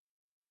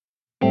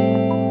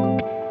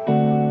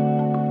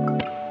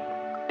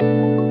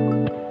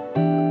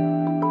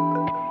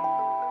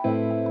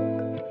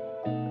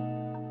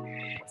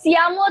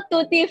Siamo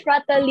tutti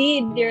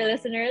fratelli, dear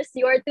listeners.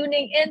 You are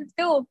tuning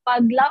into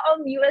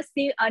Paglaom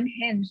USC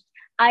Unhinged.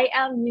 I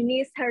am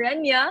Eunice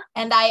Herenya.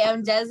 And I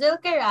am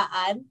Jezel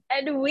Karaan.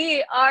 And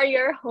we are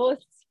your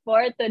hosts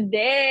for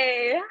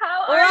today.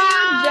 How are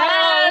you,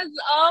 Jez?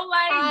 Oh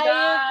my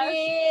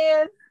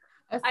gosh.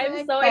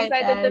 I'm so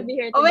excited to be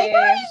here today. Oh my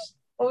gosh.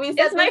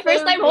 It's my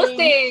first time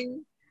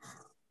hosting.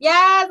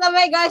 Yes, oh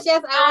my gosh, yes.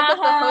 I wanted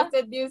to host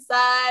with you,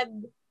 Sad.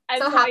 I'm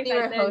so happy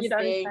excited. we're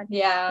hosting.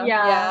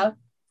 Yeah.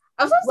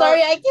 I'm so sorry.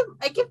 I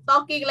keep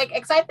talking like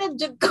excited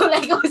jud ko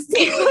like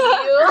hosting with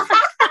you.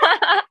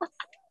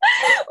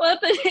 Well,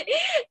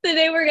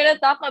 today we're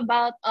gonna talk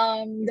about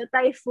the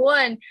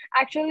typhoon.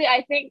 Actually,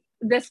 I think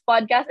this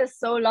podcast is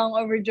so long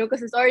overdue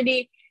because it's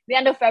already the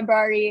end of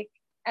February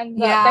and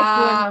the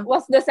typhoon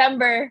was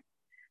December.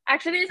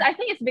 Actually, I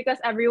think it's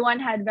because everyone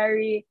had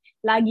very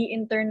laggy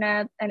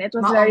internet and it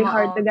was very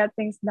hard to get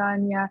things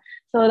done. Yeah,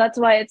 so that's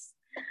why it's.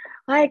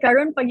 Ay,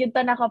 karon pag yun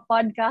ta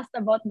naka-podcast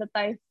about the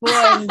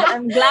typhoon.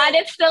 I'm glad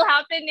it's still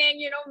happening.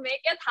 You know,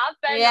 make it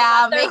happen.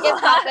 Yeah, make it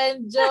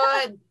happen,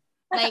 Jude.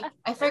 Like,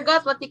 I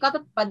forgot what you call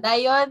it,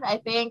 padayon, I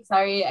think.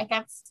 Sorry, I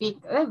can't speak.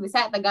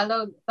 Bisaya,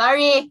 Tagalog.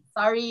 Sorry,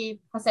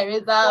 Jose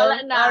Rizal.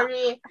 Wala na.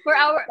 Sorry. For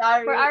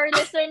our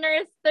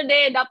listeners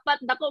today,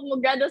 dapat dako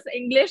mo grado sa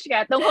English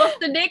ka. Itong host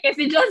today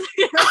kasi just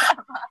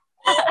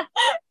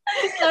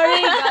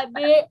sorry,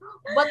 Gadi.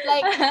 But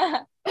like,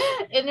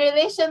 in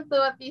relation to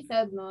what you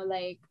said, no,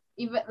 like,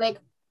 even like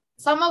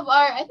some of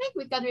our, I think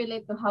we can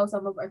relate to how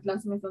some of our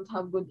classmates don't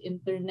have good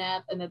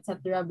internet and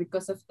etc.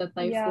 because of the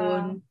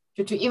typhoon.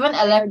 Yeah. Even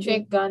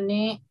electric,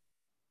 gani.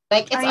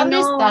 Like, it's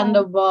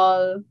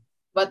understandable.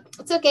 But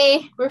it's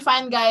okay. We're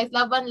fine, guys.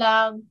 Laban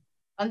lang.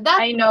 On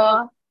that I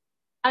know.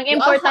 Ang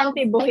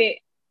importante buhi.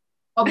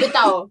 Oh,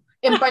 bitaw.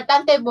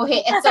 Importante buhi.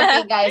 It's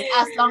okay, guys.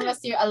 As long as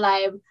you're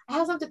alive. I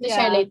have something to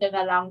share later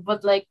na lang.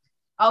 But like,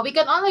 we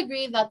can all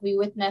agree that we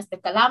witnessed the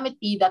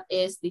calamity that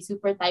is the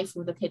super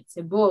typhoon that hit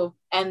Cebu.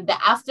 And the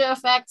after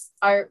effects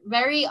are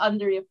very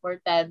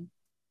underreported.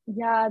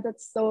 Yeah,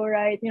 that's so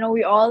right. You know,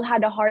 we all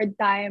had a hard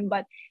time,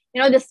 but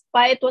you know,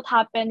 despite what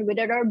happened, we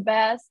did our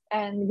best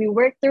and we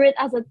worked through it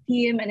as a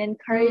team and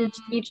encouraged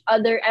each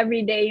other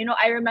every day. You know,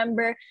 I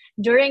remember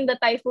during the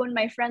typhoon,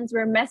 my friends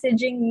were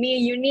messaging me,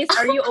 Eunice,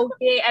 are you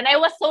okay? And I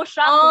was so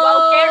shocked.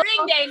 Wow,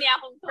 caring day niya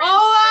akong friends.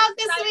 Oh, wow,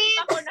 sweet.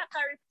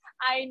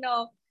 I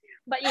know.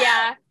 But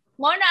yeah,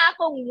 muna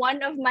akong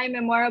one of my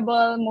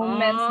memorable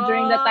moments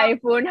during the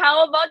typhoon.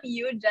 How about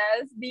you,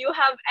 Jess? Do you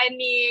have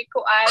any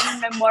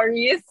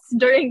memories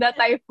during the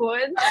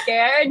typhoon?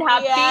 Scared,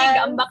 happy,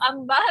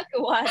 ambak-ambak,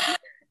 what?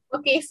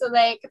 Okay, so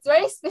like it's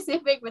very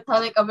specific with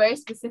how like a very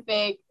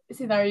specific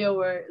scenario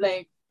where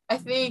like I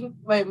think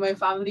my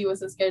family was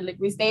so scared. Like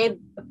we stayed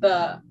at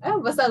the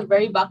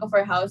very back of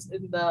our house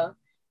in the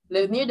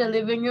near the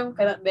living room,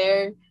 kind of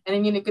there, and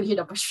then you could hear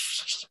the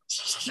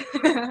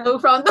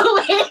from the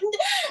wind.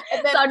 And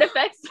then, sound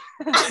effects.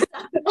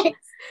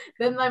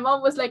 Then my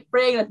mom was like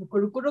praying, like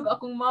kurug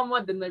akong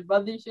mama. Then my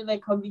brother she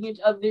like hugging each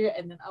other,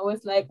 and then I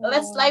was like,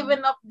 let's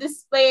liven up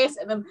this place.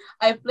 And then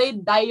I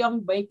played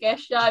Dayang by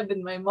Kesha.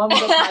 Then my mom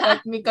got mad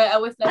at me because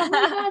I was like,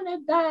 we're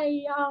gonna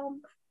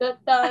Dayang. And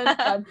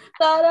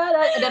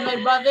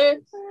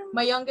then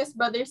my youngest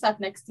brother sat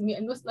next to me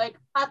and was like,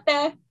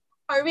 Ate,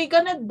 are we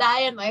gonna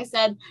die? And I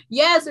said,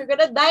 yes, we're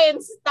gonna die in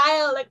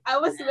style. Like I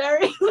was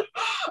wearing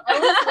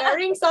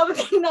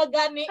something na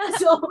gani.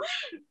 So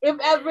if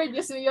ever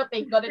just you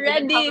think God it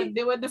didn't happen,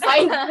 they would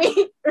find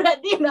me.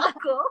 Ready na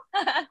ako.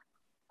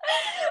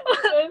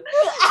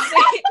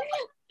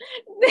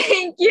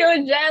 Thank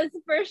you, Jess,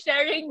 for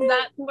sharing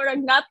that.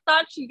 Murag not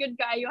touch good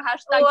kayo.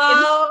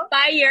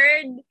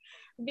 #inspired.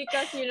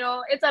 Because you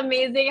know, it's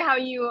amazing how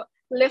you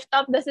lift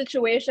up the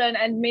situation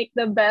and make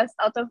the best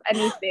out of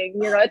anything.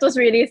 You know, it was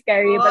really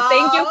scary, but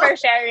thank you for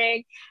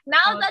sharing.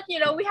 Now that, you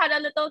know, we had a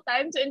little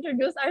time to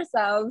introduce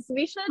ourselves,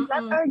 we should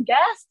let our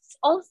guests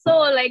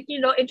also, like,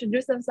 you know,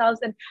 introduce themselves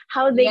and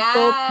how they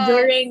cope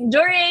during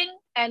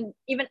and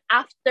even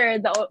after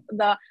the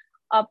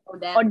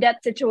Odette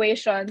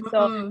situation.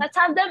 So let's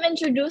have them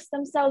introduce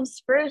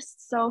themselves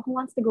first. So who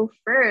wants to go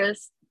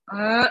first?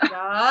 Oh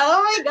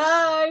my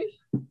gosh.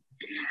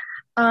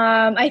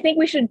 I think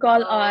we should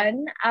call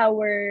on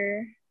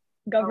our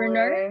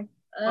governor.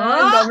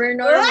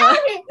 Governor.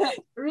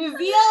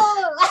 Reveal.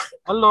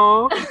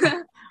 Hello.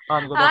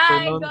 Good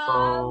afternoon.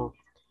 So,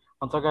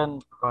 once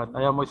again,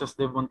 I am Moises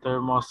de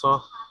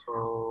Montermoso.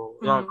 So,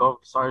 yeah,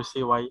 Gov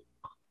SRCY.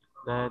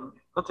 Then,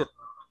 that's it.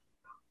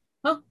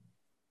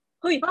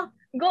 Huy,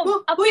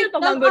 go. Apil to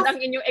manggod ang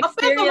inyong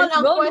experience,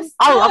 go.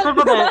 Ay, apil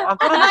pa din.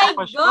 Oh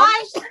my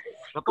gosh.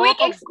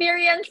 Quick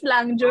experience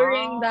lang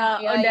during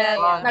the Odette.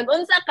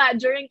 Nag-unsa ka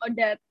during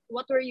Odette?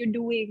 What were you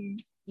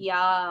doing?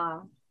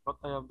 Yeah. What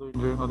I am doing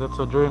during Odette?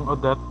 So during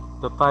Odette,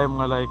 the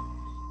time nga like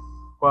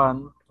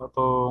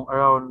atong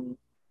around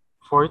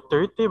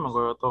 4:30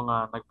 maguro to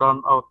nga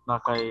nag-brown out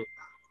na kay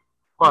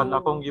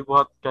akong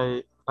gibuhat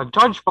kay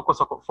nag-charge pa ko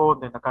sa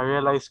phone then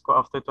naka-realize ko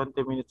after 20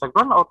 minutes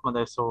nag-brown out man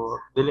dai so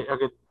dili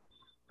agad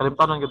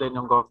kalimtanon gid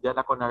yung golf diyan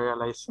ako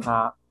na-realize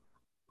na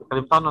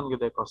kalimtanon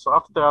gid ko. So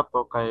after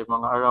ato kay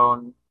mga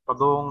around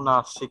padung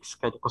na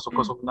 6 kay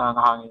kusog-kusog na ang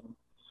hangin.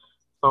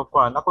 So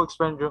kuan ako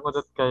experience ko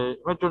that kay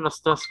medyo na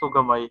stress ko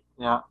gamay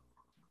nya.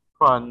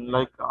 Kuan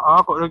like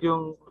ako ug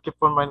yung keep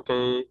on mind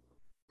kay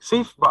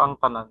safe ba ang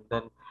tanan.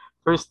 Then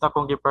first na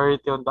kong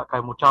gi-priority on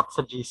kay mo chat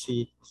sa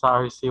GC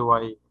sa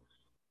RCY.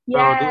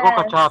 Pero di ko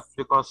ka-chat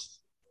because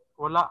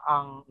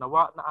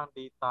nawa na ang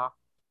data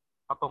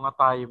ato nga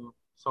time.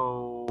 So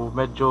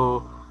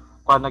medyo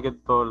kuan na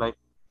gid to like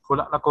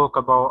wala na ko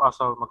kabaw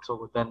asa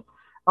magsugod. Then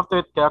after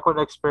it kay ako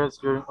na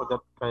experience during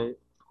Odette kay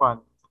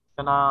kuan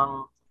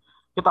kanang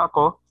kita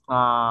ko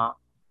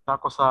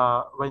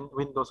sa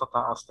window sa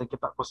taas,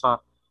 nakita ko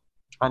sa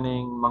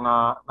kaning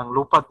mga nang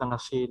lupad na nga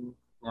scene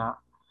niya.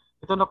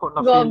 Ito na ko na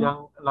feel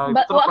yung like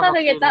wa ka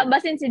nakita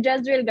basin si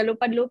Jezreel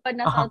galupad-lupad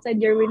na sa outside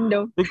your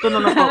window. Dito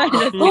na ko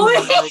na feel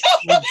like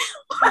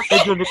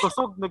medyo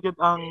nikusog na gid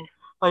ang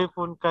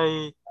typhoon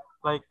kay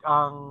like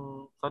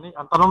ang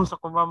tanom sa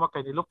kumama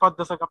kay nilupad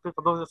na sa kapil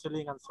padong sa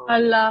silingan. So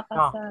ala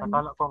kasan.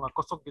 Akala ko nga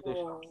kusog gid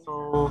siya. So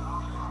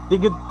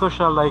digid to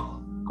siya like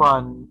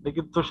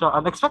digid to siya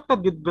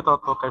unexpected gid bitaw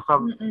to kay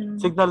from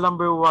signal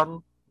number 1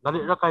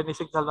 dali ra kay ni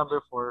signal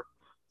number 4.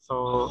 So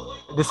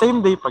the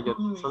same day pa gid.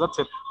 So that's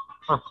it.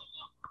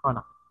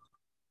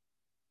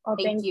 Oh,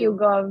 thank you,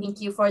 Gov.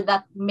 Thank you for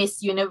that Miss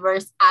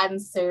Universe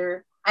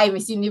answer.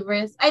 Miss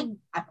Universe.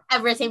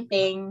 Ever same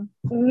thing.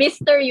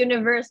 Mr.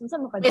 Universe.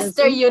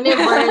 Mr.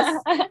 Universe.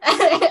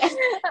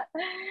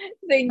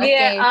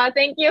 Okay.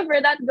 Thank you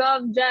for that,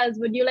 Gov. Jazz,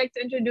 would you like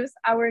to introduce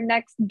our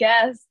next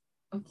guest?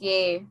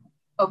 Okay.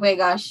 Oh my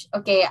gosh.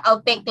 Okay,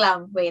 I'll pick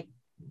lang. Wait.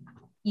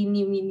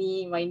 Eeny,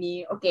 meeny,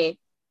 miny. Okay.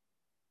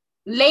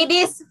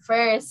 Ladies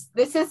first.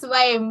 This is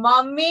why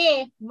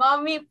mommy,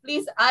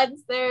 please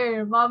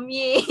answer.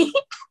 Mommy.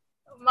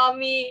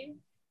 Mommy.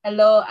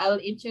 Hello, I'll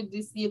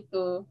introduce you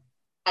to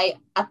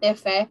Ate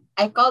Fe.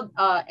 I call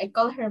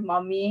her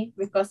mommy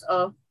because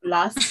of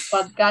last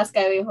podcast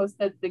we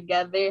hosted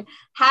together.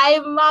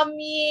 Hi,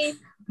 mommy.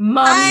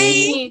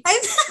 Mommy. Hi.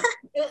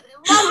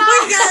 Mama.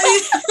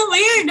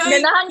 Weird.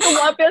 Ganahan ko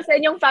mo appeal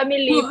sa inyong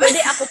family. Pwede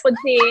ako po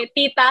si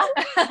tita.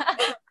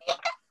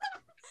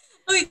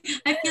 Uy,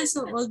 I feel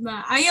so old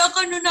ma.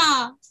 Ayoko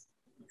na.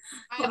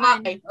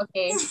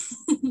 Okay.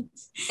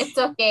 It's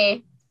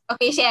okay.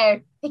 Okay,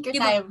 share. Take your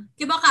time.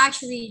 Diba ka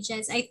actually,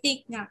 Jess, I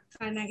think nga,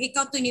 kanang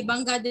ikaw to ni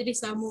bangga diri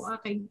sa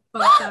mua kay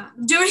pagka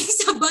during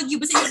sa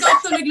bagyo, basta ikaw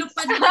to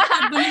naglupad ba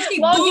na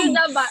si boom. Boom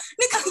na ba?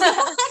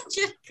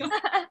 Nagkakadyan ko.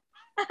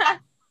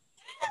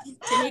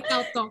 Sige,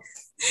 ikaw to.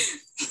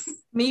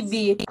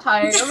 Maybe.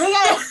 Tired. Oh my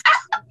God.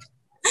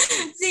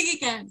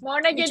 Sige ka. Mo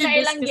na yun na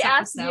ilang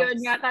gi-ask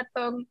yun nga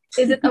katong,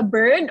 is it a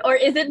bird or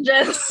is it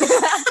just...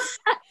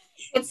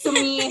 It's to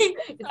me.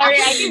 Sorry,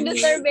 I keep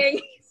disturbing.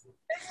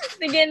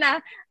 Sige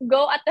na.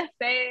 Go Ate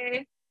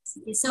Fe.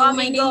 So Mommy,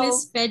 my name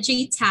is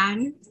Veggie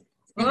Tan.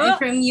 And I'm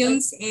from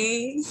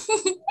UMSA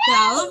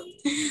 12.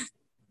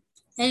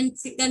 And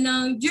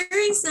kanang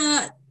during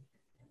sa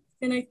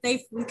kanang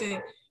typhoon kay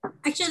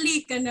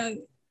actually kanang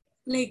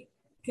like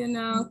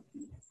kanang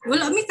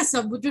wala mi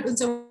kasabot jud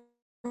unsa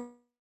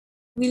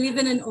we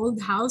live in an old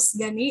house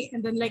gani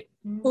and then like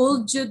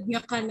old jud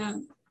nga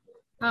kanang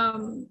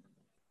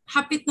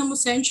hapit na mo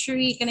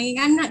century kanang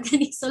ingana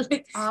gani so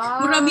like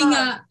murabi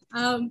nga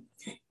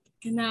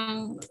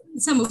kanang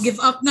sa mo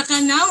give up na ka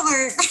now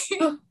or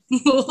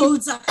mo hold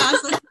sa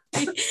kaso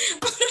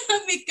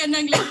murabi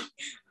kanang like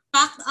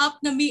packed up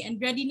na me and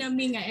ready na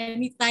me nga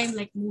anytime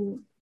like mo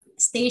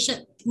stay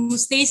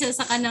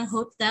sa kanang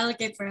hotel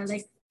kay para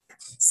like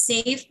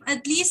safe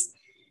at least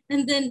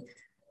and then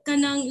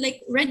kanang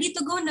like ready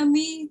to go na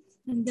me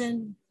and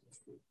then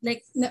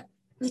like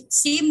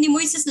same ni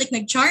Moises like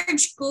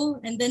nag-charge ko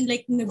and then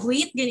like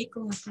nag-wait gani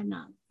ko nga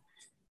kanang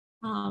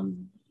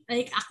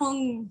like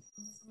akong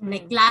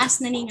like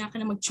last na ni nga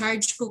kanang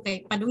mag-charge ko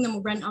kay padung na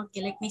mo run out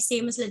kay like may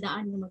same as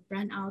ladaan na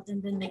mag-run out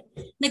and then like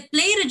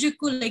nag-play ra jud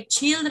ko like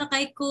chill ra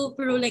kay ko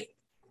pero like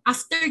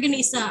after gani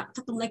isa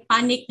katong like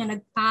panic na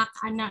nag-pack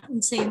ana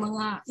unsay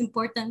mga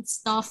important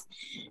stuff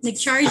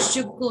nag-charge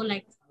jud ko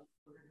like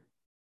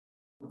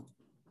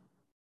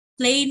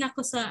play na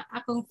ko sa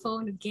akong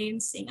phone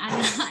games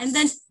and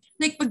then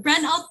like pag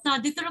run out na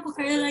dito ra ko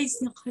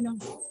realize na kanang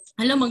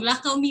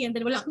maglakaw me and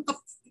then wala ko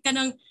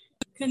kanang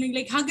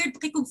like haggard pa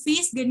kay kog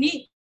face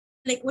gani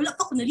like wala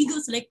pa ko naligo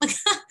so like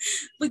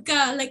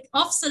pagka like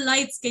off sa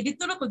lights kay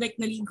dito ra ko like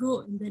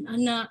naligo and then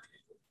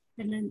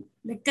kanang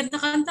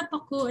nagkanta-kanta pa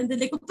ko and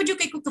then like pagpadyo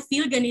kay ko ka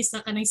feel gani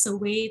sa kanang sa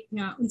weight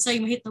nga unsay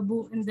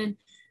mahitabo and then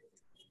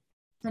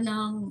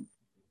kanang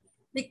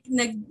like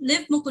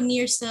nag-live mo ko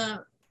near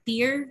sa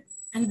pier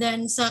and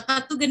then sa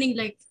kato ganing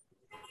like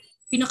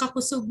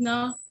pinakakusog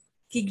na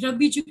kay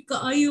grabe jud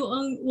kaayo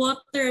ang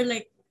water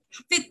like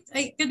hapit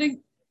ay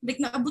kanang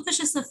like naabot na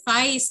siya sa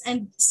thighs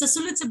and sa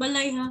sulod sa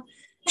balay ha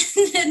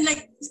and then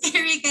like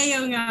scary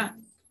kayo nga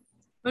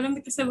wala may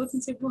kasabutan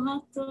sa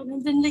buhaton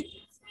and then like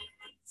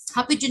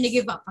happy jud na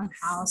give up ang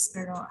house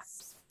pero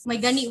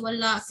may gani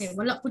wala kay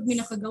wala pud mi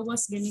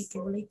nakagawas gani kay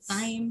wala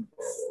time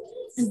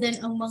and then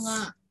ang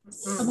mga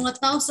Ang mga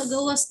tao sa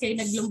gawas kay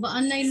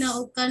naglumbaan na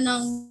og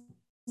kanang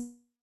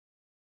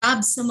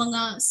abs sa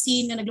mga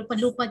scene na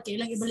naglupad-lupad kay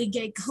ilang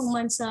ibaligya ikaw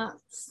man sa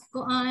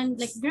kuan,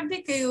 like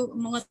grabe kayo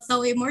mga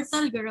tao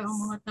immortal gara ang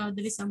mga tao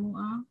diri sa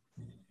mua.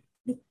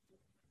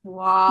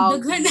 Wow,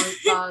 Daghan.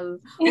 immortal.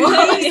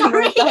 Wow,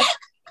 sorry.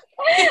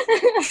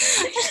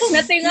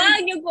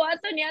 Natingag yung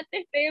kuwato ni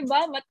Ate Faye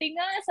ba?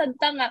 Matinga,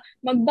 sadta nga.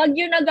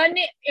 Magbagyo na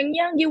gani. Yung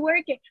yang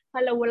gi-work eh.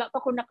 Hala, wala pa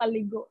ko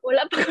nakaligo.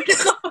 Wala pa ko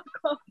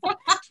nakapako.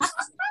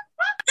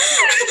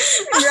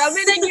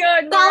 Grabe na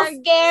yun.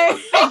 Self-care.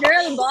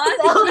 Girl, boss.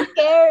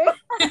 Self-care.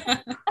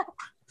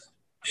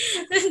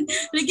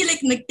 Lagi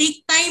like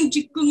nag-take time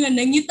jud ko nga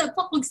nangita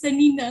pa kog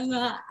sanina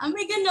nga.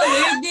 May gonna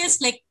wear this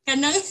like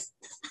kanang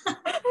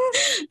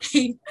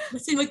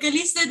basta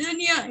magkalista doon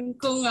niya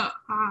ko nga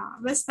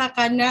basta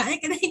kana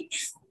ay kanay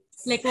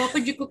like wa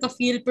pa jud ko ka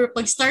feel pero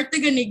pag start na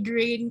gani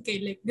grain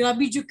kay like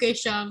grabe jud kay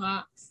siya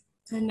nga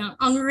kana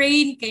ang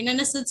rain kay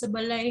nanasod sa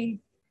balay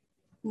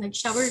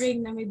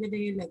nag-showering na may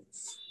dili like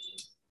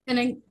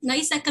kanang na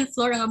second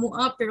floor ang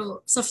amua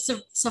pero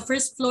sa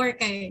first floor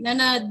kay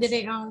nana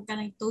dire ang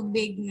kanang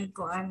tubig nga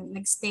kuan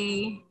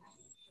nagstay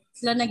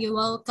sila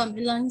nag-welcome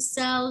ilang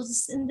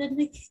cells and then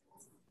like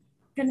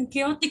kanang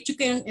chaotic jud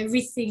kay ang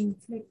everything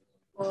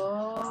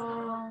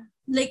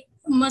like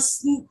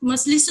mas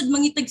lisod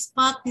mangitag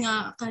spot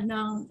nga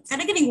kanang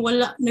ganing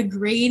wala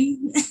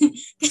nag-rain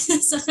kasi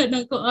sa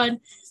kanang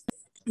kuan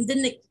and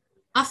then like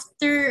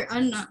after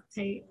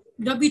kay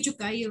gabi jud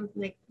kayo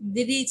like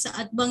diri sa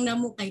atbang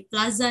namo kay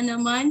plaza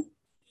naman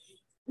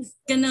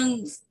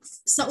kanang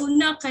sa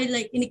una kay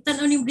like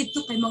iniktan-aw ning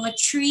dito kay mga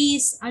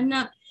trees and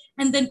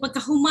then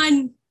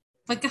pagkahuman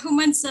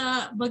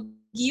sa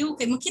Baguio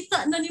kay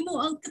makita na nimo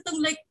ang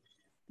katong like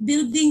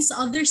building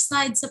sa other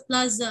side sa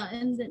plaza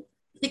and then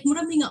like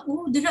marami nga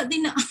dira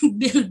din na ang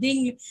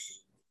building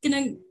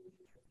kanang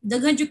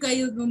daghan jud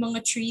kayo ng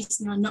mga trees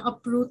nga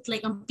na-uproot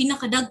like ang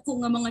pinakadagko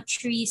nga mga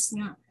trees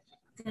nga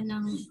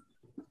kanang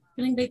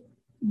like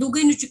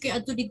dugay na jud kay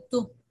adto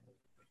dito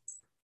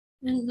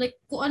and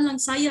like kuan lang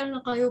sayang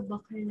na kayo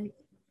ba kay like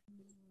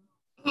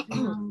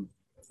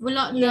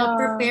wala na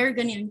prepare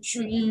gani ang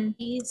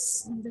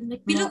trees and then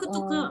like pila ko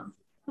to ka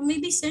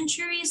maybe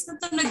centuries na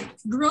to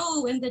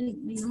nag-grow and then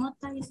may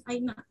namatay ay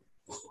na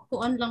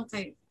kuan lang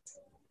kay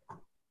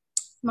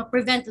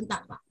ma-prevent ang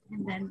taba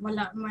and then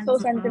wala man so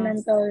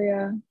sentimental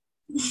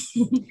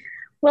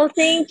well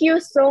thank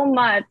you so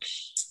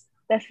much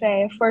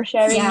Tefe for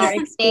sharing your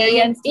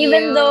experience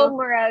even though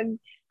murag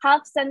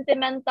half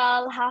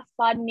sentimental half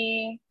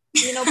funny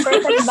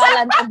perfect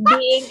balance of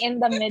being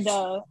in the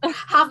middle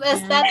half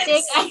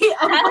aesthetic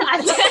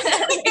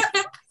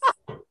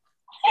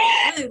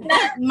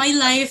my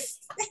life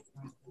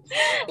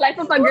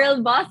of a girl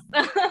boss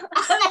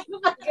life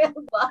of a girl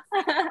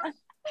boss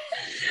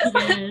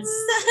yes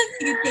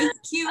thank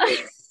you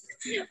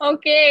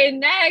okay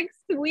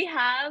next we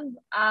have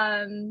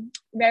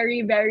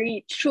very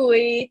very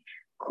chewy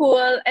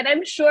cool and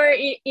I'm sure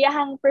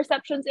iyang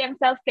perceptions iyang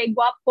self kay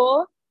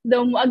gwapo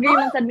daw mo agree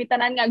man sad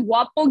mitanan nga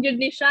gwapo gyud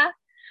ni siya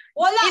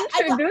wala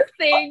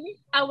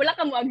introducing wala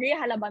ka mo agree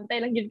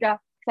halabantay lang gyud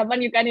ka saban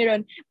yung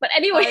kaniron but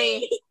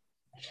anyway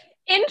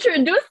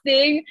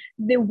introducing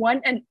the one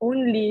and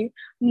only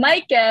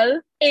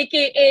Michael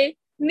aka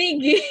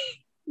Miggy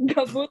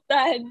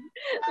Gabutan.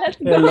 Let's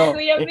go, hello.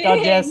 Kuya Ikaw,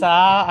 Mig.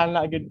 Jessa,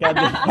 anak good ka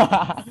din.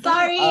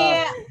 sorry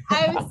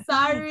I'm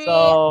sorry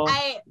So,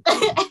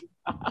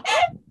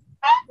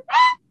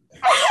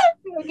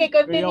 okay,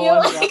 continue.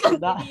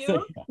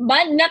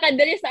 Band na ka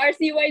dali sa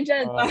RCY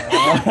dyan.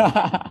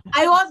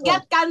 I won't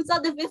get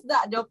cancelled if it's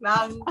that. Joke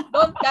lang.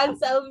 Don't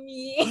cancel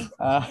me.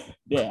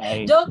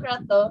 Joke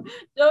rato.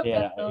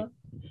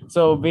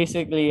 So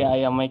basically,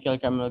 I am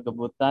Michael Camilo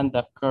Gabutan,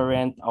 the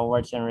current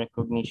Awards and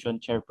Recognition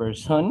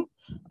Chairperson.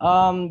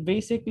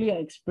 Basically,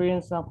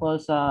 experience na ko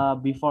sa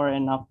before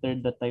and after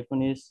the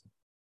typhoon is,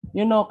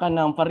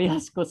 kanang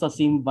parehas ko sa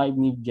same vibe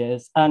ni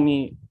Jess,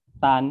 ni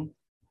Tan.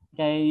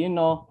 Kay,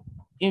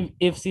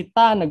 if si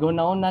Ta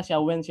naghunaon na siya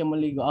when siya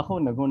maligo, ako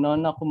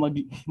naghunaon na ako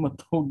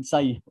matug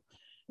sayo.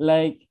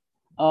 Like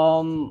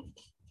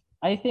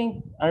I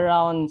think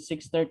around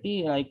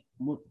 6:30 like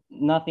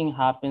nothing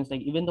happens,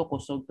 like even though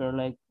kusog pero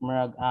like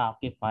marag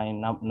okay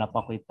fine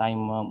napakoy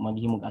time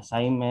maghimog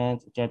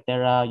assignments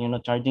etc.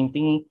 Charging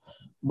thingy,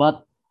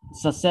 but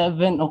sa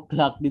 7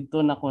 o'clock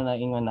dito na ko na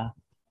ingon na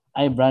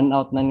I run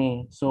out na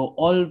ni, so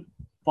all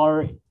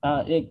power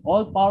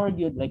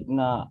good like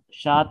na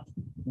shut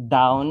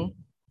down.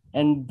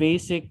 And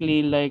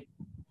basically mura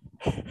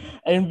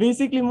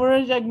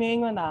siya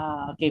ningon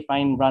okay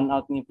fine run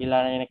out ni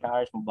pila na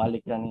ka-hours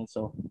mabalik ra ni,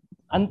 so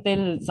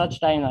until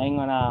such time na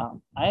ingon na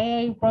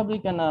I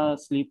probably gonna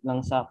sleep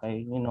lang sa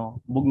kay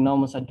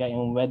bugnaw mo sad kay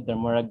yung weather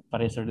murag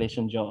pare sa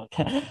relation joke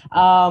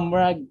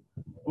murag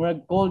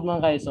cold man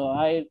kay, so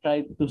I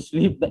tried to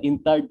sleep the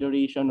entire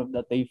duration of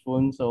the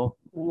typhoon. So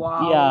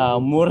wow, yeah,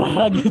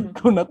 mura gid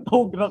ko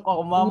natog ra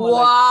ko mama.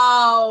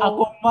 Wow. Like,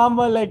 ako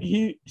mama like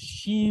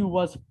she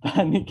was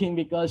panicking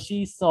because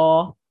she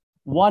saw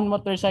one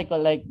motorcycle,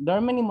 like there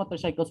are many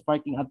motorcycles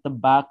parking at the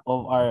back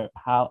of our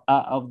house,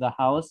 of the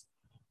house,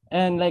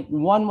 and like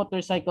one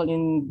motorcycle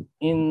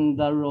in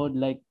the road,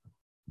 like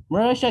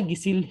mura siya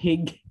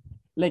gisilhig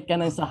like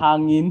kanang sa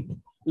hangin,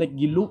 like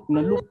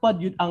nalupad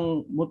yun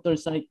ang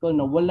motorcycle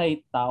na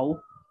walay tao,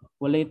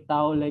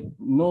 like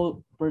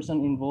no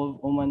person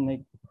involved, man,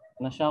 like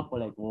na siya ko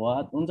like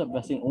what unsa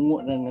basing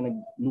ungo na nga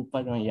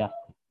naglupad na. Yeah,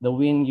 the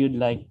wind you'd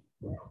like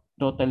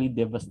totally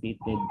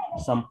devastated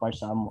some parts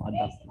sa amo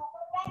adapt.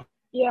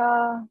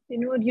 Yeah,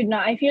 tinuod yun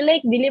na. I feel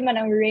like dili man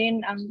ang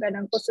rain ang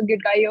kanang kusog yun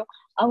kayo.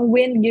 Ang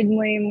wind yun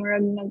mo yung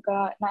murag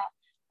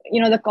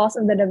the cause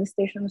of the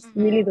devastation was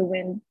really the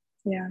wind.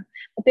 Yeah.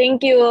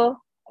 Thank you.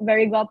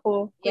 Very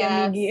guapo,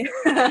 Kuya Miggy.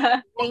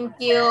 Thank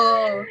you,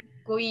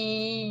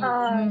 Kuya.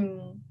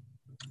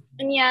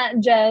 Yeah,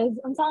 Jez,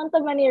 ang saan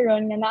ta man ni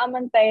Ron nga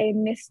naaman tay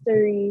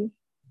mystery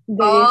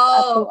days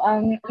ato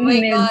ang oh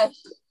my gosh.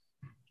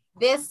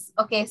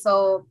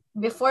 So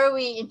before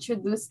we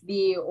introduce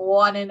the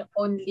one and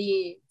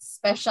only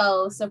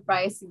special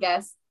surprise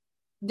guest,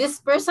 this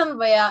person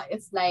Baya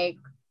is like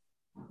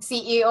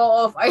CEO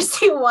of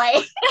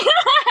RCY.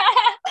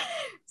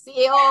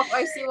 CEO of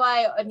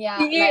RCY.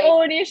 CEO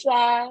like, ni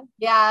siya.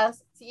 Yeah,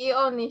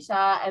 CEO ni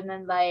siya. And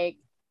then like,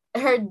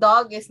 her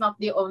dog is not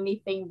the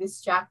only thing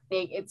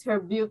distracting. It's her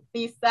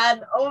beauty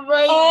stand. Oh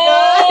my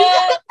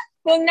God!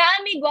 Kung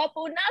nami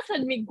gwapo na,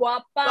 sad mi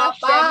gwapa.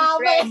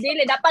 Siyempre,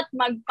 dili, dapat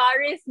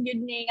mag-Paris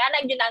yun ni.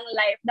 Nga yun ang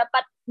life.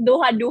 Dapat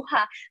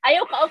duha-duha.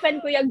 Ayaw ka-open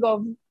Kuya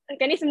Gov.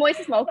 Kanis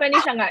Moises ma-open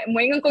siya nga.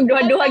 Moingon kong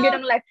duha-duha yun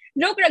ang life.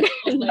 Joke na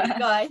ganyan. Oh my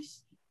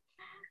gosh.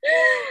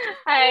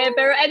 Ay,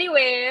 pero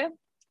anyway,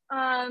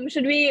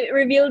 should we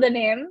reveal the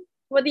name?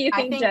 What do you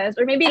think, Jess?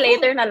 Or maybe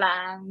later na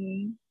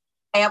lang.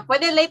 Kaya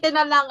pwede later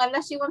na lang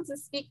unless she wants to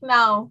speak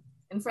now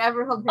and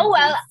forever hold her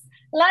well,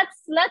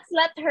 let's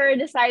let her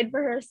decide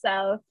for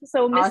herself.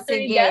 So,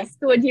 mystery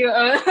guest, would you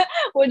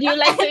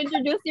like to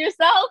introduce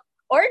yourself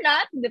or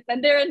not?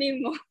 Depende rin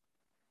mo.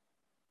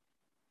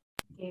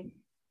 Okay.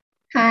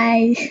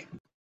 Hi.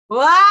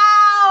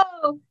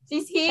 Wow!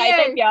 She's here. Shy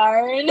type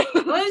yarn.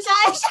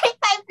 Shy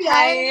type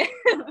yarn.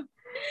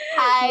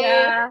 Hi.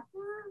 Yeah.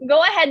 Go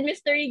ahead,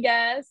 mystery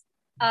guest.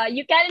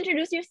 You can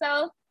introduce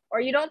yourself,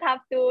 or you don't have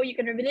to. You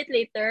can reveal it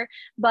later.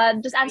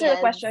 But just answer the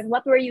question.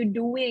 What were you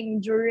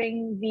doing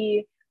during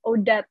the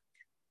Odette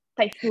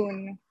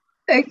typhoon?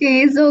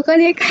 Okay, so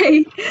kanang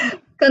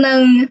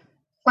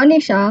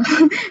siya.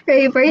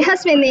 Kay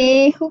parehas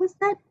ni who was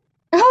that?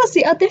 Oh,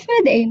 si Ate Fe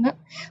day na.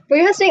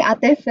 Parehas ni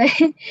Ate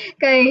Fe.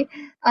 Kay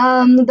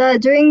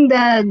during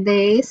the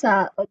day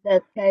sa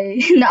Odette kay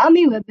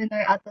naami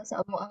webinar ato sa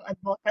amo ang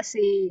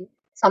advocacy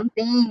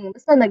something.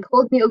 Basta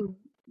nag-hold me og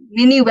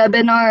mini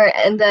webinar,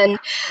 and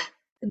then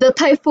the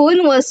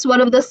typhoon was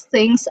one of the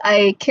things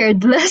I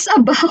cared less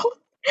about.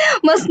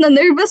 Mas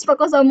na-nervous pa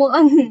ko sa mo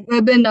ang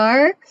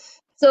webinar.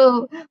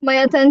 So,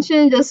 my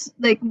attention just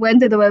like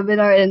went to the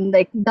webinar and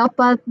like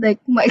dapat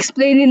like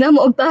ma-explain na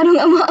mo og tarong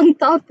ama ang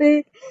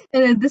topic,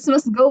 and then this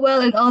must go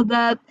well and all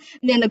that.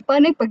 And then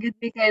nagpanic pag it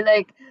kay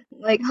like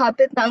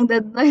hapit na ang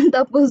deadline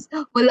tapos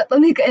wala pa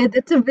mi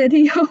ka-edit sa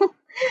video.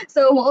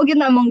 So, mao gyud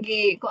na among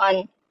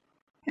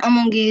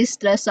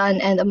gi-stressan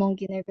and among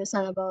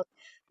gi-nervousan about.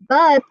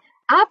 But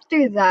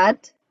after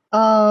that,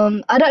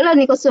 ara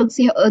lang ni kusog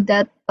si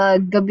Odette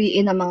pag gabi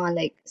na mga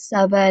like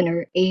 7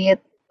 or 8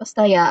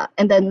 basta yeah.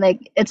 And then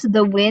like it's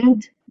the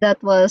wind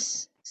that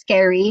was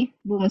scary,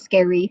 boom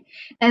scary.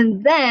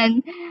 And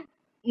then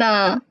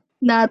na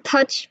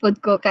touch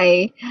pud ko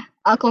kay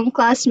akong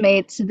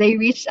classmates, they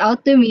reached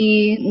out to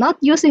me not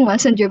using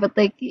Messenger but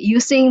like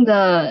using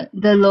the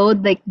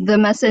load, like the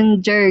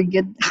messenger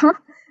good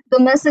the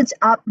message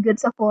app good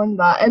sa phone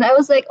ba. And I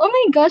was like, oh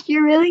my gosh,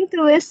 you're willing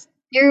to risk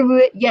your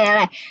load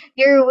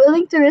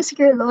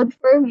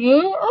for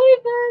me. Oh my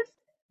gosh,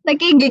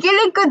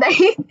 nakigikilig ko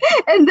dahil.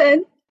 And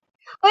then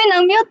oy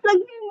nang mute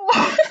lang mo.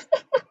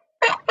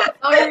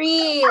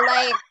 Sorry,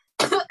 like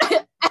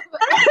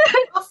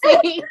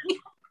coughing.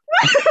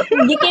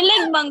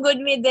 Gikilig man good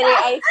me diri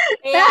ay.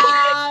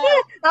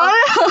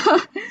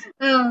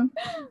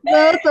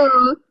 So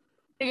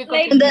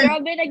like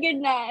grabe na gyud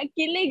na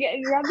kilig,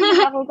 grabe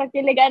na ako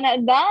kakilig ana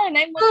da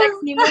nay mo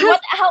text ni mo.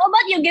 How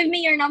about you give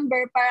me your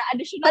number para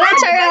additional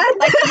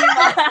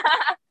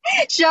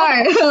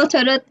sure.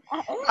 Charot.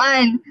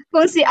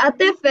 Kung si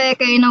Ate Fe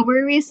kay na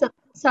worry sa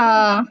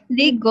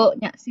ligo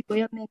niya, si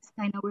Kuya Mix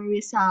kay na worry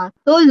sa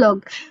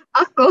tulog,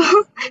 ako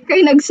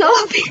kay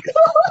nagselfie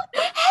ko.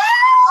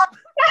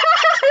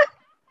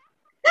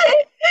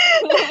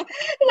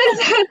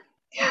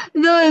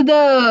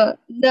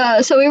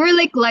 So we were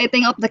like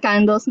lighting up the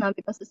candles na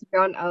because it's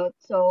brown out.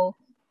 So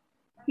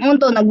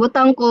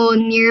nagbutang ko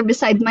near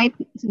beside my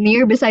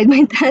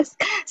desk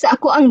sa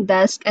ako ang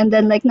desk, and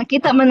then like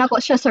nakita man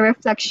ako siya sa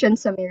reflection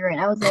sa mirror, and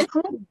I was like,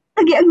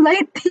 lagi ang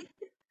lighting.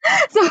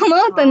 So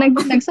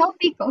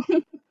nag-selfie ko.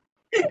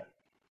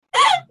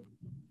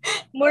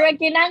 Mura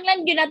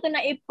kinanglan gyud nato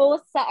na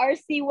i-post sa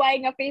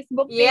RCY nga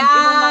Facebook page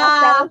yung mga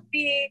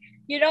selfie.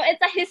 You know,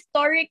 it's a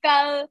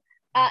historical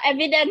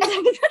evidence.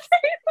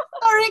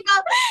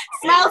 Historical.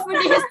 Smile for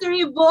the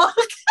history book.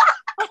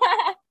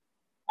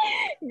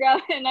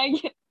 Grabe na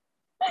yun.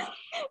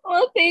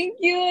 Well, thank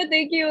you.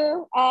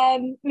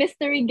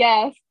 Mystery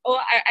guest. Oh,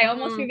 I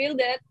almost revealed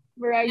it.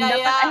 Dapat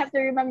I have to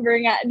remember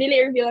nga.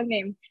 Dili reveal ang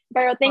name.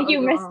 Pero thank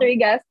you, mystery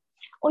guest.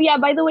 Oh yeah,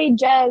 by the way,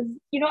 Jez,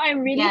 I'm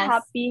really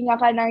happy nga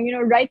kanang,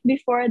 right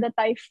before the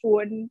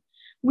typhoon,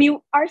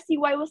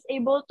 RCY was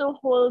able to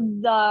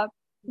hold the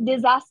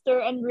disaster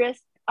and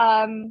risk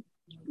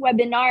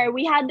webinar.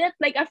 We had it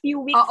like a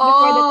few weeks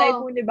before the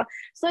typhoon, diba?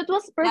 So it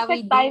was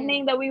perfect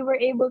timing that we were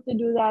able to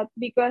do that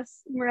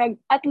because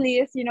at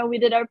least, we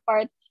did our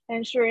part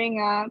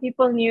ensuring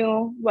people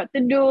knew what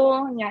to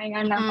do,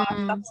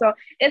 stuff. So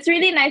it's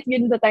really nice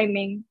given the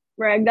timing.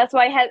 That's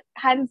why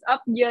hands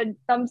up,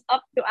 thumbs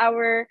up to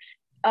our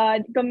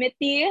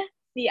committee,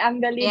 si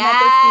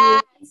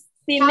Angalina,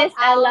 si Miss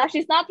Ella.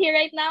 She's not here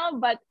right now,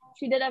 but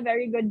she did a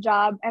very good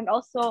job. And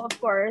also, of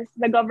course,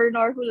 the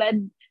governor who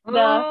led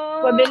the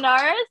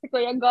webinars,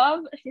 Kuya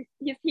Gov,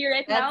 he's here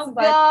right now,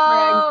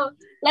 but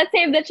let's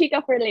save the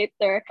chica for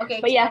later. Okay,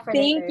 but yeah,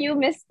 thank you,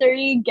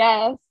 mystery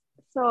guest.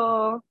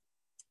 So,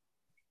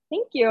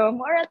 thank you.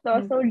 More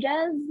to. So,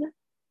 Jez.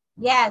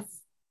 Yes.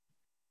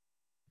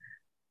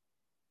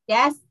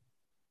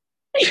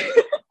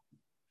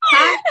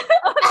 Huh?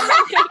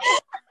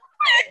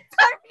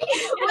 Sorry.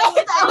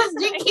 Wait, I was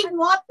drinking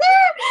water.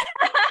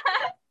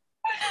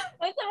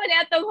 What's the one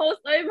atong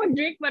host? Oy,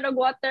 mag-drink man og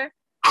water.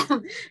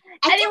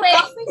 Anyway,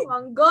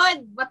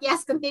 good. But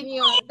yes,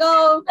 continue.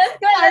 Go. Let's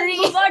go. Sorry.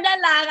 Let's move on na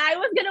lang. I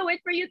was gonna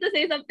wait for you to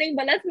say something,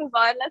 but let's move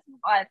on.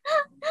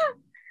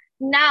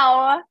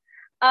 Now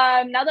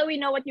that we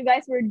know what you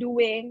guys were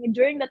doing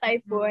during the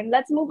typhoon,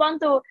 let's move on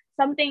to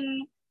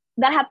something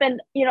that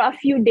happened, a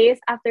few days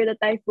after the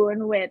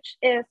typhoon, which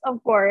is,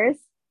 of course,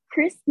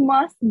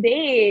 Christmas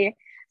Day.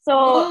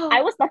 So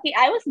I was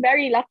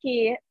very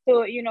lucky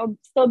to,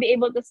 still be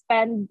able to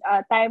spend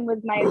time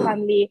with my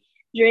family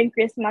during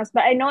Christmas.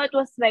 But I know it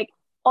was like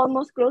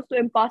almost close to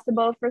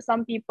impossible for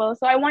some people.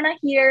 So I want to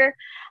hear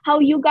how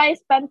you guys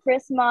spent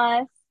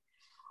Christmas.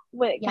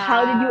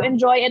 How did you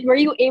enjoy it? Were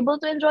you able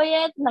to enjoy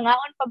it?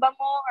 Nangaon pa ba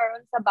mo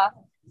or unsa ba?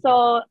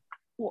 So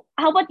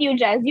how about you,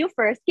 Jez? You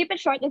first. Keep it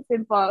short and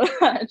simple.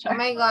 Oh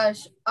my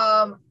gosh.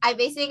 I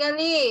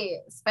basically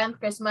spent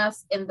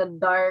Christmas in the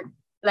dark.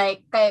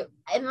 Like,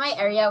 in my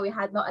area, we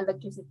had no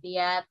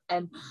electricity yet,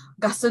 and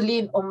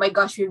gasoline. Oh my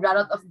gosh, we ran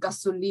out of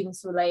gasoline.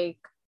 So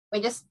like, I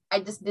just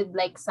did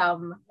like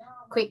some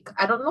quick,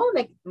 I don't know,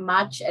 like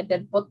match, and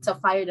then put a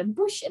fire, then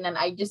push, and then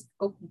I just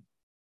cooked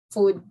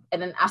food,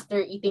 and then after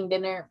eating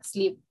dinner,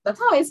 sleep. That's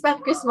how I spent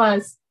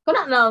Christmas.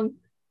 Kuna lang.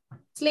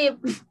 Sleep,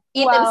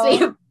 eat and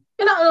sleep.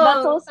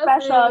 That's so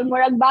special.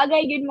 Murag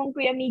bagay gid mong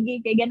Kuya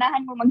Miggy kay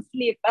ganahan mo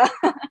mag-sleep.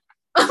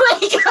 Oh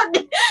my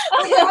God.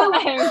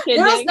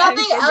 There was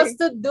nothing else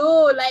to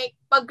do. Like,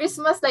 pag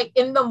Christmas, like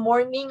in the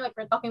morning, like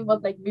we're talking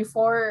about like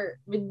before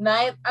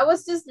midnight, I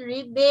was just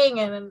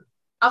reading, and then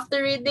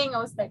after reading, I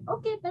was like,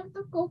 okay, time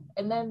to cook.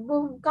 And then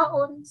boom,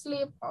 kaon,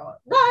 sleep. Oh,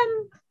 done.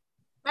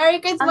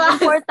 Merry Christmas. Ang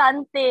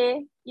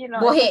importante,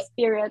 buhi.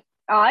 Spirit.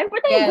 Oh,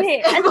 importante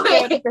buhi. Ang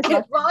spirit of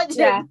Christmas.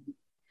 Yeah.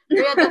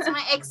 Yeah, that's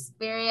my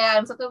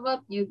experience. What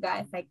about you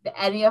guys? Like, do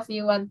any of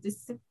you want to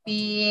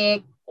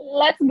speak?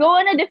 Let's go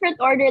in a different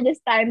order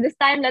this time. This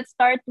time, let's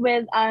start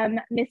with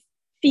Miss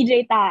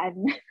CJ Tan.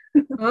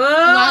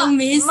 Wow,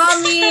 Miss.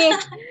 Mommy.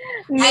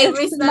 I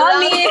miss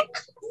Mommy.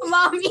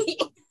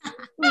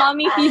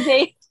 Mommy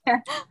CJ.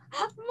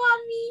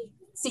 Mommy.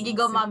 Sige,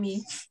 go,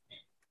 Mommy.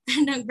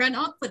 Nag-run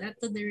out po na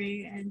to the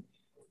ray. And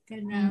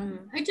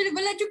actually,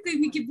 wala dyan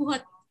kayo may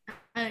gibuhat.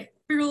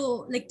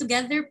 Pero, like,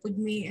 together pud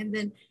me. And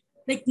then,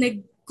 like,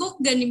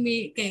 nag-cook gani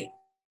mi kay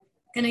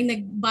kanang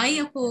nag-buy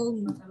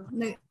ako.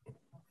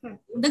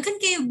 Daghan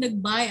kayo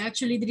nag-buy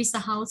actually diri sa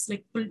house,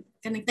 like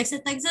kanang tagsa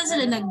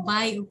sila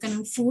nag-buy og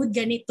kanang food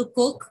gani to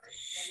cook,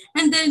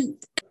 and then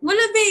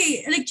wala ba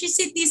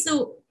electricity,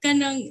 so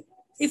kanang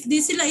if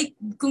di sila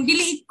kung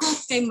dili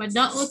i-cook kay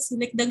madaot, so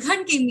like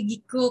daghan kay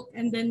migi-cook,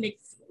 and then like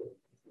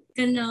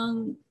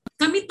kanang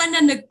kami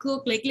tanan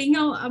nag-cook, like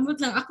lingaw amot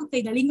lang ako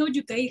kay nalingaw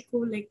jud kay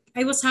ko, like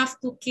I was half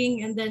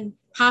cooking and then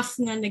half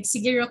nga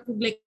nagsigir ako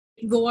like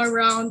go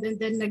around, and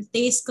then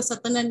nag-taste ko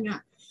sa tanan nga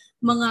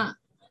mga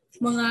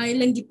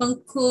ilang gipang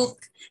cook,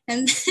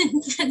 and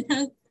then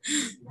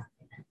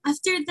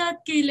after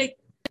that kay like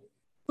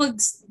pag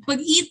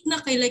eat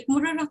na kay like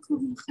mura ra ko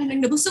kanang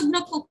nabusog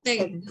na ko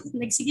kay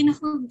nagsige na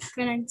ko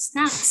kanang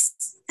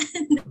snacks,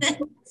 and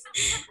then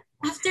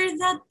after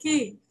that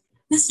kay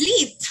na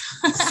sleep.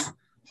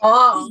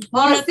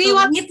 See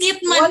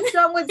what's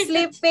wrong with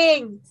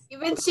sleeping?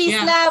 Even she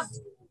slept.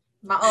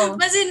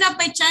 Kasi na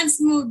by chance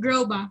mo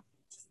grow ba?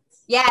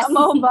 Yes.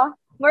 Mo ba?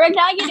 Murag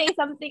lagi day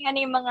something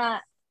ani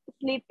mga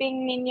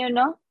sleeping ninyo,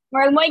 no?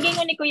 Murag mo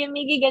gingon ni Kuya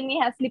Miggy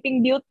gani ha,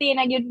 sleeping beauty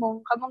na gyud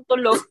mo kamong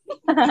tulog.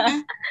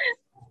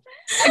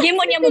 Agi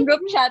mo niya mo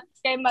group chat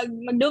kay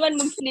magdungan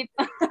mo sleep.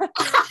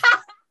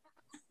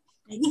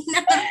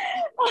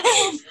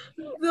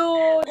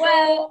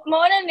 Well,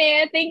 Mona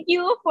ne, thank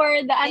you for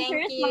the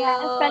answers.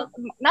 Thank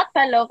you. Not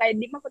fellow, kay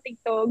di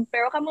maputigtog.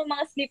 Pero kamo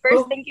mga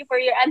sleepers, thank you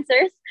for your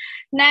answers.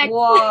 Next,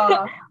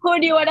 Wow.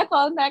 who do you wanna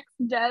call next,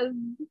 Jazz?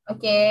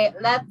 Okay,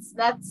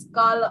 let's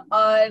call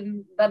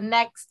on the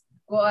next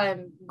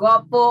one.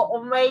 Guapo.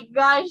 Oh my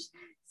gosh.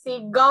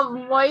 Si Gov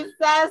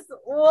Moises.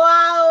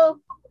 Wow.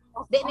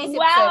 Di ni sip-sip.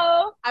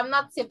 Wow! I'm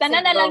not sip-sip.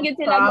 Tanan na lang yun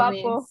sila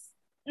guwapo.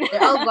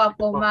 They're all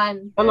guapo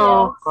man.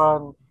 Hello, Yes.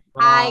 kan.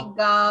 Hi,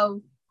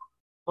 Gov.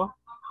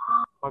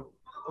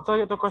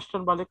 Ito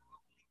question balik.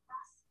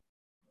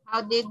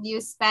 How did you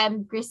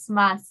spend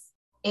Christmas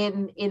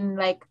in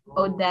like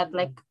Odette,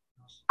 like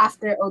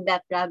after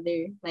Odette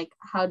rather? Like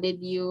how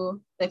did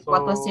you, like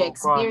what was your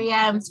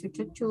experience?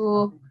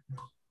 Chuchu.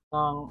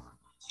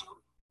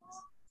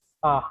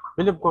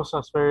 Believe ko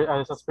sa spirit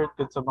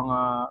kid sa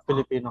mga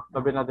Pilipino.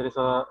 Labi na diri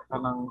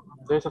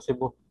sa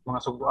Cebu,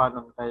 mga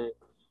Subuanon kay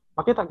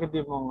makita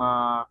gid mo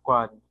nga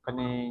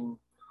kaning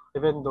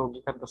even though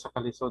gikan ta sa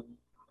kalisod,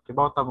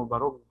 kibawta mo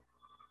barog.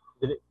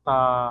 Dili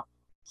ta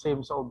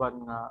same sa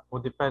uban nga mo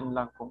depend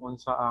lang kung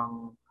unsa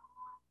ang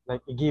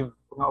like i-give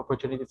nga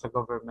opportunity sa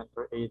government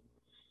or aid,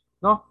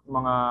 no,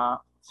 mga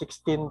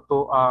 16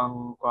 to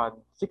ang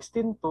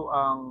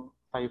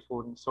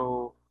typhoon.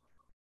 So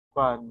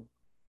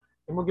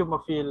imo gyud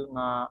ma-feel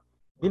nga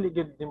dili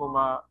gid nimo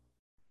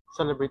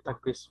ma-celebrate ang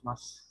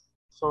Christmas.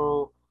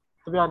 So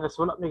to be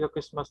honest, wala may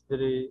Christmas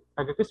diri,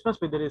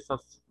 Christmas diri sa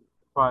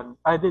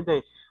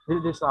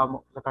dili sa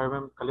amo,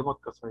 kalimot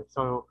ko, sorry.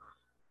 So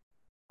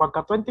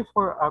pagka 23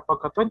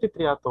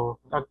 ato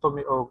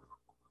nagtumi og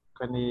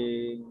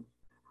kaning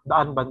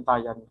daan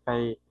bantayan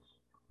kay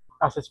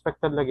as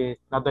expected lagi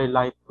another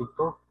light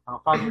dito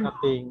ang funny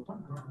nating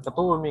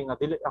katuomi nga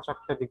dili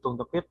affected ditong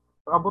dapit.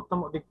 Abot na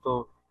mo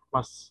dito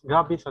mas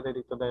grabe sa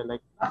dito dahil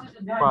like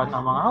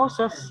ang mga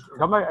houses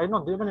gamay I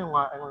know di man yung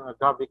mga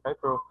grabe kay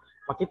pero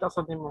makita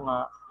sa nimo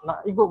nga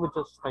naigo with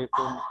just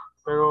typhoon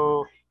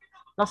pero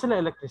na sila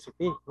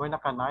electricity mo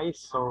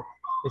naka-nice. So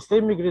stay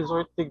mig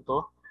resort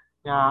dito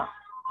nga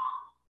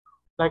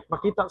like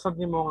makita sad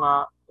nimo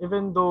nga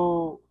even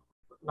though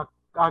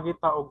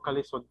nagagita og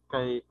kalisod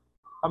kay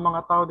ang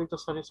mga tao dito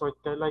sa resort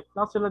kay like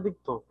na sila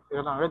dito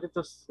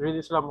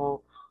ready sila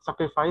mo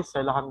sacrifice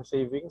sa ilahang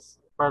savings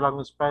para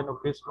lang spend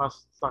og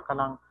Christmas sa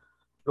kanang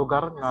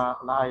lugar nga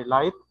naay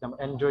light na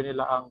enjoy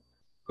nila ang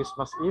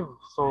Christmas Eve.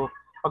 So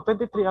pag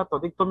 23 ato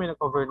dito mi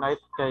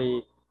nag-overnight kay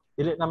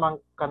dili naman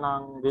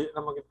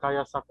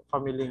kaya sa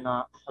family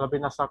nga labi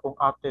na sa akong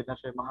ate na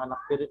siya mga anak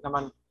dili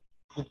naman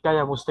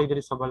kaya mo stay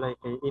diri sa balay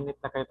kay init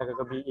na kay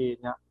tagagabi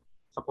niya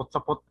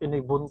sapot-sapot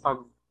inig buntag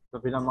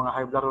labi na mga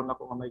high blood na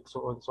ko nga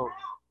maigsuon. So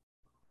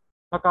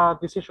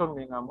naka-decision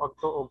mi nga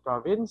moadto og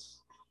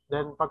province,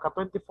 then pagka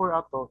 24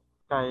 ato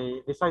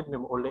kay decide mi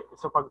mo uli.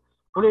 So pag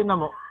uli na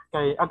mo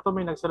kay adto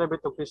mi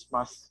nag-celebrate og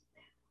Christmas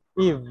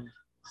Eve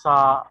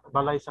sa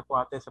balay sa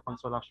kuate sa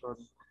Consolacion.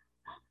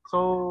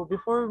 So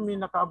before mi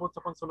nakaabot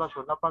sa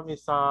Consolacion napami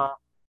sa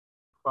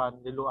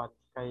niluan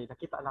kay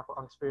nakita na ko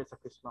ang spirit sa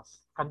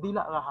Christmas.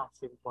 Kandila ra ha,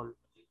 simple.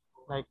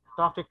 Like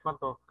traffic man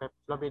to kay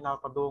labi na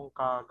padung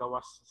ka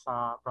gawas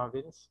sa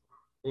province.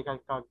 Ikan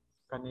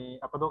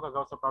padung ka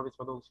gawas sa province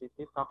padung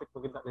city, traffic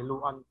pagid na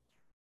niluan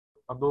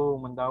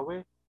padung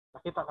Mandawi.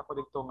 Nakita na ko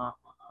dito nga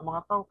ang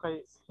mga tao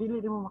kay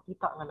dili mo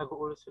makita nga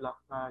nag-uul sila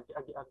nga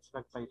giagian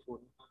sila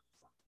typhoon.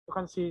 You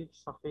can see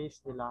sa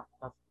face nila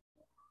that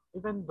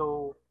even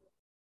though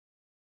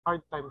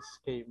hard times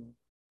came,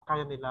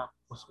 kaya nila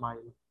mo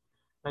smile.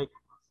 Like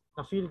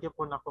na-feel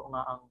gyapon nako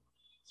nga ang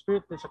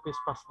spirit ni sa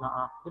Christmas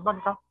na di ba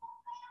ka?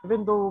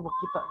 Even though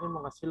makita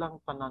nimo nga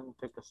silang tanan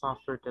kay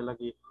ka-suffer kay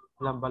lagi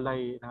ilang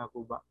balay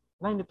nangaguba.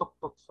 Nay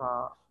nituktok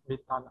sa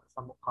bintana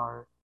sa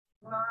car.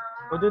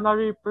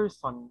 Ordinary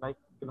person like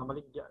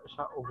kinamaligya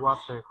siya og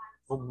water,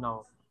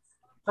 bugnaw.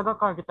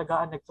 Taga-car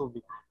gitagaan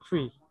nagtubig,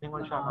 free.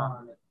 Ingon siya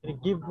nga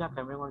i-give niya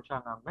kay ingon siya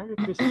nga Merry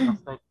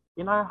Christmas like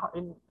in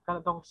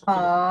kanatong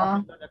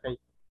sa kay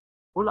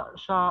wala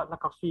siya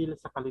naka-feel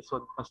sa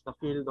kalisod mas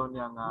na-feel daw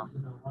niya nga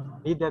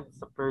needed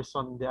sa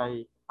person di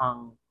ay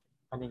ang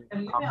kaning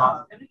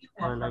ama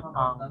or like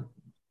ang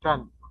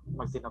friend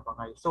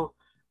magtinabangay. So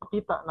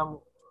makita na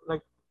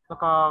like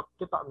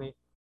nakakita mi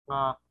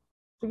nga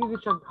sige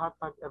gid siya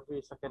hatag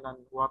every second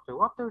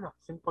water na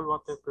simple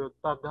water pero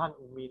daghan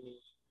og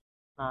meaning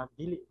na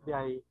dili di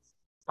ay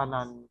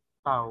tanan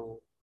tao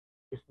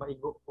if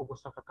maigo og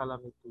usa ka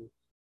calamity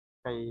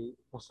kay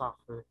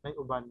musafir nay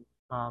uban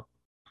na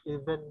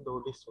even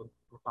though lisod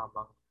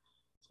mutabang.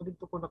 So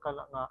dito ko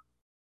nakala nga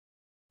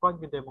kuan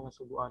gid mga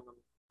Subuanon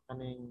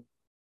kaning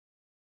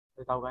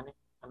tawag gani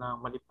kanang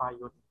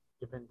malipayon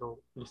even though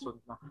lisod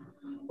na.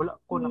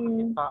 Wala ko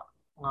nakakita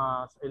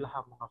nga sa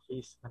ilahang mga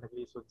face na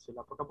naglisod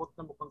sila. Pagabot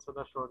na mo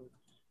Konsolasyon,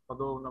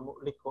 padung na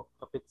mo liko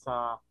kapit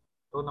sa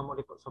doon na mo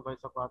liko sabay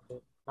sa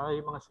pate. Na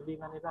yung mga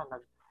silingan nila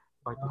nag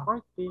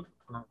party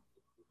nag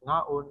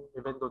ngaon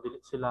even though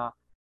dili sila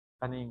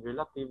kaning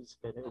relatives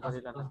kay uban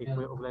nila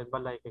nakikuy og lain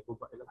balay kay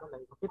guba ila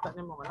balay makita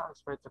nimo nga na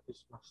spirit sa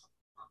Christmas.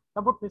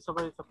 Nabot mi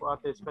sabay sa po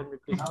ate spend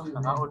with Christmas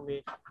nangaon mi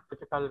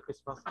typical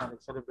Christmas na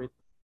nag-celebrate.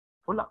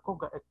 Wala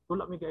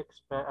mi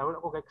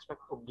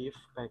ga-expect og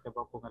gift kay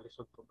kabaw ko nga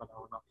lisod ko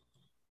panahon na.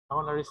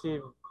 Ako na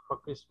receive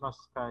pag Christmas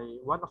kay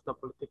one of the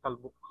political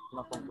book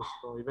na kong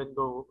gusto even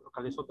though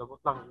kalisod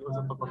dabot lang yun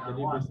sa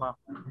pag-deliver sa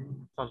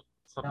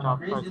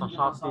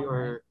Shopee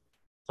or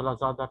sa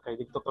Lazada kay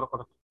dito ko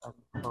nakitaan.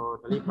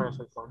 So nalipay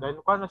sa so then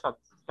kuan na siya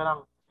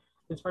kanang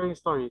inspiring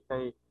story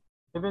kay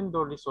even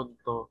though lisod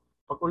to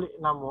pag uli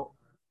na mo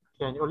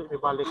kaya uli mi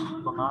balik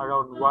mga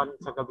around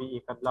 1 sa gabi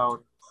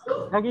kadlawon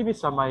nagibi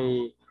sa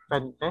may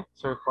Pente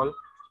circle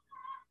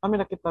kami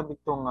nakita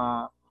dito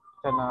nga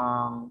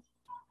kanang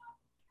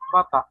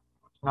bata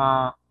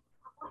nga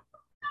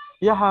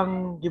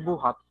iyahang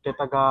gibuhat kay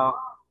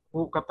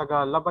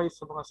kataga labay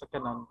sa mga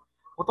sakyanan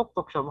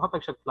utok-tok siya muhatag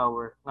siya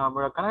flower nga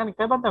murag kanang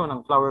kay bantay mo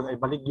ng flower nga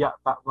ibaligya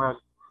ta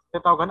murag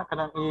tawag na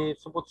kanang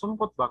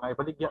isumpot-sumpot ba nga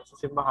ibaligya sa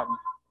simbahan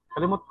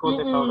kalimot ko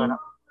tawag na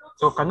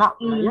so kana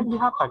na iyang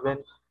gihatag then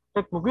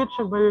like mo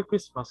siya Merry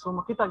Christmas so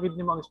makita gid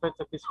nimo ang spirit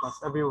sa Christmas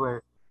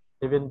everywhere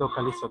even though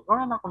kalisod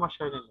wala na ko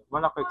ma-share ninyo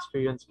wala ko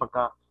experience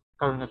pagka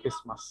karon nga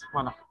Christmas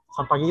wala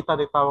sa pagita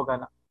di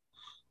tawag na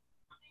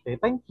okay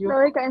thank you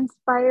very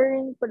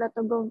ka-inspiring po na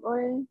to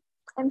Gogoy.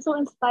 I'm so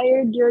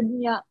inspired yun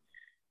niya.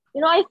 You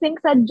know, I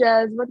think sa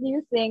Jazz, what do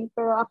you think?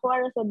 Pero ako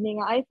ara sa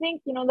nga, I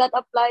think, you know, that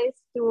applies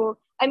to,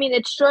 I mean,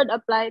 it should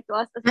apply to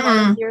us as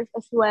volunteers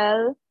as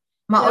well.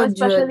 You know,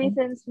 especially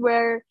since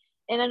we're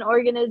in an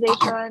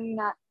organization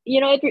na,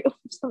 you know, we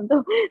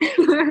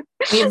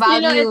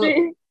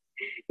value,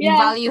 we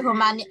value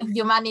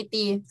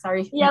humanity.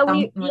 Sorry,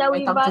 my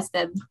tongue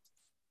twisted.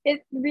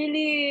 It's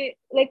really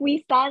like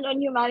we stand on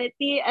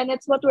humanity and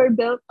it's what we're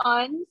built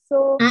on.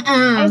 So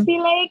I feel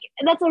like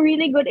that's a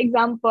really good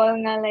example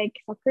nga like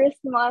for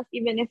Christmas,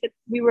 even if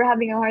we were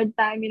having a hard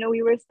time, you know,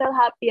 we were still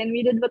happy and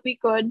we did what we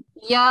could.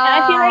 Yeah. And I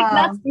feel like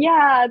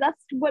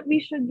that's what we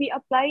should be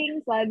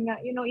applying sa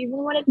nga, you know, even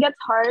when it gets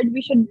hard,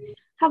 we should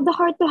have the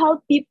heart to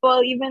help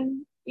people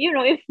even, you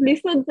know, if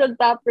listened to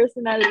that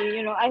personally,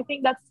 you know, I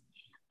think that's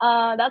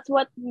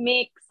what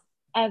makes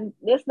and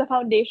this is the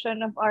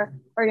foundation of our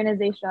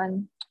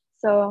organization.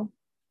 So,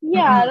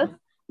 yeah, that's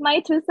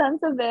my 2 cents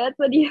of it.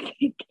 What do you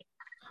think?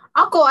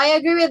 I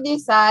agree with you,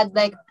 Sad.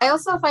 Like, I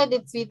also find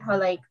it sweet how,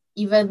 like,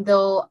 even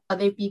though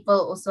other people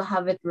also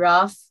have it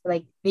rough,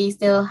 like, they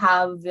still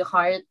have the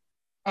heart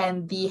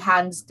and the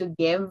hands to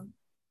give.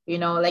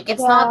 You know, like,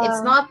 it's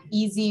not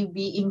easy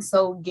being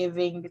so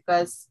giving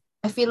because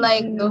I feel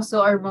like those who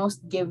are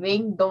most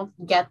giving don't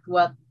get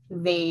what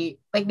they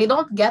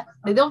don't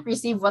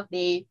receive what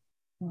they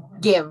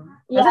give.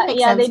 Does it make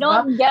sense, they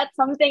don't get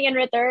something in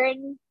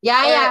return.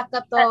 Yeah.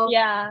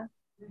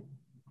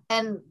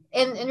 And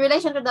in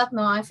relation to that,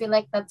 no, I feel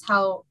like that's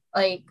how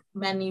like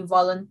many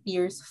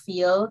volunteers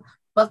feel,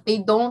 but they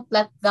don't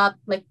let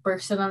that like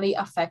personally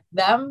affect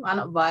them.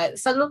 Ano ba?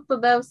 Salute to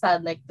them,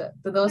 Sad, like to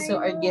those who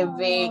are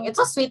giving. It's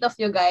so sweet of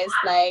you guys.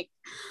 Like,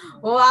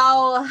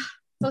 wow,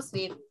 so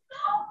sweet.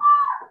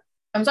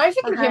 I'm sorry if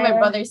you can hear my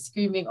brother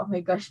screaming. Oh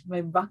my gosh,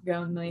 my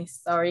background noise.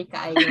 Sorry,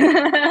 Kaya.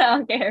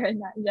 Okay,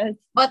 not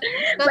just. But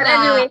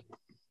anyway,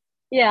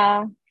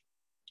 yeah.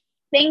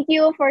 Thank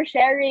you for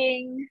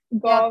sharing,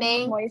 Gov,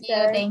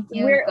 Moises. Thank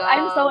you.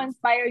 I'm so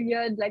inspired,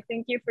 Yud. Like,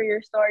 thank you for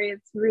your story.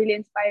 It's really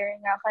inspiring.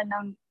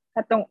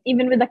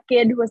 Even with a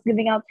kid who was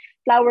giving out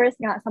flowers,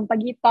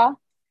 sampagita,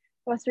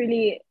 it was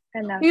really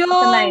a nice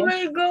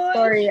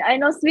story. I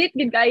know, sweet,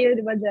 good kayo,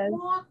 di ba, Jess?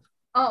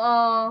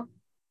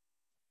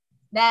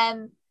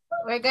 Then,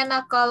 we're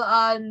gonna call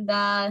on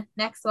the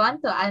next one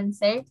to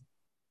answer.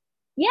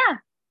 Yeah.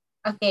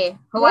 Okay.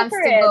 Who wants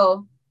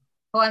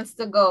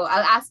to go?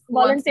 I'll ask who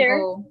volunteer.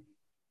 Wants to go.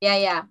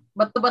 Yeah.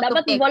 But to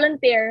pick.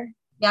 Volunteer.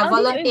 Yeah,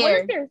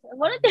 volunteer.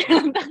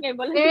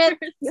 Volunteer.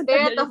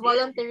 Spirit of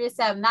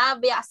volunteerism.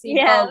 Nabiya si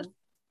Yes.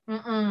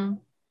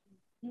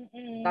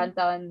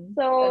 Tantan.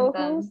 So,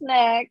 who's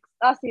next?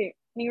 Si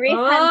raise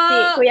hand si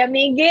Kuya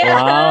Miguel.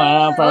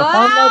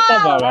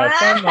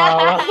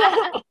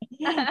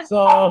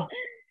 So,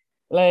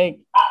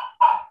 like,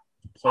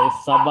 so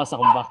sabas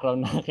akong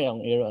background na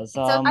kayong era.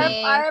 So,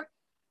 arp.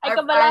 Ay,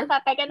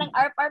 kabalasa. Kaya ka ng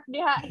arp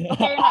diha.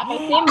 Okay na.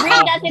 Kay same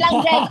breed na silang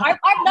Jez. Arp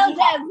daw,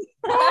 Jez.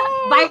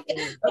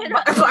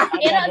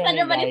 Sa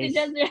naman si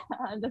Jez.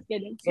 Just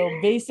kidding. So,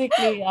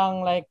 basically,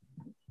 ang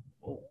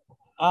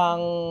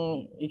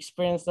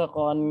experience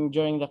ko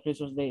during the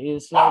Christmas day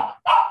is like,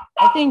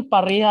 I think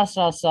parehas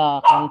sa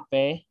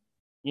kampe,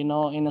 you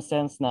know, in a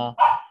sense na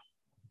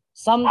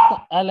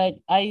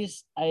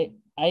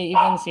I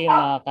even see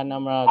na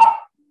kanamrag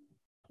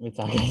wait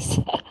guys.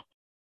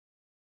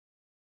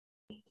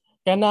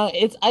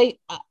 It's I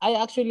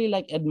actually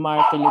like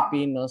admire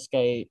Filipinos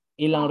kay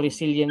ilang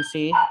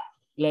resiliency,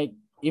 like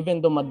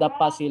even though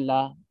madapa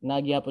sila,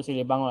 nagyapo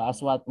sila bangon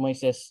as what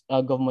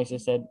Gov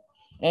Moises said.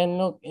 And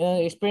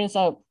experience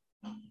of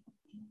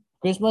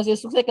Christmas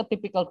is like a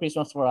typical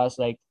Christmas for us,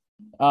 like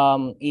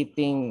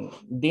eating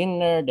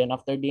dinner, then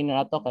after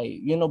dinner ato kay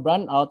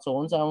brand out, so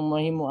unsa ang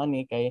mahimo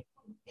ani kay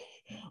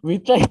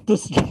we tried to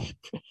sleep.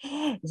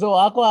 So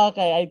ako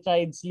kay I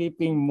tried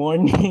sleeping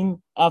morning,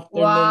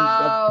 afternoon,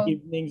 at Wow.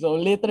 evening. So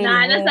literally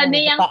Nasa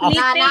niyang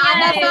sleeping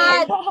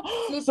Nasad.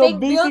 So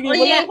Sleeping basically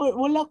beauty.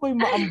 wala ko'y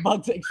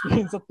maambag sa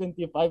experience of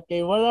 25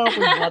 kay wala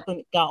ko'y baton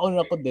kaon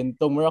ako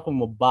dento, mura ko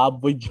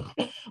mababoy.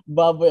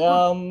 Baboy.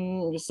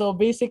 So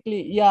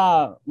basically,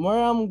 yeah,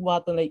 mura mo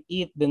baton like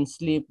eat then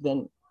sleep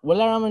then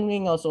wala naman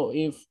mingaw. So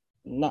if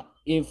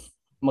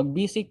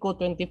magbisi ko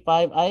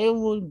 25, I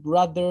would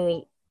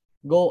rather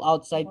go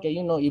outside kay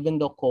even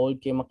though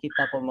cold kay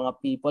makita ko mga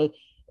people.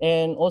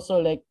 And also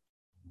like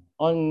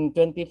on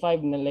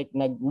 25 na like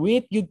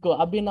nag-wait yun ko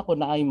abi na ko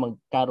na ay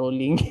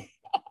mag-caroling.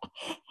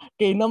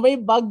 Kay na may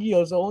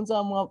bagyo, so unsa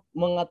ang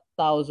mga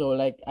tao, so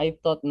like I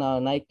thought na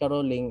night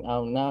caroling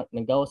na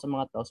nagawa sa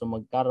mga tao, so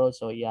mag-carol.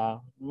 So yeah,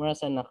 mura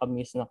sa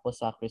nakamiss na ko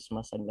sa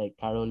Christmas and like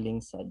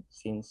caroling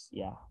since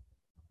yeah.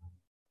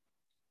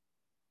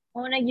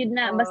 Na gyud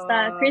na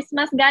basta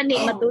Christmas gani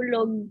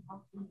matulog.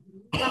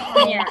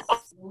 Yeah.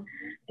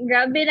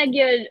 Grabe na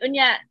gyud.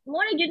 Unya,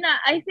 mo na gyud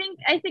na. I think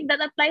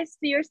that applies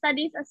to your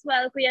studies as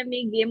well, Kuya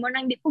Miggy. Mo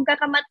nang di pug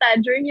kakamata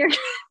during your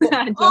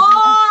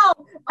Oh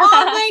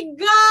my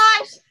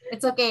gosh.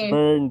 It's okay.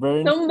 Burn.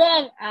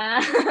 Sumbong.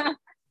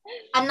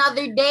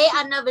 Another day,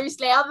 another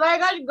slay. Oh my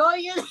gosh, go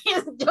you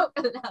joke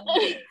lang.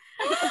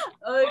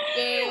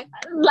 Okay.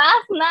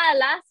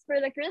 Last for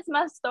the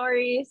Christmas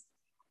stories.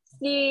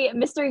 Si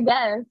Mr.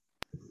 Death.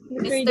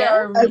 Mr.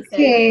 or Mrs.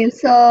 Okay,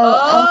 so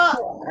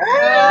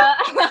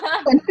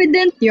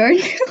confident yun.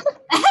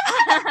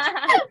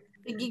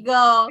 Sige,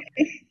 go.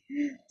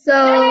 So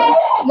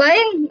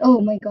mine. Oh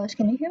my gosh,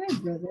 can you hear my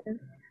brother?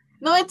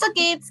 No, it's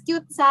okay. It's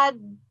cute, sad.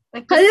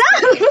 Like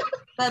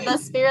the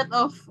spirit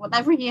of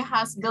whatever he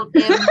has built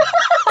in.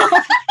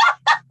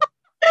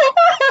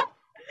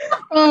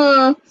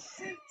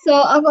 So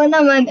ako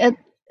naman,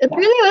 it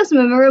really was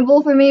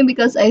memorable for me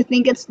because I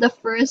think it's the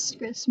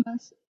first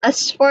Christmas.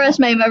 As far as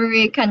my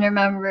memory can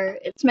remember,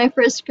 it's my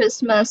first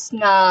Christmas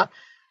na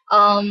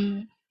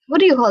what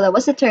do you call that?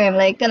 What's the term?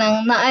 Like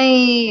kanang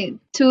naay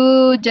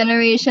two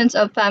generations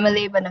of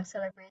family ba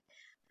nag-celebrate.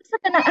 Basta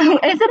kanang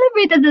I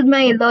celebrated with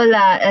my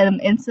lola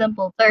in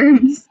simple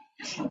terms.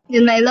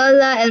 With my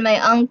lola and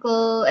my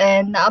uncle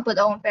and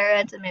naapod akong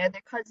parents and my other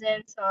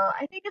cousins. So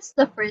I think it's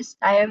the first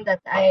time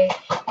that I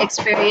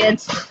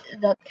experienced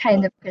that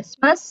kind of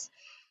Christmas.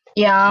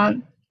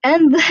 Yeah.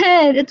 And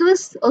then it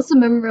was also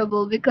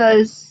memorable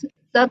because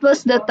that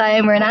was the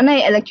time where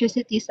nanay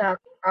electricity sa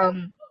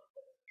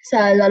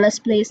lola's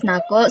place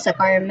nako sa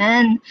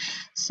Carmen.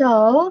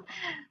 So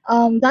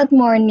that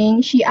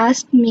morning she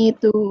asked me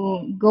to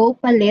go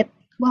palit,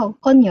 wow,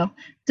 konyo,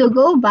 to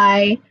go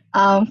buy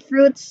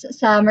fruits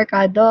sa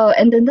mercado,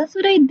 and then that's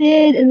what I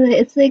did, and then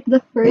it's like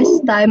the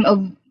first time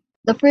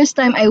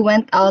I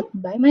went out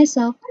by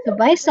myself to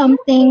buy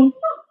something.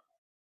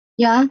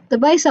 Yeah, to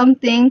buy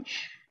something.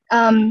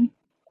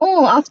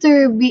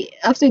 After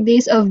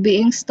days of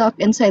being stuck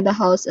inside the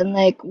house and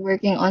like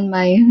working on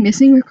my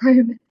missing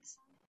requirements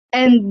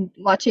and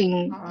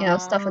watching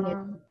stuff on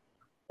YouTube.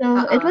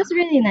 So it was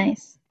really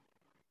nice.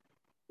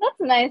 That's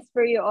nice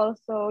for you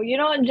also. You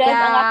know, Jess,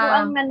 ang ako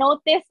ang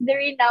na-notice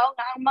diri now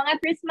nga ang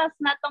mga Christmas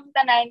natong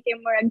tanan kay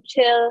more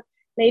chill,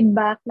 laid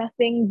back,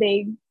 nothing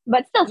big,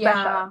 but still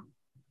special.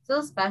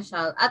 So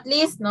special. At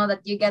least know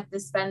that you get to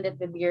spend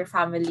it with your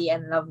family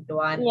and loved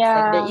ones.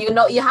 Yeah. Like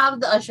you have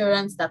the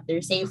assurance that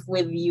they're safe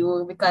with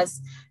you,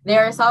 because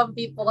there are some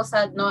people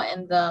sad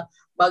in the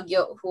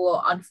Baguio who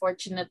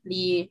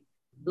unfortunately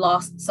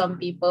lost some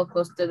people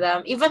close to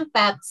them. Even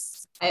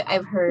pets,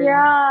 I've heard.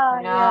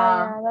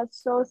 Yeah.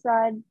 That's so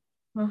sad.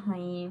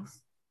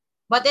 Nice.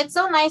 But it's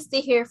so nice to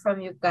hear from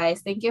you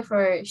guys. Thank you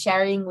for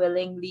sharing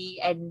willingly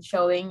and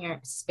showing your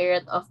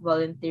spirit of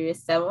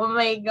volunteerism. Oh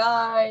my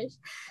gosh.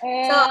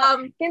 So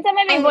kinsa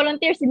may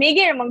volunteer si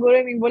Miggy, mangulo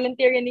may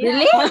volunteer niya.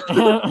 Really?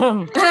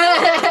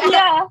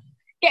 Yeah.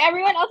 Okay,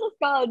 everyone else is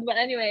called, but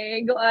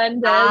anyway, go on.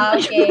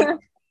 Okay.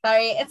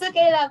 Sorry, it's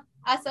okay lang.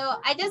 So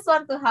I just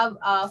want to have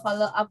a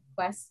follow-up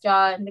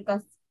question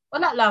because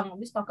wala lang,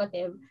 just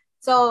talkative.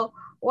 So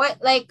why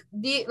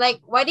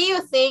do you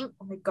think,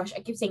 oh my gosh,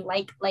 I keep saying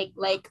like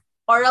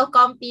oral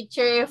comp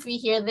teacher, if we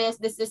hear this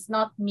is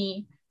not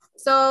me.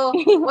 So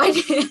why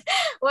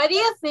do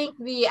you think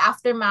the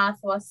aftermath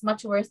was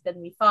much worse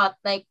than we thought?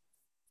 Like,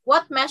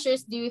 what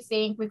measures do you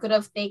think we could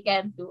have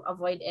taken to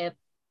avoid it?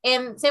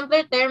 In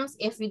simpler terms,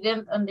 if you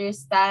didn't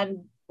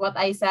understand what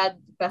I said,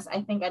 because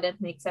I think I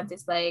didn't make sense,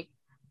 it's like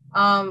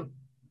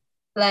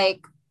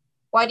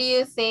why do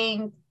you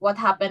think what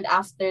happened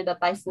after the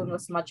typhoon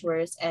was much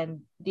worse?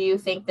 And do you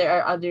think there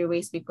are other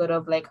ways we could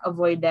have like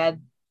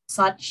avoided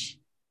such?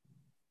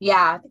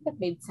 Yeah, I think that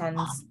made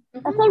sense.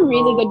 That's a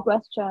really good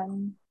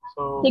question.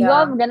 So,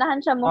 Gov,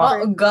 ganahan siya mo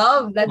first.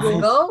 Gov, let's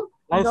go.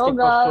 Nice Go,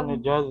 question Gov. ni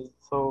Jazz.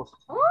 So,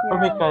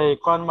 for me kay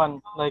Kwan man,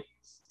 like,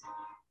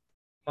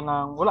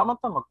 kanang, wala man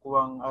ta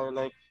magkuwang, or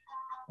like,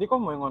 di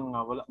ko moingon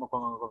nga, wala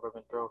magkuwang ang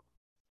government, pero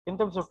in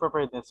terms of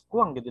preparedness,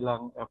 kuwang gid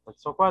lang effort.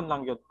 So kuan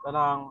lang yun.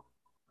 Kanang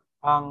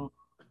ang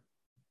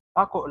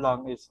ako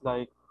lang is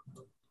like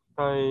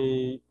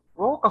kay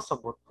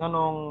kasabot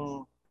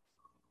nganong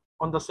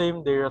on the same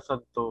day ra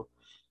sad to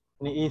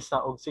ni isa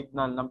og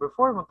signal number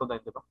 4 man to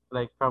dai, di ba?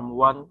 Like from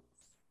 1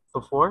 to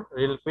 4,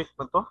 real quick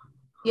man to.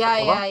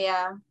 Yeah, Diba?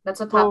 yeah. That's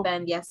what So,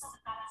 happened, yes.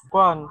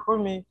 Kuan, for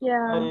me,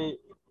 Yeah.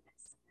 ay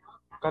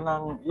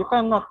kanang you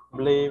cannot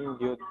blame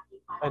yun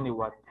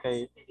anyone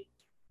kay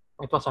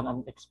it was an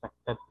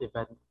unexpected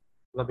event.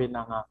 Labi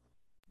na nga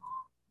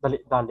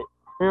dali-dali.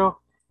 Pero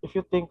if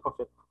you think of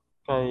it,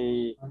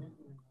 kay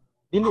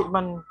dili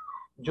man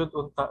jud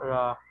unta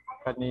ra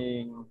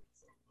kaning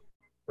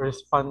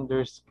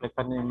responders kay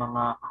kaning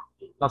mga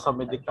nasa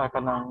medical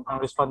kanang ang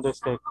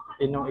responders kay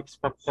inyong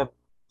expected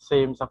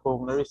same sa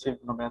kung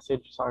na-receive na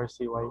message sa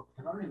RCY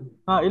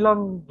na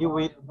ilang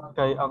giwait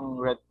kay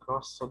ang Red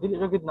Cross. So dili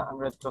ra gid na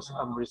ang Red Cross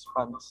ang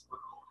response.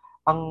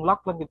 Ang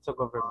lack lang gid sa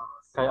government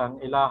kay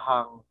ang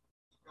ilahang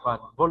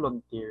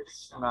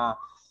volunteers na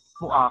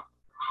muak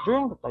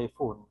during the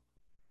typhoon.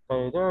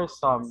 Kay there are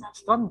some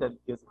stranded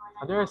yun,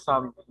 and there are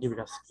some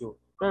gi-rescue.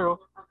 Pero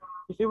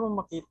if you mo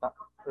makita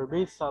or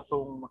based sa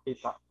itong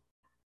makita,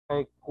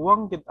 kay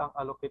kuwang gid ang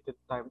allocated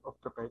time of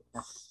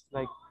preparedness.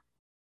 Like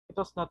it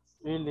was not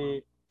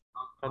really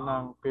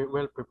kanang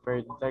well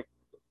prepared. Like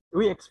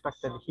we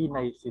expected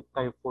hinay si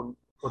Typhoon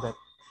Odette.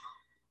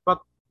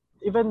 But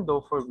even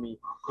though for me,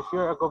 if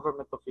you're a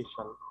government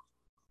official,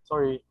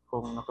 sorry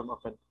kung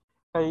nakam-offend,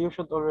 kaya you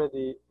should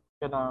already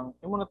kanang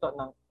imo na ta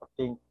nang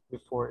think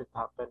before it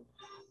happened.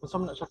 Kung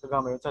saan na siya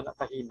kagamay, saan na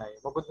kahinay,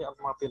 mabot niya ang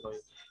mga Pinoy.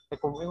 Kaya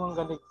kung imong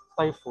ganig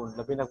typhoon,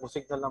 labi na kung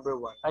signal number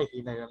 1, ay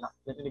hinay na.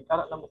 Then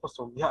inig-ara na mo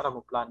kusog, diha ra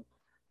mo plan.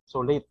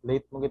 So late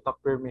mo kita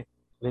permit,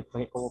 late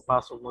mo ko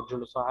pasok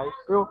modulo sa high.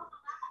 Pero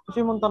if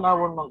imong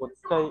tanawon manggod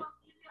kay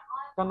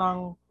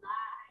kanang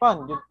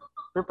yun,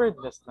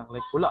 preparedness lang,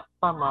 like wala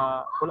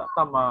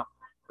tama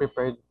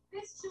prepared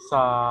sa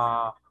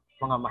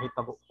mga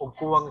mahitabo ug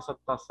kuwang sa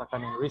ta sa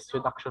kaning risk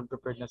reduction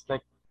preparedness.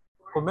 Like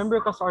kung member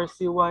ka sa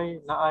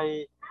RCY na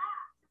ay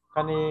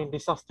kaning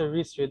disaster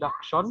risk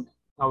reduction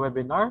na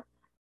webinar,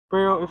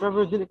 pero if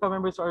ever dili ka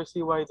member sa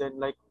RCY, then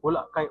like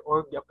wala kay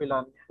org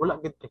apilan, wala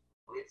gid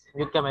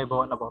ka may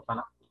bawa na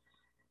na.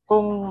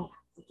 Kung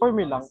for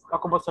me lang,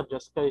 ako ba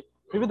suggest kay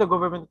maybe the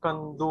government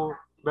can do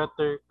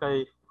better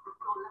kay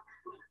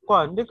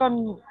they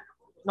can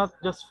not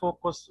just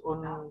focus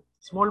on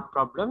small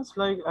problems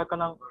like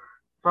kanang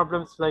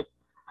problems like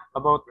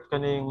about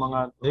kaning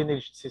mga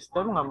drainage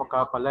system nga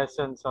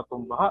makapalesen sa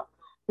tumbaha.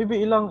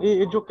 Maybe ilang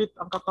i-educate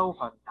ang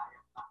katawhan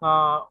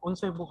nga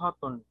unsay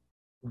buhaton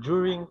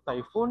during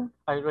typhoon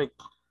ay right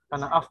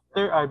kanang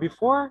after ay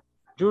before,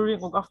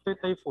 during ug after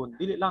typhoon.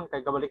 Dili lang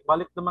kay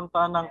gabalik-balik naman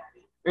ta ng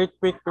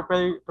earthquake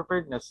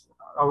preparedness,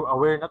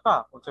 aware na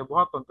ta unsay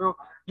buhaton. Pero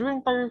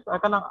during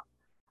kanang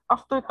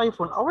after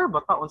typhoon, aware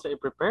ba ta unsay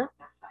i-prepare?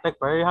 Like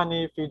pareha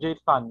ni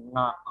PJ Tan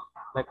nga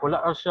like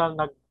wala siya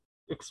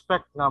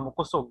nag-expect na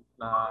mukusog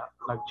na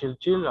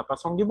nag-chill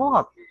pasong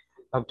gibuhat.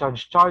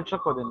 Nag-charge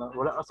ako din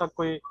wala asad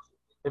koy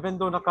even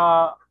though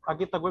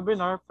naka-agi tag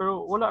webinar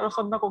pero wala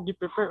rasad na ko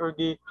gi-prepare or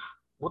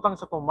butang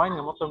sa kong mind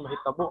nga mo to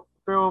mahitabo.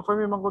 Pero for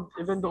me man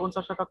even though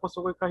unsa siya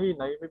kakusog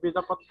kahinay, maybe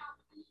dapat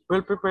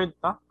well prepared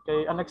ta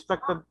kay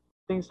unexpected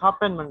things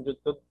happen man jud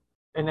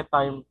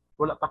anytime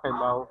wala ta kay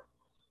bawo.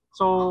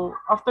 So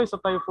after sa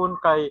typhoon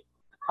kay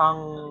ang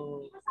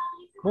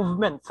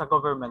movement sa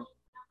government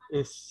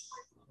is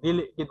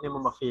dili gid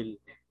nimo ma-feel.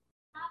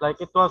 Like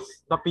it was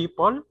the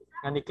people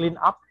nga ni clean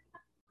up,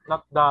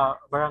 not the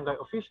barangay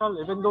official,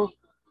 even though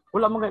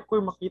wala man koy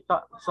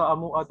makita sa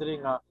amo adri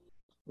nga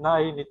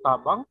naay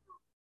nitabang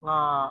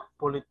nga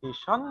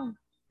politician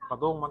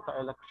padung man ta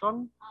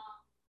election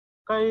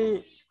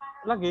kay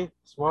lagi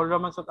small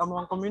raman sa amo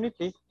ang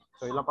community,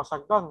 so ilang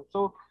pasagdan.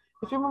 So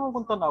if you mo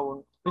kung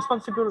tanawon,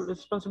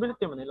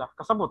 responsibility man nila.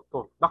 Kasabot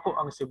ko, dako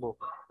ang Cebu,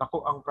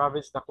 dako ang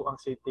province, dako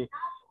ang city.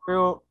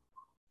 Pero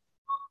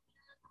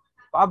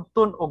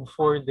paabton og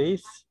 4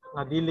 days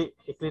na dili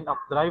i-clean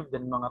up drive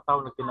then mga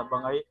tao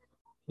nagtinabangay,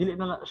 dili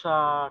na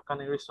siya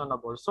kaning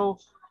reasonable. So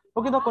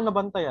wag gid ako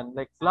nabantayan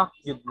like lack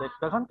yun, like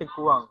daghan kay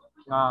kuwang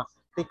nga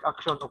take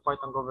action of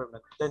part ng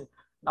government. Then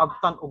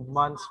naabtan og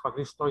months pag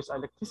restore sa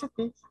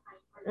electricity,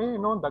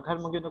 daghan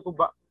man gyud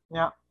naguba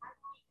nya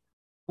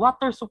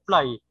water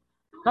supply.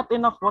 Not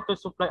enough water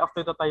supply after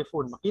the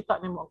typhoon. Makita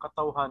nimo ang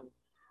katawhan.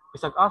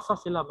 Bisag asa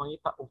sila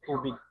mangita og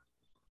tubig.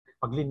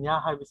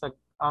 Paglinyahay bisag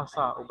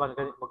asa uban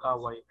ganit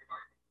mag-away.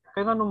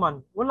 Kaya nga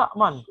naman, wala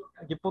man.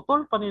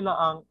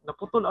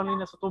 Naputol ang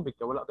linya sa tubig.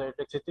 Kaya wala tayo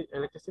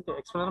electricity.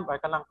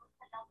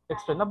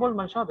 Explainable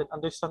man siya, then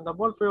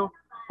understandable. Pero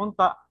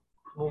unta,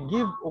 mo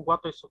give og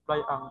water supply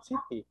ang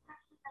city.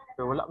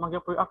 Pero wala man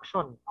gyud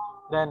action.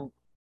 Then,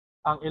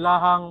 ang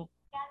ilahang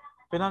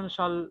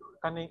financial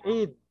kaning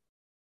aid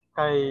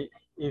kay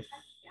if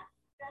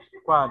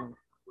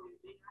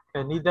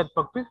kay needed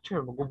pag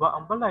picture maguba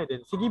ang balay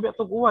din sige ba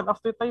tug uwan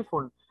after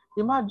typhoon,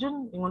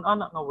 imagine ingon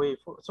ana nga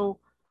wave.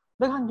 So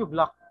daghan gyud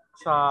lack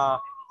sa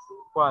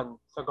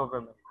sa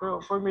government.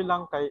 Pero for me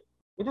lang kay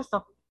it is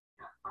not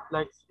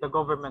like the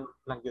government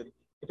lang yun.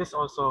 It is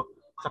also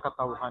sa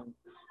katawhan.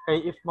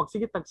 Kay if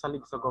magsigitag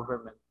salig sa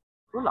government,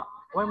 wala,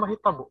 way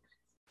mahitabo.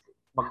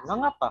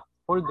 Magnangata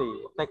whole day,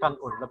 tay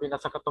kanon, labi na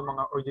sa katong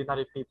mga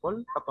ordinary people,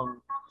 katong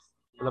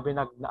labi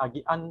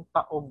naagian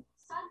pa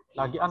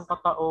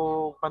ta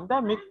og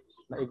pandemic,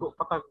 naigo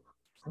pa ta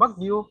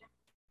bagyo,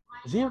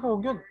 zero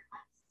gyud.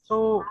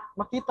 So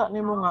makita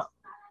nimo nga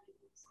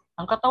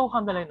ang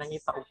katawhan dalay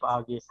nangita og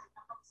paagi.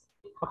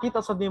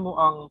 Makita sa nimo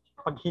ang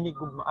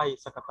paghinigugmaay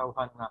sa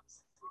katawhan nga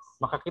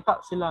makakita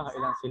sila nga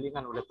ilang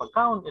silingan ulit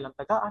pagkaon, ilang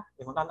tagaan,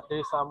 ingon ana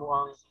diri sa amo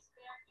ang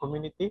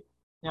community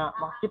nya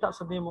makita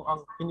sa nimo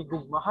ang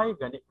hinigugmahay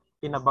gani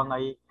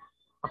tinabangay.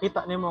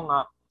 Makita nimo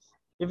nga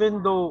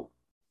even though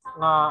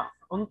nga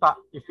unta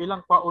if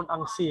ilang kwaon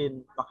ang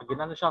scene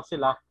makaginan siya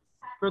sila,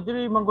 pero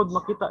dili manggod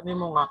makita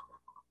nimo nga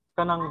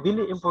kanang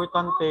dili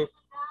importante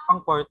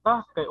ang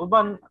kwarta kay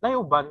uban nay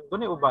uban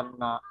dunay uban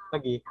na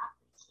lagi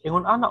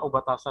ingon ana o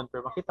batasan,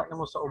 pero makita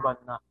nimo sa uban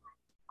na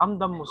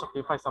amdam mo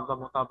sacrifice,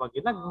 amdam mo tabag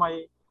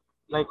ginagmay,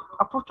 like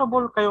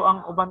approachable kayo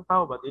ang uban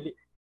tao ba, dili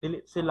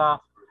sila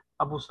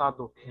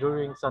abusado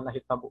during sa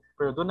nahitabo,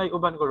 pero dunay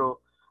uban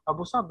guro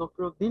abusado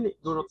pero dili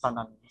guro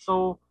tanan.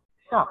 So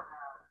yeah,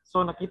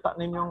 so nakita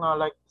ninyo nga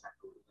like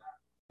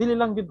dili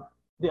lang gid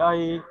di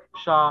ay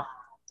siya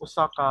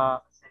usa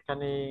ka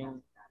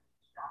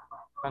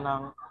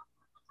kanang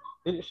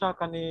dili siya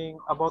kaning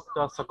about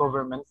sa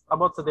government,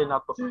 about sa day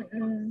nato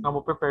nga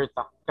mo prepare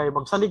ta kay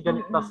magsalig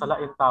ganit ta sa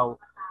lain tao,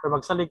 pero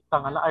magsalig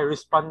ta nga naay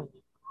respond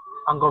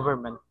ang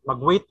government,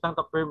 mag-wait lang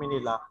ta per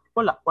nila,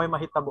 wala way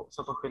mahitabo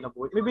sa tong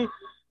kinabuhi. Maybe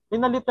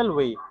in a little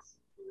way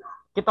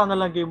kita na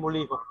lang gyud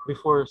mulihok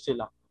before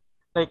sila,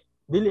 like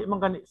dili man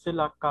gani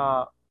sila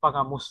ka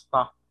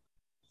pangamusta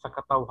sa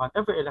katawhan,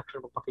 every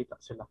election magpakita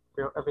sila,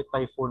 pero every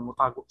typhoon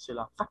mutago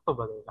sila, sakto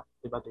ba nila,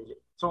 di ba dili?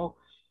 So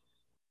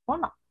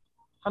wala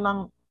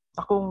kanang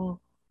akong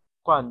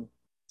kwan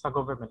sa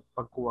government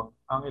pagkuwang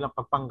ang ilang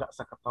pagpangga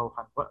sa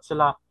katawhan, wala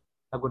sila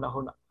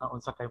nagunahuna ang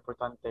unsa ka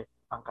importante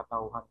ang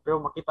katawhan, pero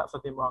makita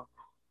sa timo ang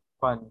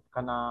kwan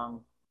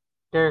kanang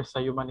care sa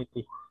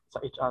humanity,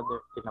 sa each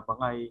other,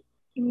 tinabangay,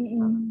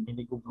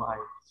 hinigugmaay.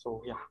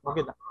 So yeah,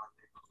 okay na.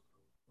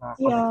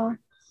 Yeah.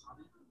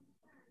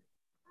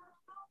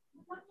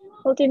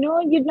 Okay, no,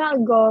 you'd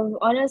not go.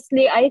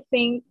 Honestly, I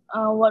think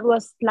what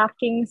was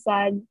lacking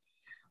sad,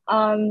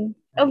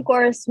 of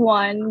course,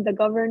 one, the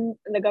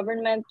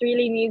government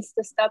really needs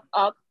to step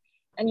up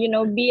and,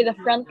 be the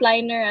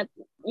frontliner at,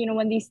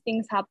 when these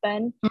things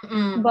happen.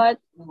 But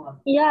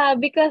yeah,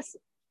 because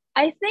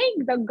I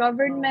think the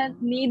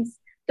government needs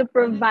to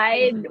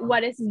provide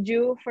what is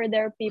due for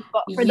their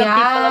people, for the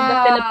people of the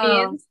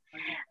Philippines.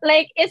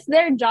 Like, it's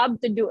their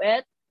job to do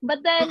it. But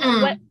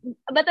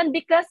then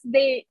because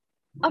they,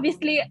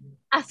 obviously,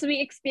 as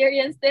we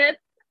experienced it,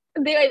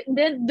 they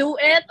didn't do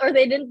it, or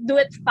they didn't do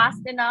it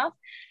fast enough.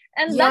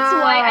 And that's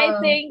why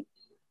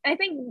I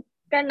think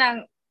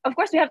kanang, of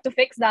course we have to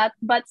fix that,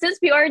 but since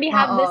we already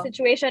have this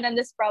situation and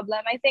this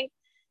problem, I think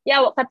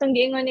katong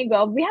giingon ni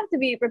Gov, we have to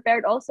be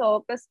prepared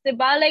also, because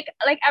diba, like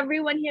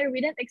everyone here,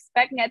 we didn't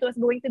expect that it was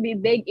going to be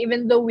big,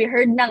 even though we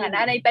heard na nga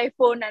nanay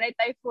typhoon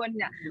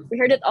niya, we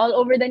heard it all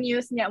over the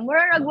news niya,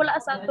 murag wala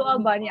sa to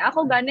ba niya.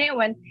 Ako gani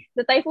when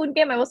the typhoon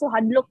came, I was so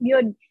hadlok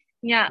yun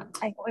niya.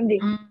 Ay, hindi.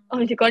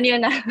 Si Connie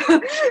na.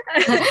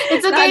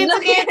 It's okay.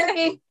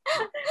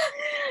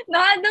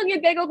 Nahadlok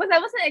yun kay ko because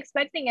I wasn't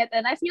expecting it,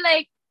 and I feel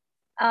like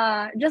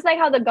just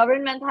like how the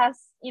government has,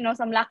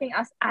 some lacking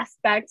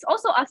aspects,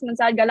 also us man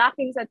sad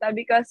lacking sa ta,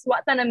 because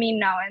what na mean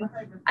now, and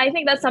I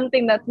think that's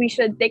something that we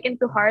should take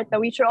into heart, that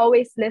we should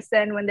always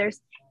listen when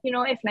there's,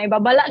 if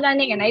naibabala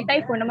ganing and ay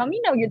typhoon na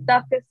maminaw yun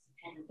ta, because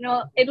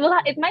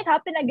it might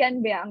happen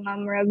again ba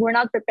ang we're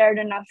not prepared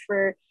enough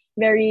for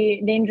very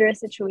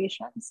dangerous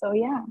situations. So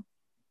yeah,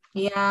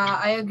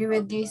 I agree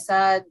with you,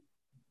 sad.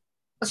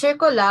 Share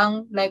ko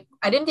lang, like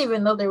I didn't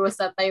even know there was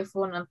a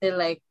typhoon until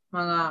like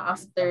mga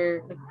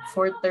after like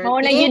 4:30. Oh,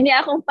 nagid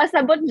niya akong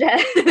pasabot dyan.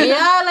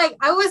 Yeah, like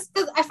I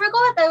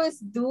forgot what I was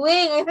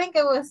doing. I think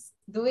I was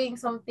doing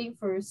something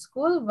for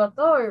school but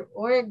or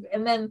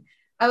and then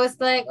I was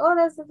like, oh,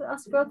 let's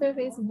scroll through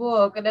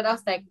Facebook, and then I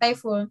was like,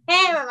 typhoon.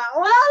 Hey,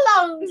 wala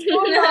lang,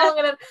 scroll lang.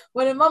 And then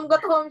when my mom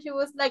got home, she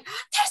was like,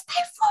 there's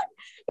typhoon.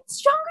 It's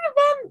stronger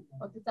than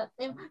what is that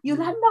name?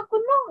 Yolanda ko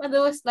no. And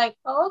I was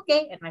like, oh,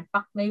 okay. And I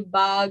packed my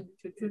bag.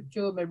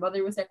 Choo. My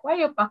brother was like, why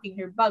are you packing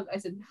your bag? I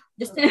said,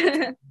 just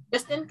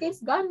in case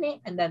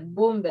gani. And then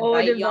boom, the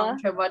young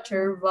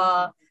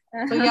cherva.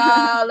 So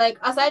yeah, like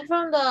aside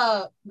from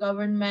the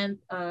government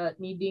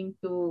needing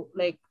to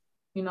like,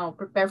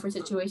 prepare for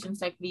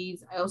situations like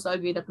these, I also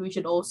agree that we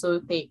should also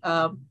take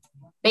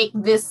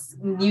this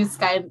news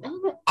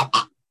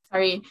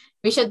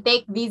we should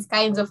take these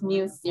kinds of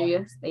news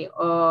seriously.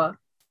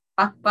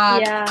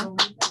 Pakpak. Yeah.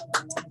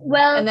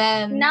 Well, and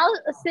then now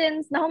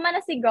since nahuman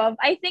na si Gov,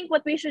 I think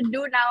what we should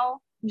do now,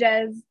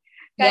 Jez,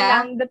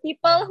 the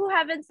people who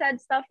haven't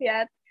said stuff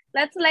yet,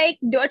 let's like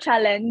do a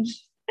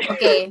challenge.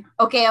 Okay.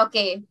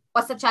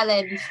 What's the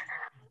challenge?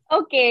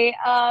 Okay.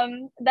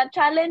 The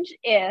challenge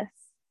is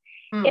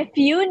If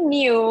you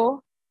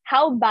knew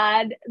how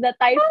bad the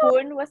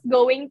typhoon was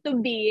going to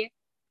be,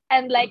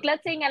 and like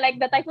let's say like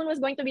the typhoon was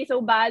going to be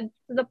so bad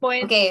to the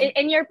point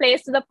in your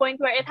place to the point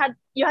where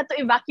you had to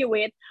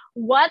evacuate,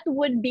 what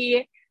would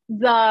be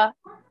the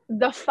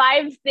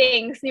 5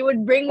 things you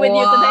would bring with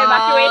you to the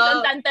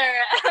evacuation center?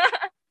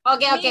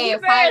 Okay. Miggy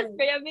first,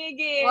 Kuya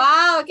Miggy.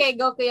 Wow, okay,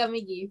 go Kuya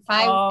Miggy.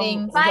 5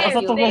 things.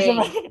 5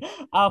 things.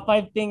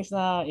 5 things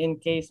na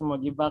in case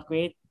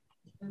mag-evacuate.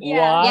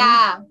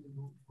 Yeah.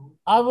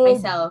 I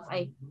would... Myself.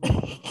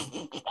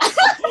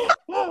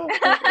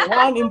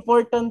 One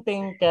important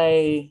thing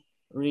kay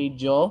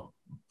radio.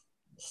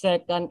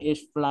 Second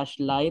is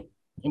flashlight.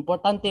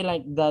 Importante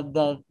like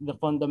the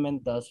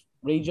fundamentals.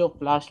 Radio,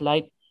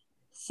 flashlight,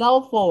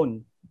 cell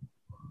phone,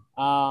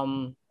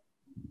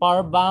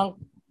 power bank.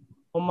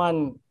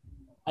 Human,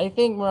 I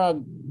think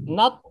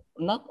not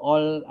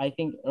all, I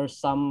think, or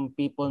some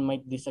people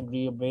might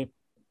disagree a bit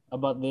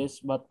about this,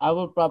 but I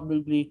will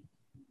probably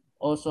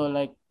also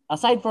like,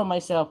 aside from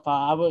myself,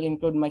 I will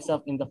include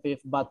myself in the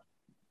 5th, but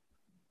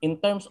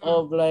in terms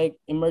of like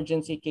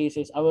emergency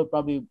cases, I will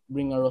probably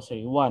bring a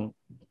rosary. One.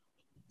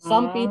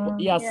 Some people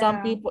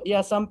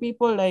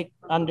like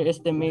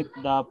underestimate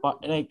the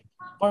like,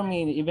 for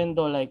me, even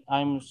though like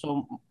I'm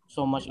so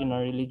much in a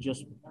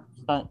religious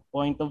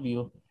point of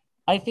view,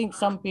 I think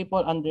some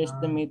people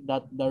underestimate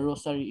that the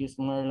rosary is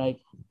more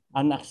like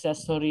an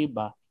accessory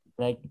ba.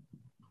 Like,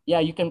 yeah,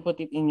 you can put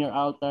it in your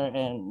altar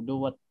and do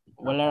what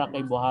wala ra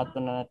kay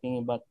buhaton na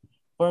natin, but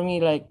for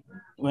me, like,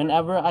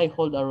 whenever I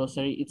hold a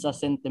rosary, it's a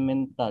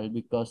sentimental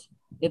because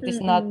it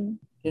is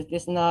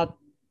not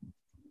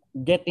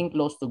getting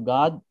close to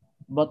God,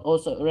 but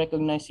also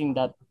recognizing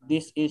that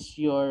this is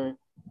your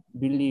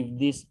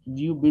belief.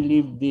 You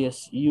believe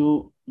this.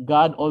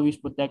 God always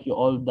protect you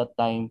all the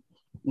time.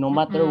 No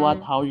matter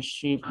what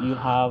hardship you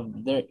have,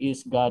 there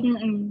is God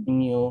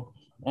in you.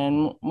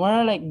 And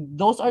more like,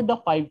 those are the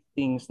 5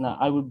 things na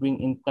I would bring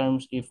in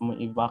terms if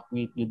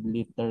evacuate you'd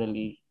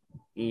literally,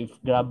 if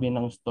grabe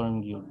ng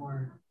storm yun.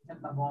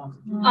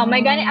 Oh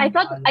my God, I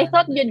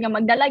thought yun nga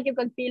magdala gyud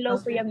kag pillow,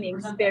 Kuya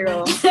Migs,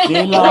 pero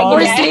Pillow.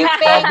 For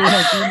sleeping.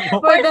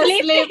 For the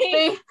sleeping.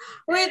 sleeping.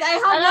 Wait, I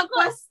have a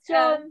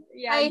question.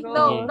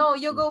 Go. No,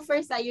 you go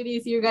first,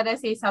 Eunice. You're gonna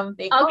say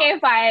something. Okay,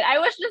 fine. I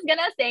was just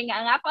gonna say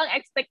nga ako ang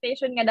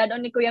expectation nga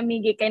dadon ni Kuya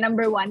Miggy kay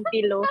number 1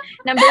 pillow,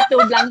 number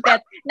 2 blanket,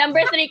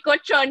 number 3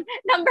 cushion,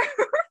 number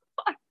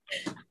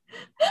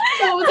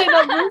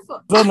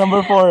So number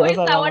 4. Wait,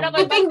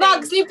 sleeping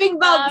bag.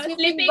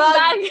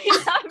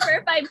 Number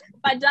 5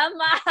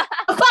 pajama.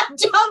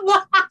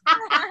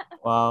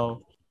 Wow.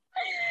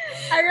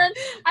 Aron,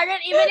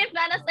 even if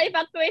na sa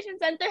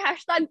evacuation center,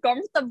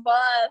 #comfortable,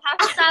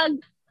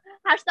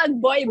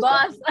 #boy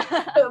boss.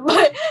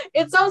 But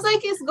it sounds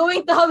like he's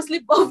going to have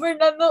sleepover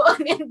na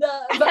noon in the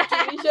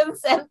evacuation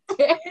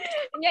center.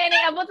 Unya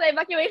inabot sa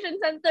evacuation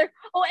center.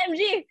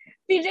 OMG,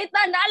 PJ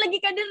ta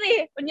naalagi ka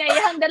diri. Unya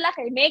iyang dala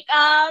kay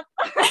makeup.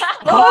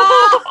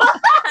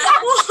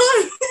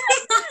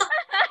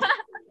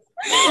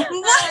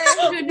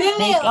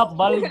 Makeup,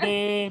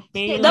 balde,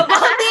 paint. The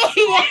balde.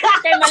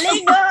 Kay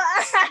maligo.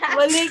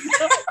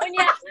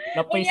 Unya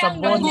napay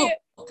sabon.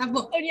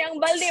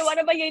 Unyang balde,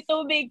 wala ba yung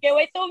tubig? Kaya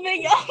way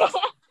tubig.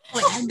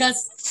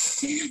 Agas.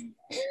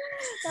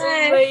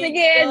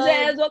 Sige,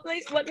 Jez, what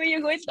were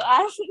you going to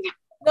ask?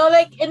 No,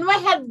 like, in my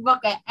head,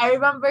 okay, I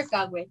remember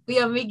Kagwe.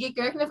 Kuya Miggy,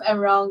 correct me if I'm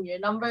wrong, your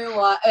number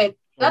 1,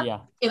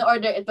 in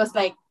order, it was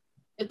like,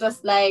 what's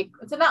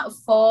it not?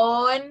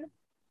 Phone,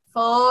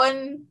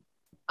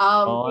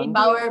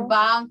 power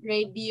bank,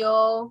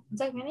 radio.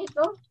 What's that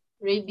ganito?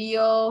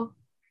 Radio.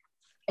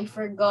 I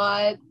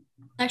forgot.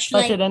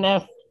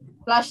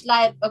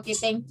 Flashlight. Okay,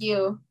 thank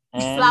you.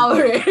 And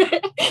flower.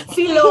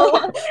 Philo.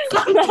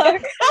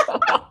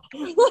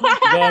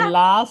 Then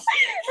last.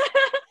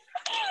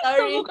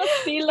 Sorry.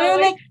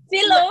 Philo,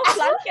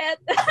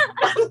 blanket.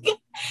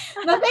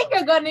 Nothing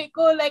organic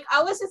ko. Like, I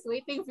was just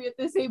waiting for you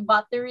to say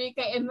battery.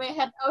 Kaya in my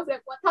head, I was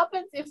like, what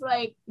happens if,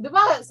 like,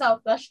 diba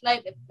sa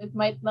flashlight, it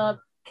might not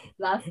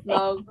last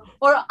long?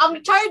 Or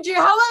ang charger,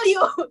 how will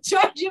you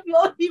charge if you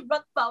only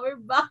brought power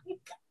bank?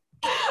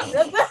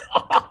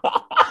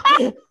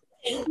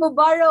 Mo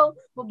borrow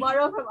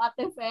from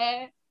Ate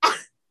Fe.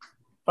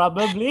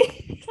 Probably.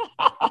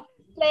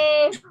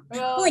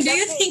 Bro, do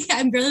you think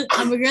I'm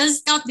a Girl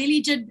Scout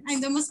diligent?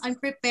 I'm the most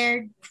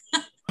unprepared.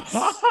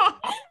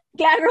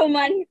 Claro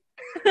man.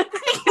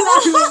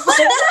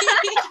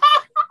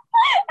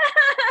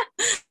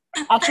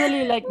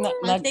 Actually, like,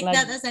 I'll take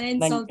that as an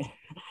insult.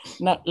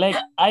 Like,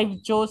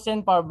 I've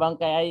chosen power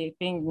bank kaya I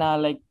think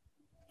na, like,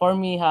 for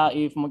me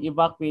if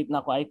mag-evacuate na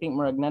ako, I think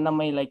murag na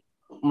may like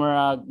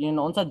murag, you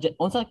know, unsa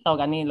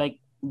tawag ani, like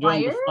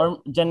during the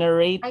storm,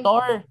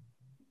 generator.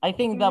 I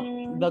think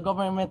the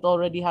government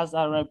already has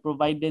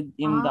provided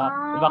in the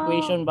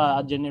evacuation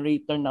a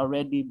generator na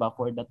already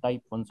for the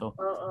typhoon. So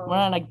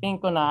murag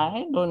nagthink ko na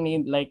I don't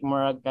need like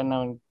murag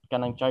kanang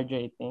charger,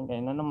 I think. Kaya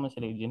na naman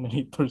sila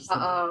generators.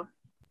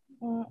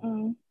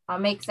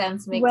 Makes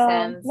sense.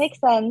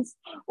 Makes sense.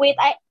 Wait,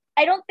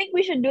 I don't think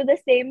we should do the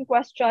same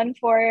question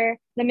for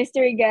the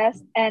mystery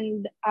guest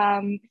and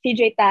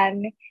CJ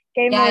Tan.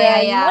 Kay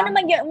Yeah.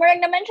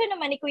 murag na-mention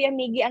naman ni Kuya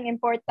Miggy ang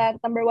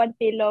important. Number 1,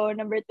 pillow.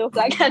 Number 2,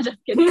 flag.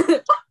 Just kidding.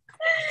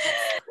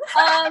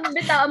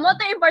 Bitaw, mo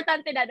to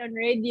importante na on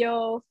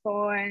radio,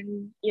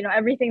 phone,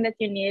 everything that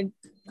you need.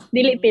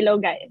 Dili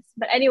pillow, guys.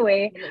 But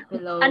anyway,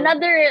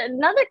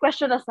 another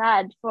question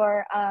aside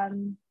for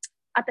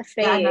Ate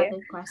Faye. Yeah,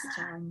 another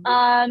question.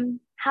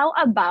 How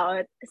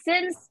about,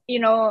 since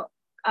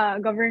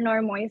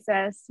Governor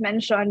Moises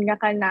mentioned nga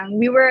kanang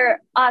we were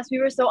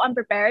so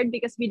unprepared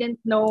because we didn't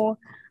know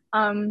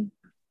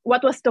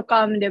what was to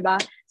come, diba?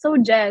 So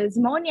Jez,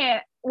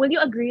 will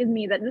you agree with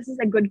me that this is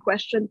a good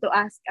question to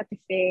ask Ate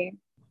Faye?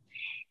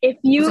 If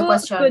you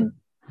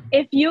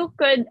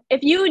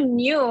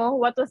knew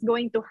what was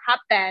going to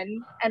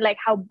happen and like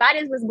how bad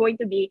it was going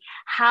to be,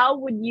 how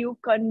would you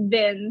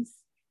convince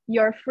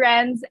your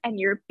friends and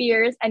your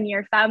peers and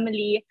your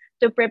family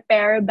to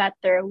prepare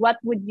better? What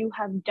would you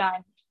have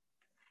done?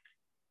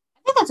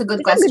 I think that's a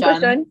good question. That's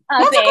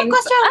a good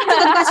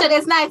question.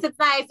 It's nice.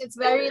 It's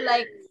very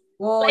like,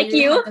 whoa, like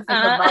you have to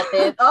think about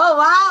it. Oh,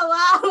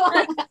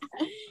 wow.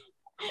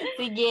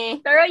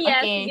 Sige. Pero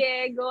yes, okay.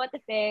 Sige, go Ate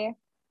Faye.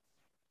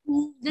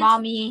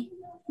 Mommy.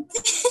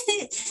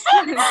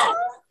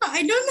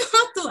 I don't know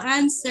how to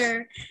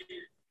answer.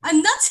 I'm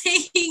not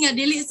saying nga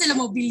dili sila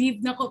mo believe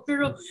na ko,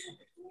 pero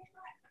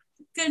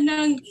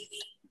kanang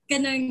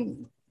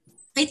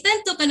I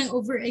tend to kanang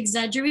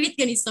over-exaggerate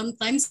gani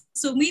sometimes.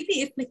 So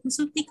maybe if like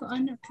musulti ko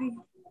anak,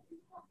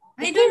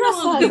 I don't know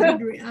how they would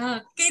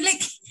react. Kay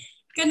like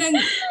kanang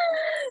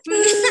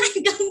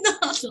I don't know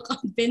how to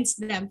convince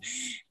them.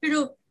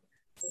 Pero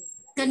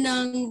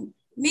kanang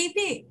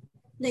maybe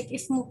like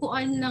if mo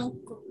kuan lang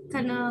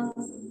kanang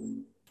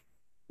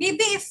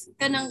maybe if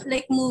kanang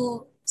like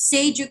mo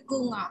say jud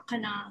ko nga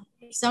kanang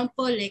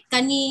example like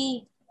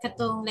kani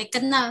katong like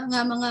kana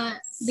nga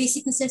mga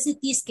basic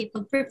necessities kay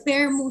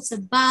pag-prepare mo sa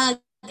bag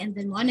and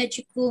then mo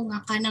jud ko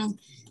nga kanang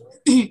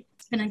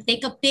kanang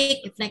take a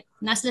pic if like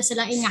nasa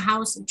sila in nga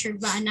house and sure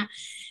ba na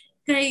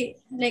kay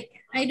like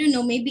I don't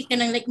know maybe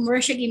kanang like more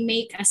siya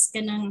gi-make as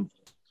kanang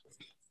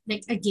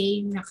like a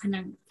game na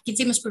kanang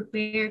kinsa mas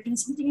prepare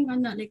kinsa something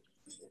nga na like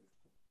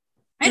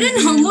I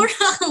don't know more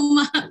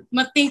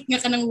ma-think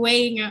nga kanang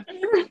way nga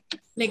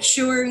like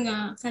sure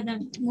nga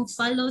kanang mo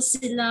follow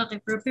sila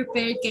kay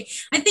prepared kay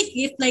I think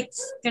if like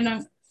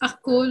kanang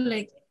ako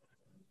like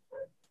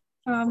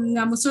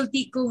nga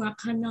musulti ko nga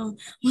kanang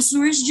mas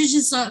worse jud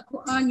sa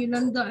kuan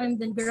Yolanda and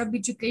then grab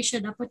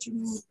education dapat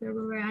yung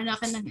pero ana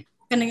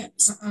kanang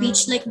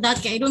speech like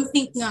that kay I don't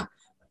think nga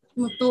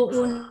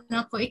mutuon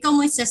nako ikaw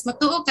Moises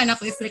matuo ka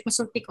nako if like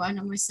musulti ko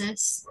ana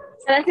Moises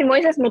sana si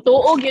Moises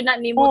mutuog yun na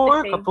ni mo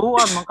Oy,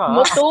 katuan man ka.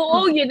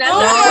 Mutuog yun na.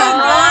 Oh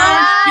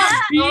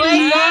my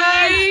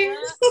god.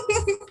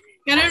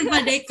 Karon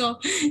pa day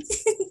ko.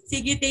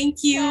 Sige,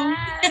 thank you.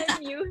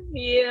 Can you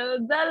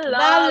feel the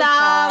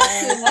love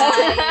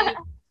tonight?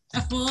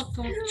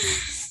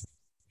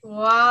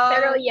 Wow.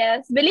 Pero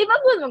yes,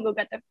 believable mo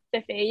Guga Tefe.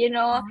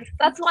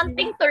 That's one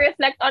thing to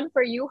reflect on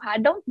for you, ha.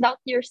 Don't doubt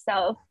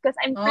yourself. Because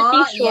I'm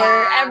pretty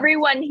sure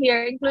everyone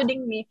here,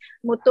 including me,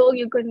 mutuog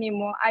yung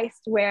kunimo. I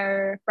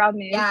swear,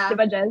 promise. Yeah.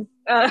 Diba, Jez?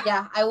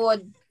 Yeah, I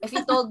would. If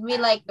you told me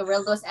like the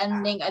world was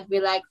ending, I'd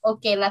be like,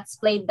 okay, let's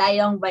play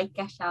Dayong by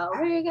Kesha.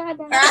 We're gonna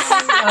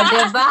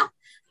diba?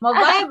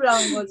 Ma-vibe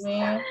lang with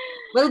me.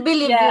 We'll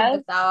believe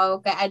you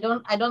bitaw. Okay, I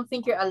don't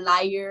think you're a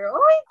liar.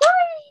 Oh my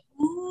god.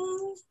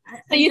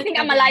 So you think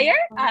I'm a liar?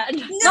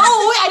 No,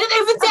 I didn't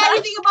even say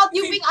anything about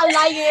you being a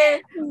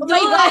liar. Oh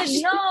my gosh.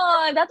 No,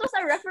 that was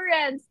a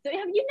reference.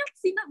 Have you not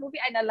seen that movie?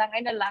 Ay na lang.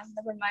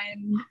 Never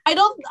mind. I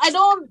don't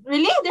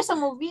really. There's a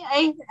movie.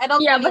 I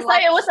don't. Yeah, really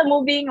basta it was a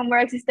movie ng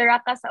murag Sister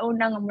Raka sa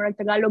unang ng murag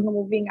Tagalog ng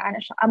movie nga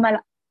ana siya.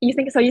 You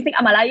think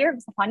I'm a liar?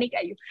 Basta funny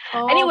kayo.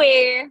 Oh.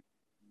 Anyway.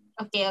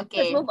 Okay.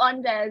 Let's move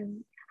on, Des.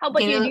 How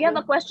about you? Do you have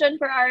a question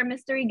for our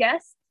mystery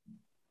guest?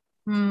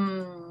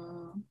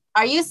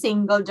 Are you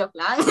single? Joke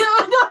lang.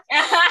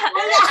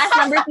 Ask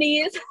number,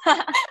 please.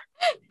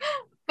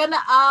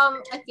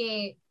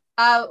 Okay.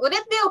 Would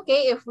it be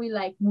okay if we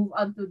like move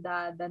on to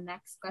the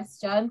next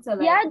question? So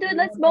like, yeah, dude.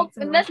 Let's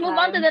move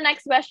on to the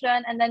next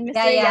question, and then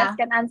mystery guest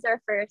can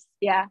answer first.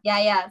 Yeah.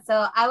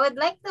 So I would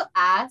like to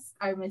ask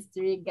our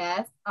mystery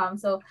guest.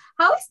 So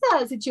how is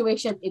the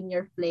situation in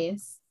your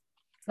place?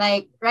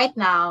 Like right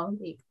now,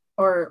 like,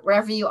 or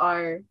wherever you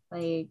are,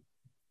 like,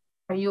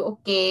 are you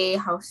okay?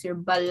 How's your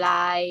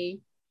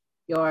balay?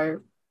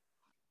 Your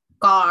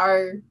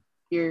car,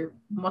 your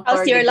motor.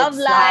 How's your love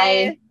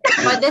life?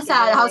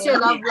 How's your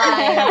love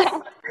life?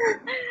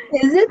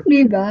 Is it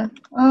me ba?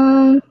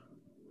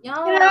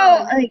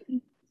 Yeah. Like,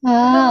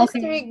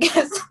 mystery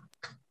guest.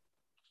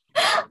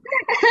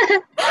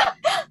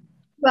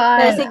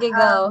 But sige,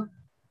 go.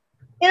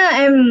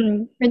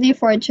 I'm pretty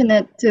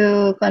fortunate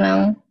to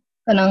kanang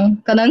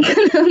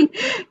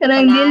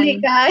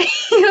dili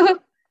kayo.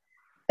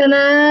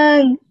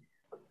 Kanang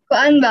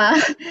kuan ba?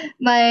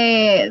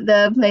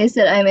 The place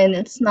that I'm in,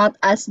 it's not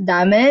as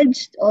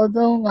damaged.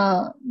 Although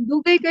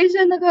dugay kay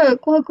siya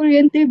nakakuha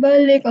kuryente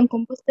balik ang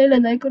Compostela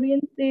na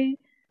kuryente.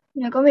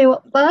 Nya kami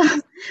wa pa.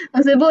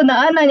 Ang Cebu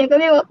na ana nya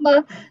kami wa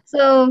pa.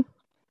 So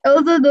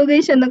although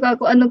dugay siya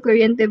nakakuha ng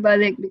kuryente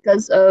balik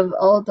because of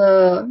all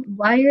the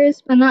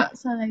wires pa na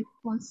sa like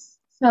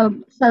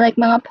sa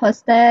like mga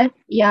poste.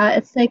 Yeah,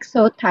 it's like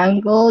so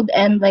tangled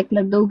and like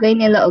nadugay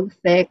nila og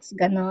fix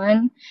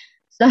ganon.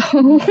 So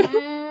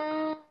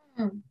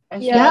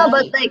yeah,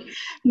 but like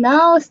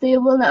now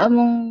stable na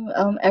among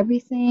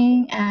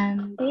everything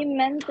and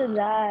Amen to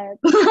that.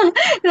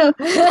 no,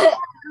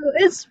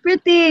 it's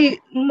pretty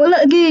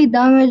wala gi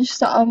damage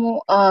sa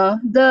amo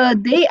the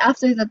day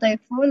after the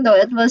typhoon though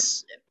it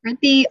was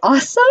pretty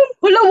awesome.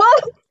 Wala wow.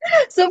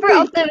 Super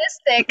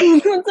optimistic.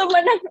 So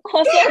manang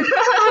awesome.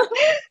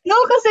 No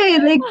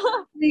kasi like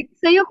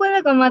sayo ko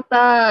na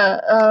kamata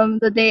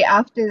the day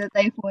after the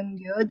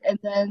typhoon good and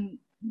then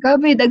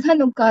grabe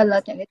daghan og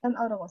kalat yan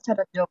itan-aw ra ko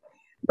charot joke.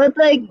 But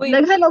like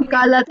daghan og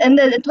kalat and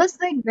then it was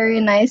like very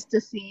nice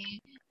to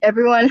see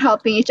everyone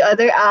helping each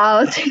other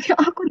out.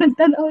 Ako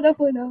nagtanaw na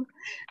ko no.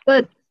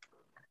 But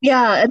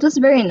yeah, it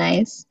was very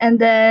nice. And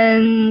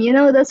then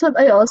that's what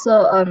I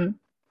also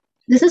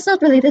this is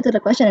not related to the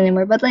question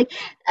anymore, but like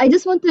I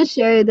just want to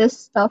share this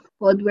stuff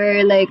pod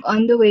where like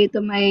on the way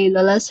to my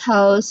lola's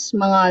house,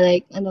 mga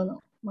like I don't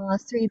know,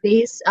 mga 3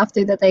 days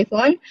after the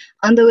typhoon,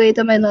 on the way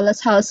to my lola's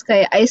house,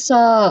 kay I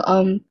saw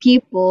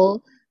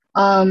people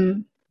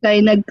kay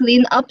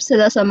nag-clean up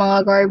sila sa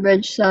mga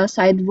garbage sa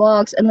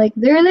sidewalks and like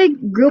there are like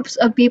groups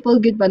of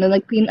people good ba na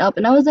nag-clean up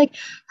and I was like,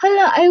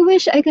 hala, I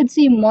wish I could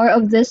see more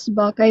of this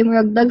ba kay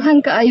murag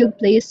daghan kaayog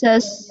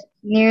places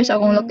near sa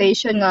akong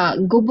location nga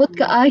gubot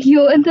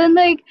kaayo and then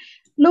like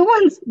no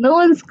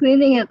one's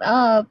cleaning it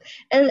up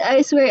and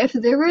I swear if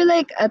there were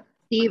like a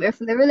team if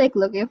they were like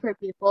looking for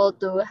people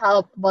to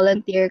help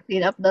volunteer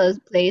clean up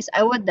the place I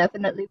would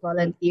definitely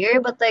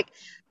volunteer but like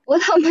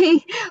wala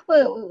may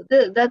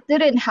that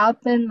didn't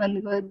happen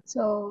man good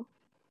so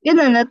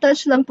yun na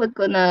na-touch lang pod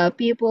ko na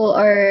people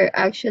are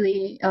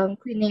actually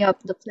cleaning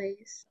up the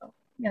place so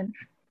yun.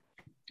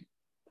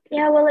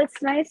 Yeah, well,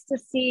 it's nice to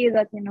see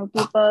that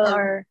people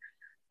are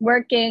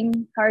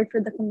working hard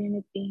for the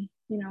community,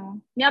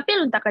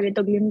 Niapil ta ka dito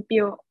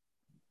limpyo.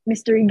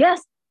 Mystery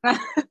guest.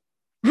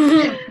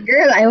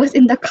 Girl, I was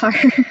in the car.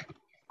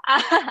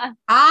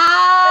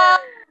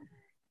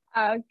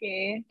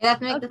 Okay.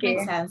 That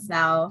makes sense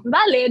now.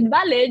 Valid.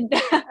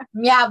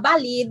 Yeah,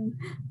 valid.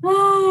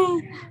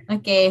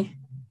 Okay.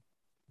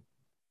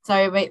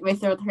 Sorry, my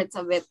throat hurts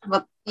a bit.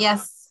 But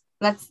yes,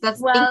 let's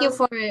thank you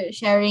for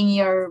sharing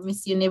your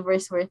Miss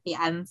Universe worthy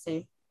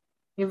answer.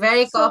 You're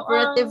very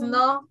cooperative,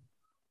 no?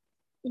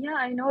 Yeah,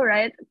 I know,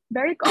 right?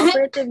 Very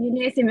cooperative yun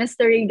si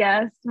mystery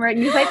guest.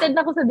 Excited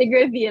na ako sa big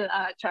reveal.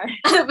 Char.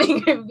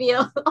 Big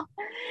reveal.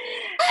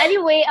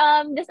 Anyway,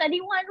 does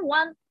anyone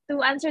want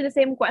to answer the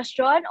same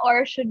question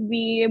or should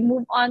we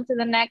move on to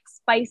the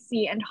next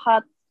spicy and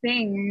hot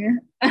thing?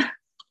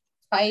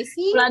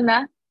 Spicy? Wala na.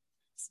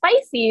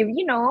 Spicy,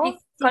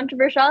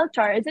 controversial,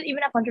 Char. Is it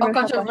even a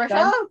controversial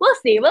question? We'll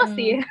see. We'll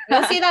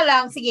see na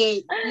lang.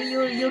 Sige,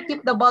 you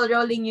keep the ball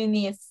rolling,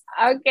 Eunice.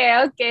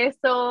 Okay.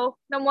 So,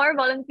 no more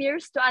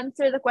volunteers to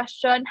answer the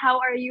question. How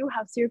are you?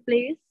 How's your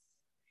place?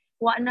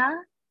 What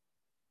na?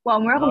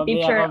 Wow, more akong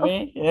teacher.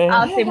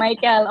 Si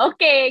Michael.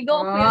 Okay,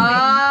 go.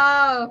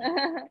 Wow.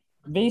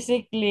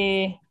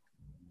 Basically,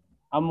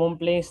 among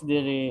place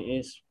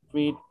diri is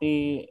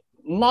pretty,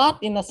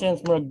 not in a sense,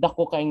 more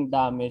dako kaing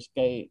damage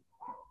kay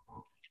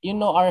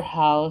our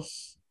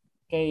house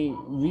kay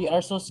we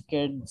are so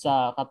scared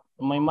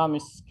my mom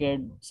is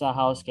scared sa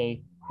house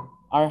kay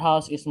our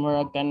house is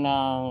murag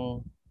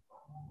kanang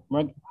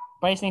murag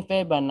pricing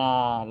feba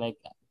na like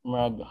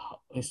murag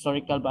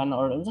historical ba na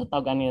or unsa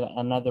tawag nila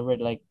another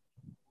word like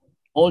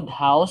old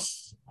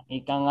house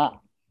ika nga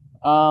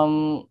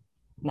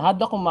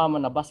nahadla ko mama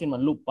na basin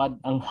malupad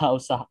ang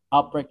house sa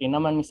upper kay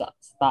naman mi sa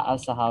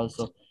taas sa house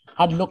so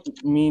hadlok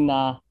mi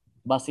na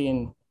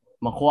basin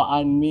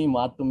makuhaan mi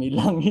maato mi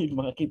langit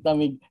makakita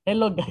mi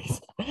hello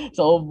guys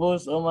so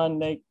ubos man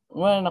like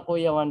wala na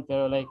kuyawan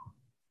pero like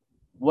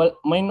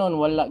may non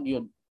wala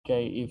gyud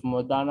kay if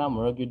mo dana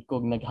mo gyud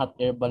kog nag hot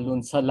air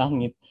balloon sa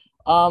langit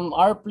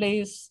our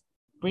place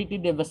pretty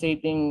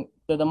devastating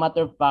to the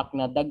matter of fact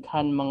na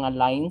daghan mga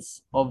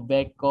lines of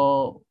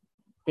Beko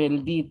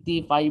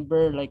PLDT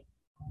fiber like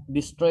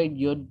destroyed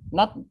yun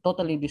not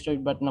totally destroyed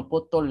but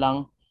naputol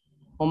lang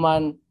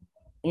human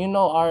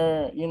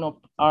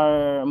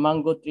our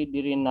mango tree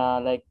diri na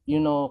like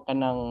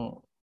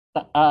kanang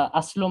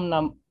aslom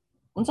na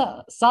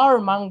unsa sour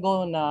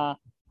mango na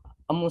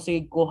among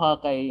sig kuha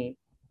kay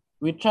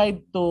we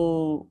tried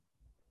to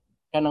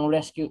kanang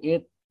rescue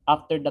it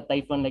after the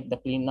typhoon like the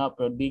cleanup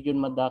pero di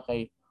yun mada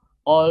kay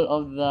all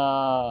of the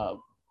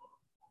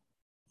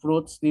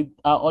fruits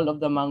all of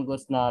the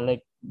mangoes na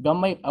like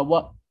gamay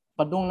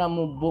padung na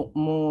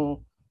mo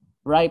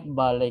ripe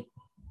ba like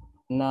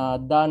na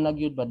danag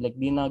yun but like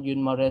di na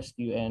yun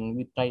ma-rescue and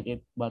we tried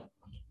it but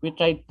we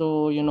tried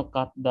to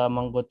cut the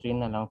mango tree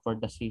na lang for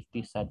the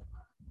safety side.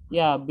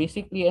 Yeah,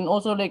 basically and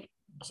also like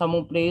sa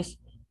mong place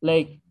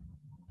like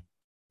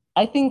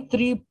I think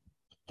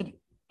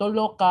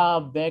tulo ka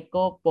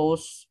beko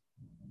post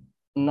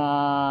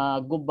na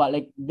guba,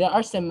 like there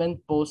are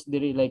cement posts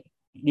diri, like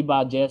di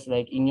ba Jess,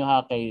 like inyo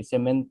ha kay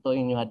semento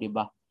inyo ha, di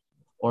ba?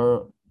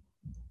 Or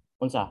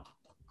unsa?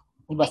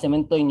 Di ba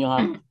semento inyo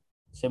ha?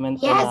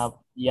 Semento Yes. na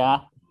yeah.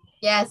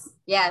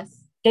 Yes.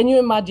 Can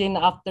you imagine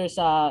na after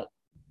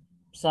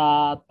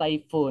sa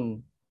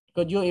typhoon,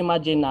 could you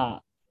imagine na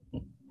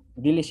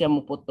dili siya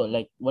mo puto,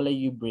 like wala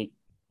you break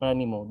para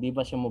nimo, di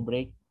ba siya mo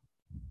break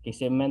kay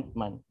cement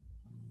man?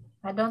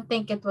 I don't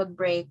think it would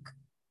break.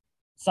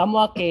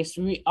 Somewhat case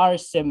we are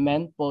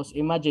cement post.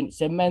 Imagine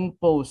cement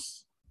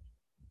post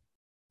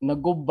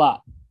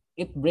naguba,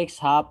 it breaks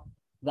half,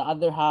 the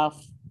other half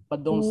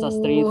padung sa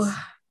streets.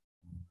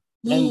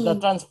 And the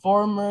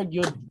transformer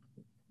yun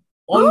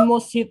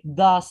almost hit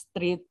the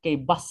street, kay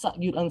basa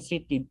yun ang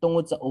street kay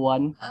tungod sa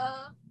uwan.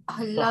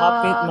 So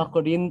hapit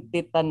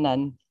makuryente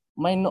tanan,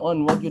 may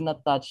noon wag yun na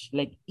touch,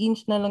 like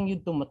inch na lang yun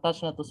to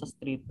matouch na to sa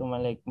street to,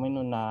 like may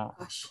no na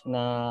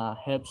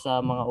help sa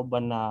mga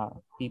uban na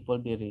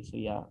people diri. So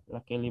yeah,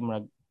 luckily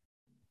marag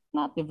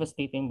not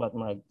devastating but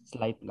marag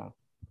slight lang.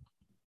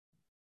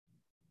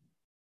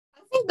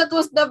 I think that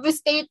was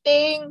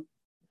devastating.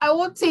 I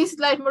would say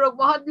slight, marag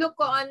mahadlo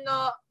ko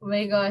ano. Oh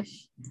my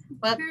gosh.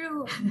 But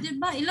Pero, di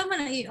ba, ilan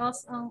man na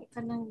i-off ang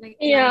kanang like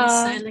Yeah.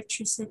 lines sa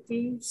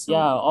electricity? So,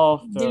 Yeah,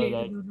 off. dili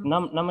Like,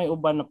 na. na may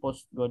uban na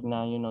post good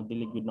na,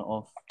 dili good na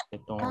off.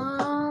 Itong,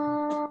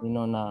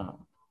 na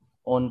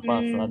on pa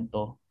sa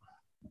to.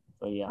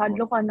 So yeah.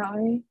 Hadlo ka na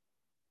eh.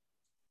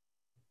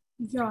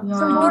 Yeah. Yeah.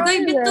 So,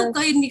 dugay bito Yes.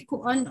 kay ni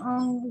kuan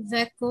ang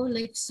Veco,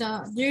 like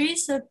there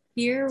is a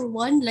Pier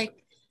 1, like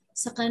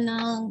sa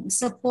kanang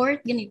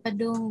support gani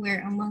padung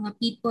where ang mga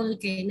people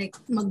kay like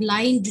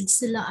magline jud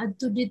sila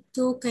adto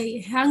dito kay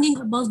hanging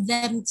above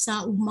them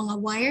sa mga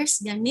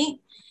wires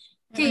gani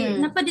kay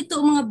napa dito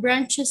ang mga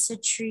branches sa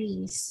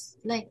trees,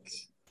 like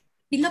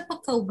pila pa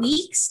ka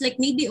weeks,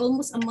 like maybe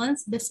almost a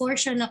month before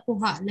siya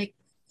nakuha, like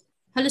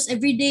halos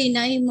everyday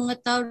na yung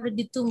mga tao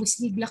dito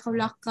misig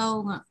lakaw-lakaw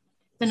nga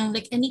kanang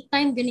like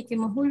anytime gani kay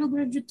mahulog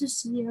ra jud to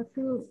siya,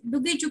 pero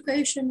dugay jud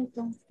kayo siya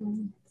nitong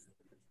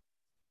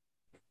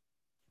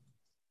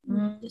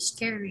It's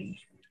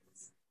scary.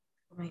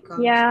 oh my gosh.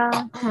 Yeah.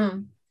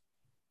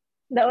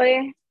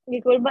 Daoy,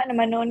 gikul ba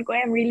naman noon ko,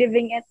 I'm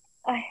reliving it.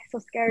 Ay, so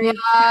scary.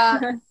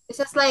 Yeah,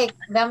 it's just like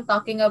them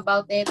talking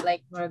about it,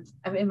 like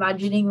I'm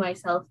imagining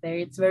myself there.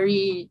 It's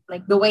very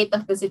like the weight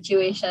of the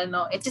situation.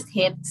 No, it just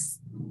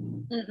hits.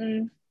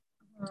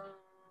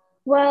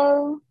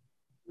 Well,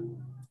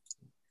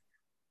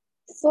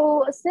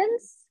 so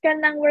since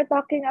kanang we're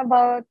talking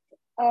about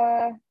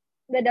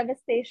the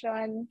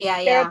devastation.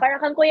 Pero para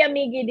kang Kuya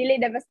Miggy, dili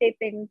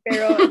devastating.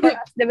 Pero for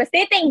us,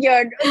 devastating,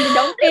 Jord.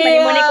 Don't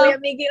play man mo ni Kuya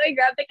Miggy. Uy,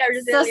 grabe ka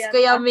resilient. Sus,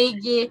 Kuya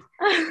Miggy.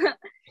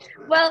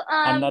 Well,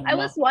 I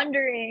was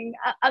wondering,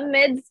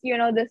 amidst,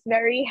 this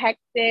very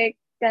hectic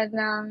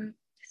kanang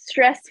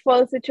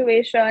stressful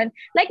situation,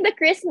 like the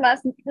Christmas,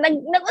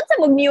 nag-unsa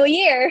mo New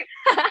Year.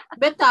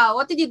 Beta,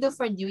 what did you do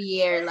for New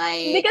Year?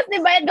 Like, because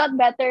diba it got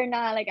better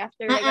na, like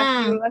after like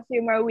a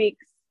few more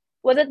weeks.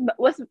 Was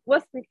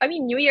I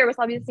mean, New Year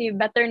was obviously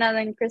better na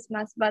than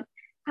Christmas, but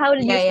how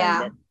did you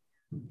spend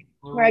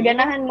it?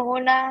 Ganahan mo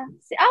una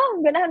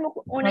ganahan mo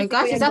una my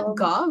gosh, is that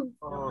Gov?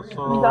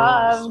 So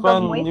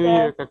spend New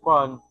Year kay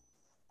kwan.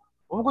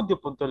 Ko di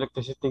punto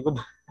electricity good.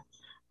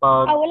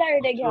 Wala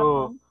rin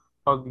gyapon.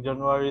 Pag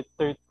January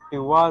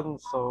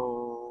 31,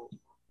 so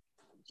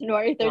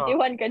January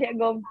 31 kanya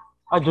Gov.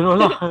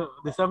 January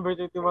December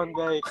 31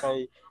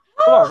 kay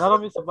wala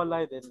narami sa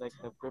balay din, like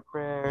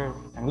prepare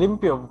ang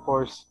limpyo of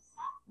course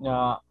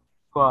nga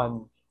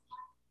kwan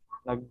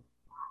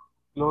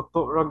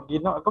nagluto rag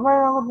gina kamay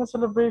ra na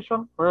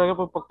celebration para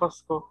po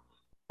pagpasko,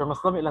 pero mas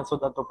lami lang sud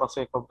ato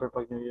Pasko compare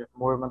pag New Year,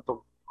 more man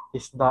to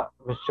isda,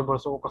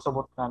 vegetables o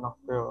kasabot na no,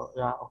 pero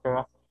yeah, okay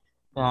ra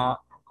na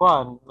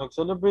kwan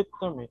nag-celebrate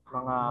kami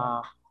mga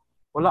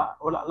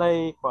wala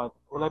lay kwan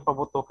wala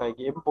pabuto kay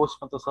gi-impose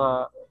man to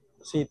sa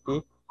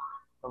city.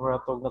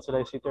 Para tog na sila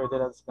city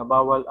ordinance nga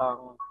bawal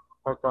ang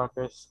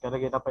firecrackers kaya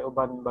ginapay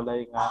uban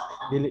balay nga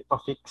dili pa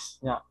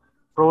fix nya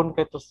prone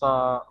kay to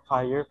sa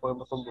fire kung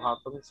matong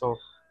buhaton, so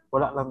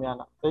wala lang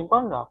yan. Kaya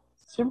kung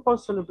simple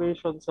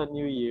celebration sa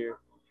New Year,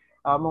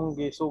 among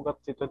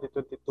gisugat si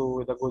 2022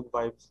 with the good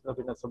vibes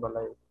labi na sa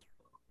balay.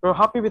 Pero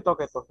happy bitaw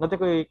kay to nati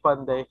ko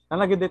ipanday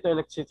nalagid dito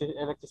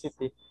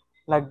electricity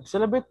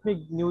nag-celebrate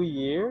mig New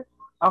Year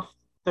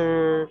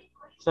after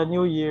sa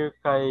New Year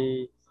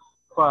kay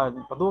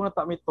padung na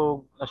ta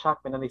mitog na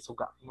shock na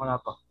nisuga mo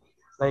na to,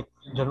 like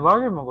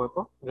January mo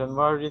to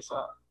January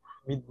sa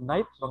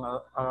midnight mga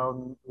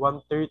around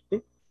 1:30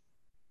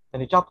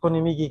 and chat ko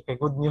ni Miggy kay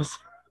good news.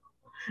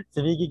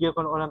 Si Miggy gyud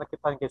ko una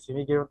nakitan kay si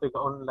Miggy ron to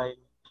online.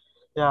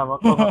 Yeah,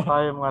 mako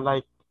tayo mga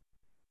like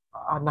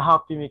na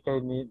happy mi kay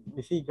ni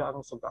siga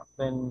ang suga.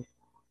 Then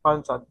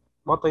pansad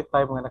mo toy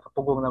time nga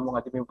nakapugong na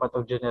mga di mi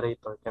patog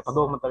generator kay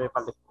padung man tayo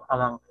palit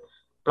anang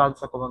plans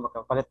sa ko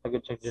makapalit na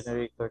gyud check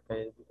generator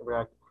kay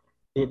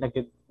di na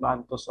gyud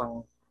maantos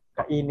ang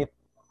kainit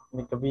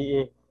ni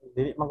gabi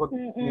dili man gud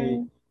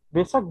ni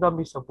bisag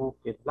dami sa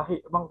bukid,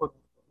 lahi mang gud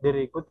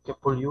diri gud kay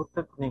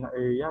polluted ni nga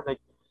area,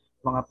 like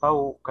mga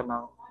tao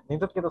kanang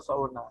nindot kita sa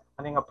una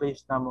ani nga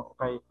place namo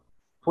kay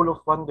full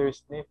of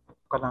wonders ni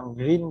kanang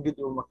green gud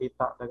yung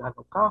makita daghan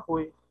og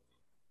kahoy,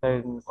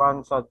 then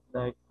kwan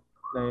like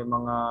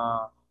mga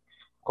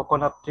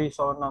coconut tree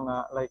sa una nga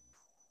like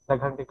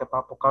daghan kay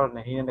katapo karon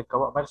na hiya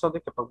nagkawa pero sa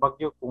di kapag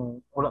bagyo kung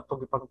wala to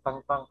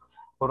gipangtangtang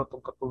puro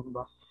tong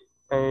katumba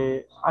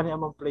kay ani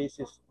among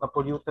places na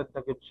polluted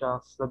na gid siya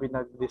labi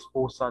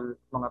nag-disposal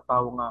mga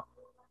tao nga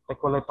like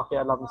walay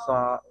pakialam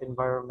sa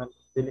environment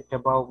dili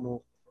kabaw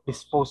mo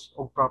dispose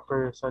og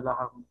proper sa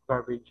lahang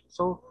garbage.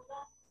 So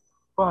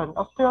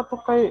after ato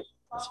kay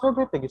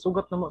celebrate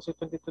gisugat na mo sa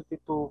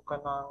 2022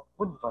 kanang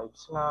good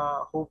vibes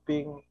nga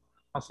hoping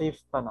a safe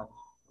tanan.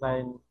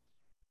 Then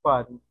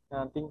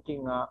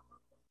thinking nga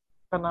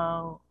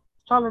kanang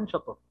challenge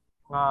to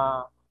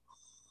nga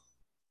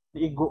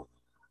iigo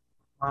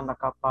nga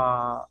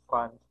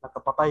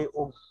nakapatay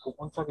og kung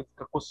unsa gid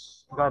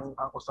kakusgan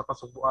ang usa ka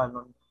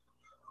Subuanon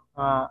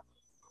nga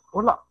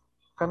wala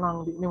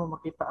kanang di nimo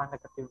makita ang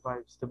negative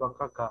vibes tibang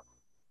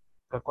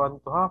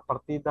kakwanto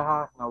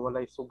partida nga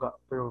walay suga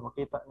pero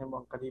makita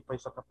nimo ang kalipay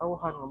sa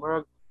katawhan nga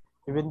murag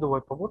even though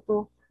way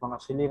pabuto mga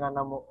silingan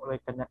namo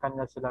like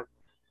kanya-kanya sila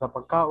sa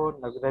pagkaon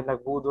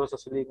nagbudol sa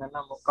silingan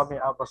namo kami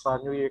aba sa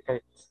New Year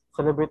kay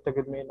celebrate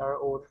gid me in our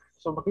own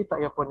so makita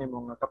gyapon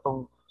nimo nga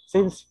katong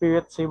same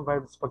spirit same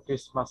vibes pag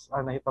Christmas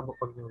ang nahitabo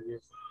pag New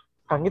Year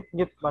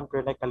kangit-ngit man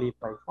pero like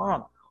kalipay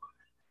mga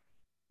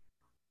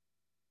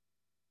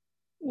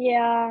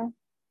Yeah.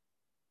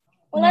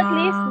 Well, at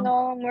least,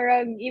 no,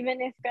 murag,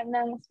 even if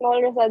kanang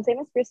small result, same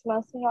as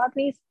Christmas, at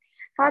least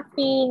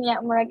happy,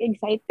 nga, murag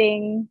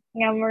exciting,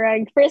 nga,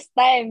 murag first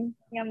time,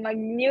 nga, mag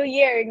New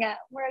Year, nga,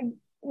 murag,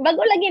 bago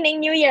lagi na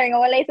New Year,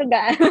 nga, walay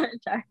suga.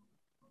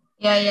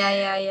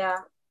 Yeah.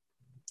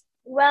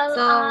 Well,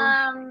 So,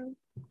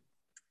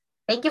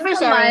 thank you for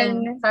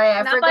sharing. Sorry,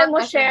 I forgot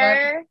mo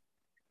share.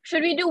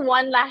 Should we do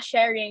one last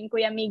sharing,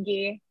 Kuya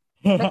Miggy?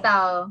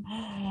 Bitaw.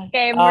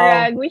 Okay,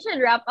 murag, we should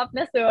wrap up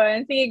na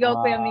soon. Sige,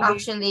 go, Kuya Miggy.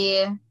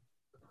 Actually,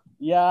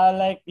 yeah,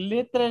 like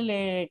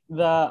literally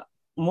the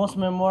most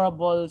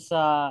memorable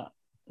sa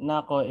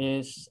nako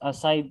is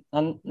aside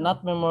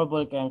not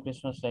memorable kay ang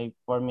Christmas like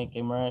for me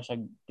kay mara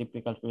siya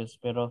typical Christmas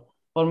pero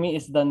for me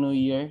is the New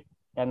Year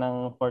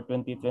kanang for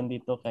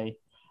 2022 kay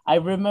I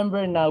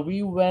remember na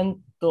we went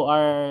to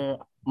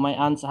my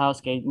aunt's house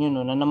kay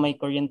na may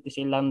kuryente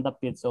silang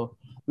dapit so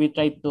we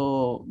tried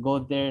to go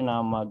there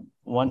na mag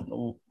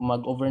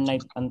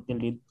overnight until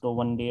dito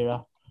one day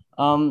ra.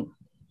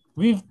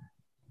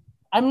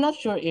 I'm not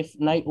sure if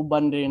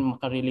naiuban rin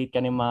makarelate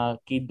ka ni mga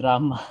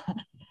K-drama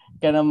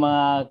ka na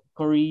mga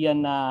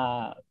Korean na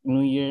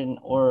New Year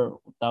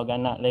or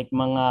tawagan na like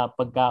mga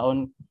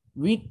pagkaon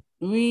we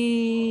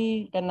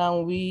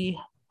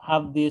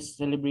have this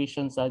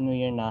celebration sa New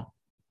Year na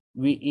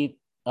we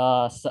eat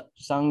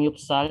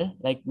sangyupsal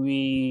like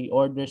we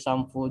order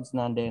some foods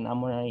na then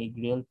amo na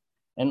i-grill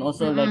and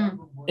also like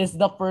it's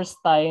the first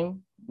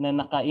time na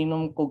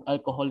nakainom kog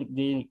alcoholic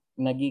drink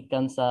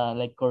nagikan sa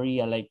like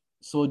Korea like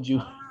soju.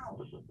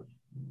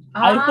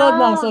 I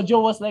thought lang soju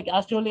was like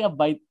actually a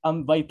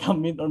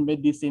vitamin or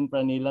medicine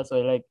pra nila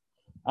so like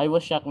I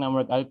was shocked na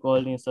mag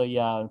alcohol ni so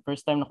yeah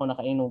first time na ko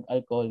nakainom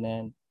alcohol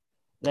na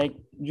like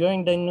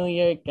during the New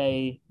Year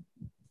kay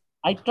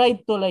I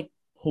tried to like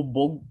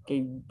hubog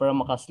kay para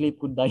makasleep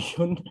ko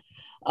dayon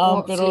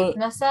pero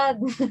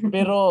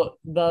pero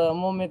the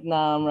moment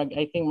na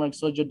I think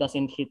soju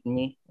doesn't hit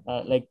me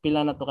like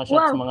pila na to ka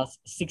shots mga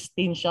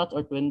 16 shots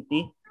or 20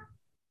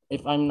 if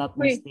I'm not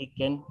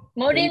mistaken.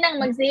 Mo din nang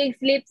mag-sleep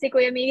si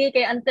Kuya Miggy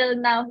kay until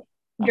now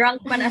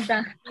drunk pa na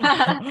siya.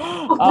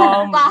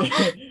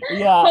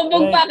 Yeah.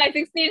 Hubog pa kay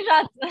 16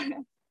 shots.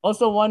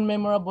 Also one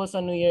memorable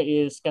sa New Year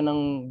is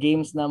kanang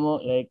games na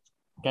mo like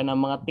kanang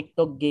mga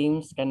TikTok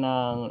games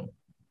kanang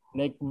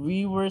like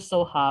we were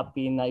so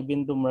happy na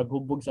even though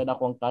maghubog sa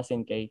akong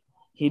cousin kay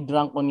he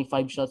drank only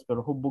 5 shots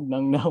pero hubog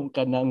nang naong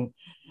kanang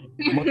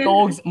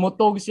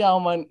mutog siya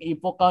man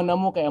ipokaw na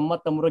mo kay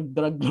amat na murag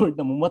drug lord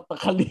na mo mata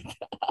kalit.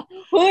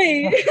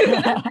 Huy.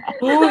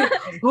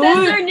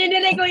 Sensor din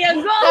nila Kuya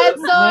Go.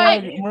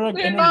 Murag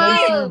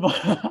innovation ba?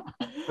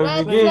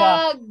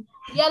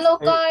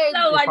 Yellow card.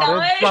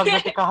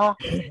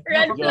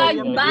 Red flag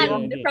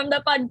banned from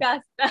the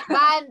podcast.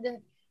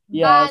 Banned.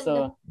 Yeah,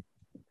 so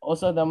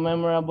also the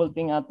memorable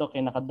thing ato kay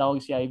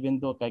nakadawg siya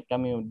even though kay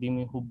kami di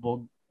mi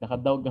hubog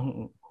nakadawg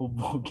ang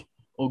hubog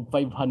og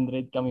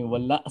 500 kami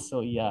wala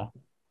so yeah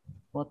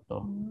what to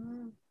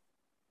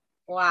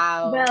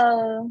wow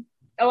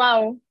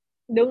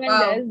dungan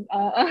des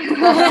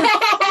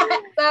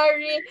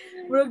sorry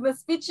bro the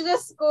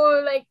speechless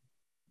ko like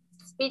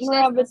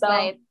speechless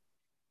slide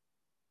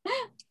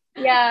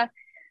yeah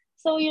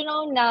so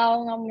now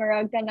nga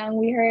murag kanang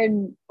we heard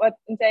what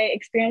say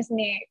experience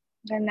ni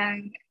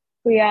kanang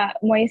Kuya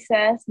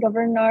Moises,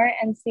 Governor,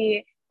 and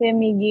si Kuya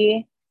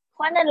Miggy.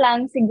 Kuha na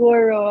lang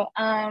siguro,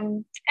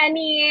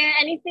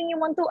 anything you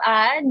want to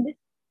add?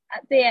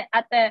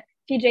 Ate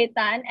TJ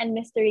Tan and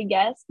mystery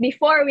guest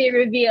before we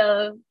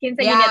reveal.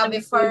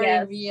 Before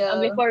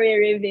we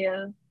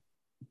reveal.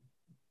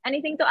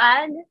 Anything to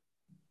add?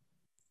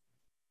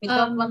 We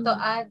don't want to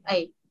add.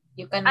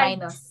 You can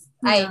minus.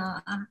 I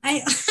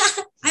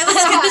I was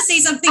going to say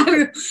something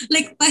where,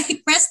 like,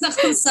 press na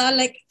ko sa,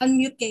 like,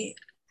 unmute kay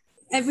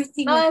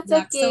everything. No, it's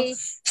black, okay.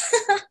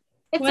 So,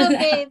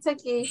 It's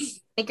okay.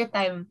 Take your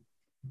time.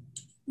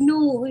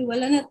 No,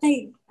 wala na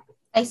tayo.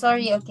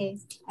 Sorry, okay.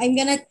 I'm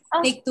gonna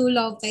take too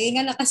long. Kaya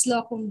nga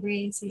nakaslow akong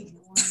brain.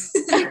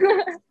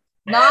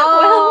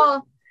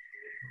 No!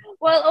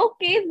 Well,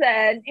 okay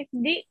then. If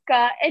di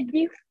ka,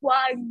 edi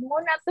wag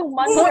mo na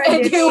Mo,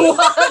 edi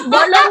wag.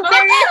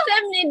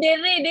 Volunteerism ni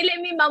dili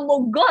mi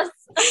mamugos.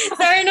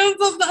 Sorry naman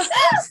po ba?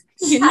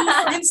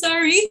 I'm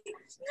sorry.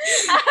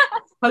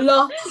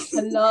 Hello.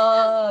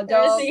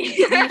 Joke.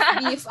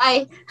 Beef.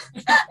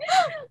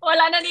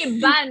 Wala na ni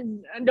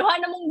band.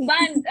 Duha na mong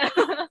band.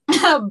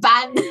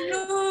 Band.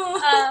 No.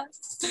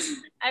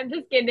 I'm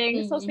just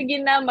kidding. So, sige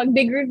na.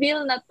 Mag-big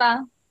reveal na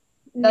ta.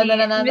 No.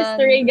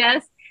 Mystery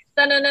guest.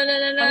 Drum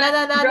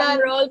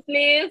roll,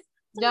 please.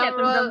 Drum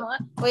roll.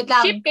 Wait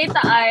lang. Chip kay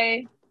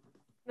taay.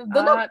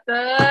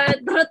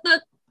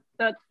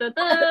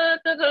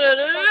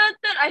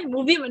 Ay,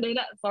 movie man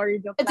na.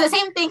 Sorry, joke. It's the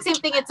same thing.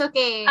 It's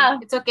okay.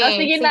 It's okay.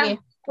 Sige na.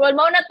 Well,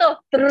 mo na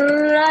to.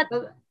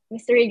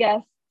 Mystery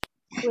guest.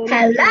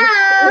 Hello!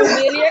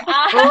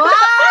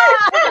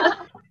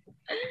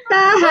 So,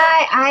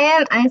 hi, I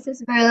am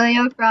Isis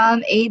Berlio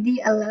from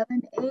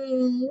AD11A.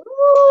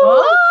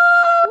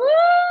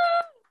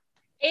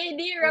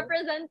 AD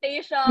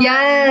representation.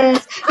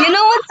 Yes. You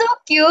know what's so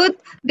cute?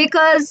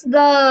 Because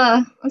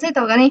the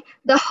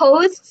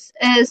hosts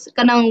is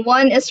kanang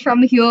one is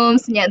from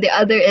Humes, the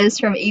other is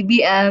from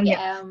ABM.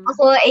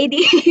 Ako AD.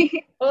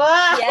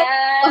 Wow.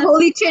 Yes. A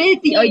Holy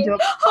Trinity. Oh, joke.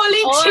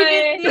 Holy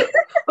Trinity.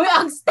 Uy,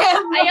 ang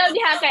STEM. Ayaw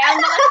diha kay ang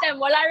mga STEM.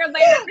 Wala ra ba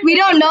yung We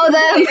don't know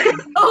them.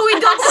 We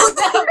don't know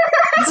them.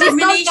 Please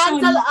don't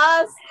Discrimination. cancel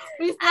us.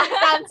 Please don't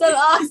cancel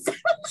us.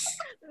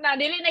 Na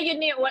dili na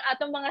yun ni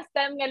atong mga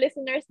STEM nga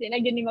listeners di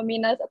na yun ni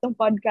maminas atong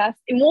podcast.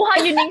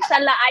 Imuha yun ning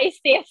sala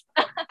ISIS.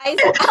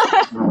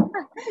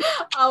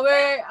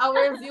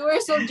 Our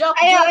viewers will joke.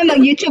 Ayaw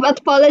mag-YouTube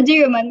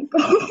apology man ko.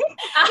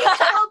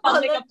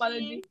 Public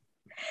apology.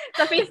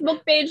 Sa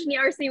Facebook page ni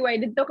RCY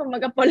dito ko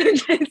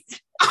mag-apologize.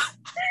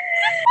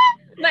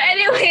 But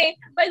anyway,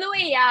 by the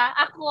way,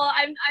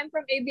 I'm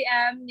from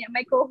ABM. Yeah,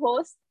 my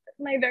co-host,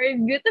 my very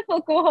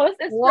beautiful co-host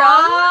is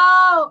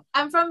Wow!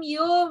 I'm from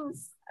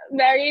UMS.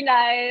 Very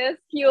nice.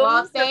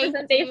 Humes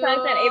representations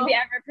and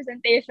ABM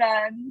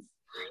representations.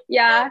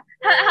 Yeah.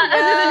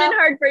 Has it been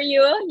hard for you?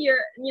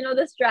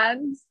 The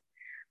strands?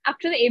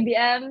 Actually,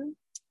 ABM,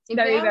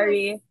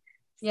 very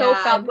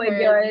soak up with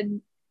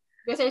good.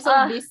 Because you're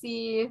so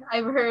busy.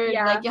 I've heard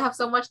like you have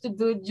so much to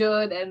do,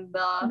 Jude, and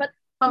but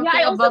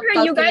I also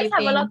heard you guys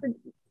have a lot to.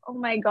 Oh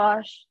my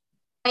gosh.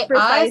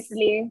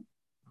 Precisely.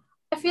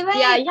 I feel like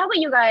how about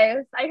you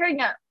guys? I heard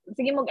nga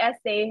sige mog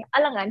essay.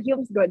 Alangan,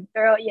 Humes good.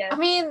 Pero yes. I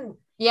mean,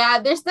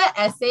 there's the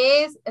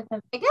essays.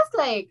 And I guess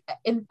like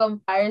in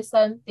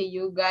comparison to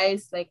you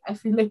guys, like I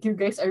feel like you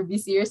guys are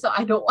busier, so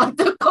I don't want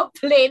to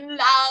complain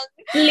lang.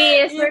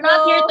 Please, we're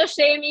not here to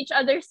shame each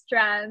other's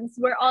strands.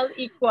 We're all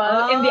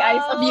equal in the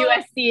eyes of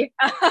USC.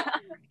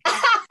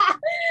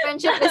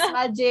 Friendship is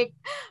magic.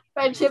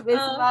 Friendship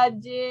is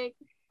magic.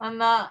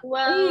 Ana.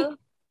 Well,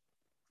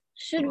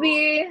 should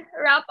we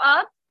wrap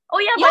up? Oh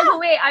yeah, by the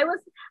way, I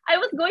was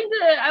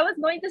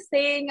going to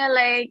say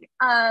like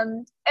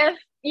if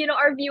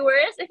our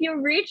viewers, if you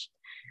reached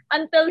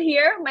until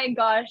here, my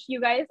gosh,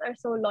 you guys are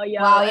so loyal.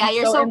 Wow,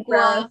 you're so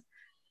cool.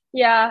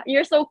 Yeah,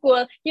 you're so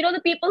cool.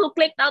 The people who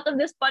clicked out of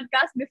this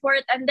podcast before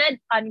it ended,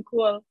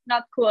 uncool.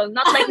 Not cool.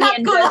 Not like me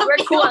and Jess.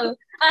 We're cool.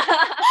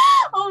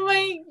 Oh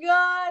my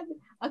god.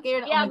 Okay.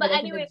 But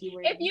anyway,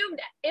 if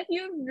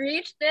you've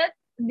reached it,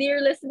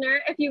 dear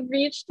listener, if you've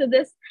reached to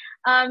this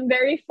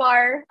very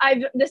far,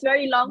 this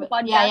very long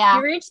podcast,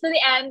 you reached to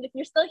the end. If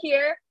you're still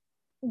here,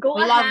 go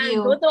ahead.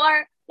 Go to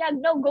our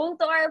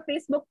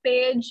Facebook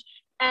page,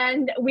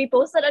 and we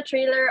posted a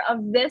trailer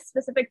of this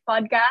specific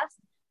podcast.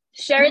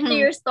 Share it to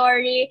your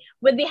story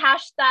with the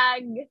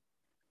hashtag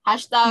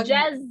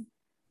Jez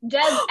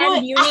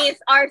and Eunice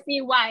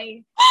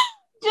RCY.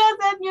 Jez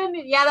and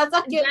Eunice. Yeah, that's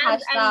a cute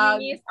Jez hashtag.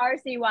 and Eunice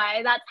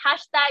RCY. That's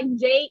hashtag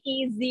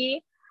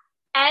JEZ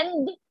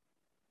and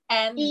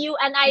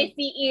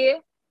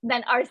EUNICE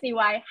then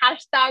RCY.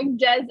 Hashtag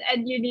Jez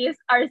and Eunice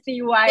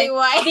RCY.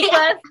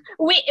 Because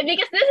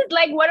this is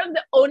like one of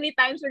the only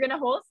times we're gonna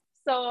host.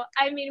 So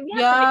I mean we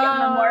have to make it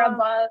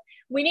memorable.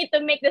 We need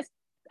to make this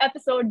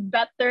episode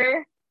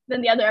better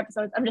than the other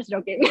episodes. I'm just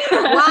joking.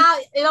 Wow,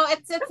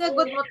 it's a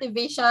good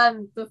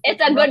motivation.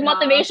 It's a good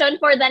motivation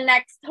for the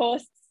next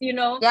hosts,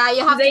 Yeah,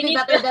 you have to be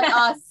better than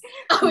us.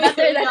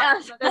 Better than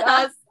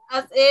us.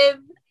 As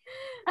in.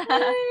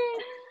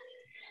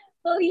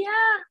 So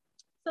yeah.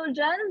 So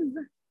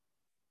Jez.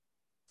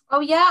 Oh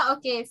yeah,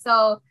 okay.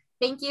 So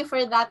thank you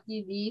for that,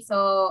 Yudi.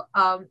 So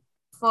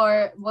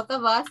for both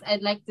of us,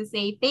 I'd like to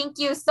say thank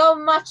you so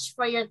much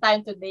for your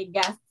time today,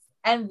 guests.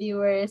 and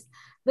viewers.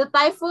 The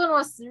typhoon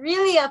was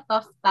really a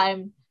tough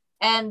time.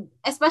 And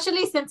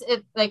especially since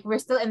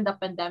we're still in the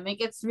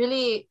pandemic, it's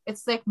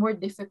like more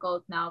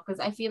difficult now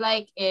because I feel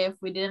like if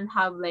we didn't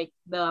have like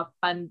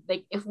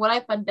if what I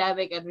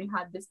pandemic and we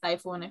had this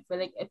typhoon, I feel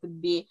like it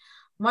would be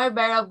more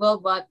bearable.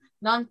 But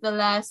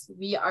nonetheless,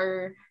 we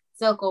are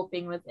still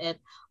coping with it.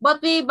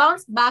 But we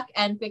bounced back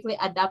and quickly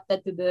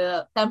adapted to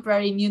the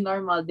temporary new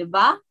normal,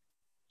 diba?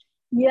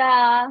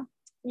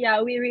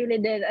 Yeah, we really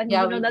did. And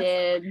yeah, we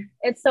did.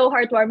 It's so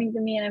heartwarming to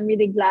me, and I'm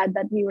really glad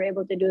that we were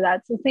able to do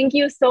that. So thank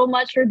you so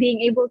much for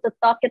being able to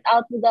talk it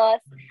out with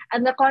us.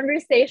 And the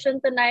conversation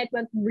tonight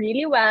went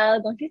really well.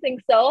 Don't you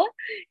think so?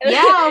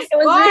 Yeah, of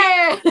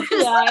course.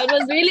 It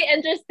was really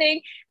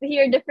interesting to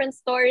hear different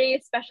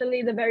stories,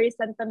 especially the very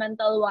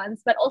sentimental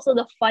ones, but also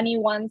the funny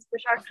ones,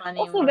 which are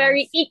also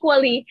very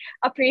equally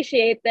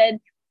appreciated.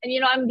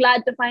 And, I'm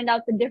glad to find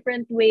out the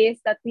different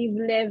ways that we've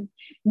lived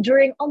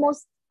during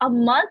almost a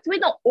month?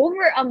 Wait, no,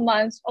 over a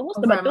month. Almost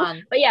over about a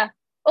month. But yeah.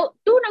 Oh,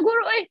 2 na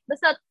guro eh.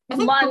 Basta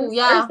months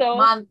or so.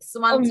 Months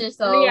or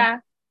so.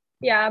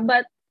 Yeah,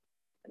 but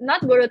not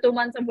guro 2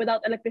 months of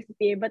without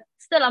electricity, but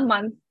still a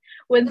month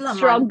with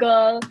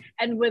struggle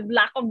and with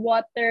lack of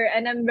water.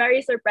 And I'm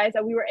very surprised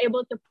that we were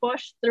able to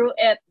push through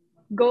it.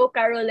 Go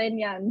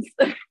Carolinians.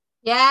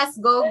 Yes,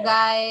 go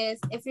guys.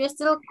 If you're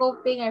still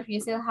coping or if you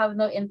still have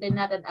no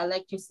internet and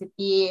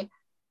electricity,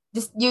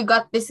 you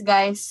got this,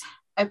 guys.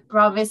 I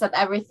promise that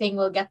everything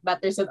will get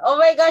better soon. Oh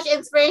my gosh,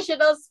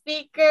 inspirational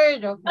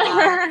speaker. Joke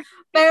lang.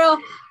 Pero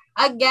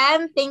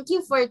again, thank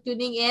you for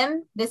tuning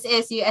in. This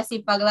is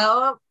USC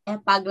Paglaom,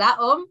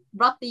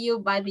 brought to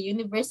you by the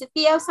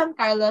University of San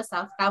Carlos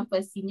South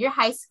Campus Senior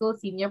High School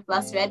Senior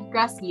Plus Red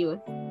Cross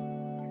Youth.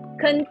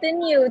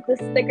 Continue to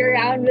stick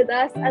around with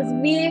us as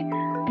we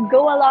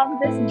go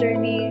along this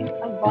journey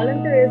of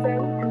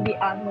volunteerism in the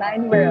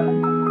online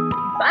world.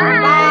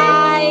 Bye!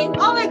 Bye!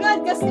 Oh my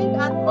God, kasing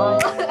at all.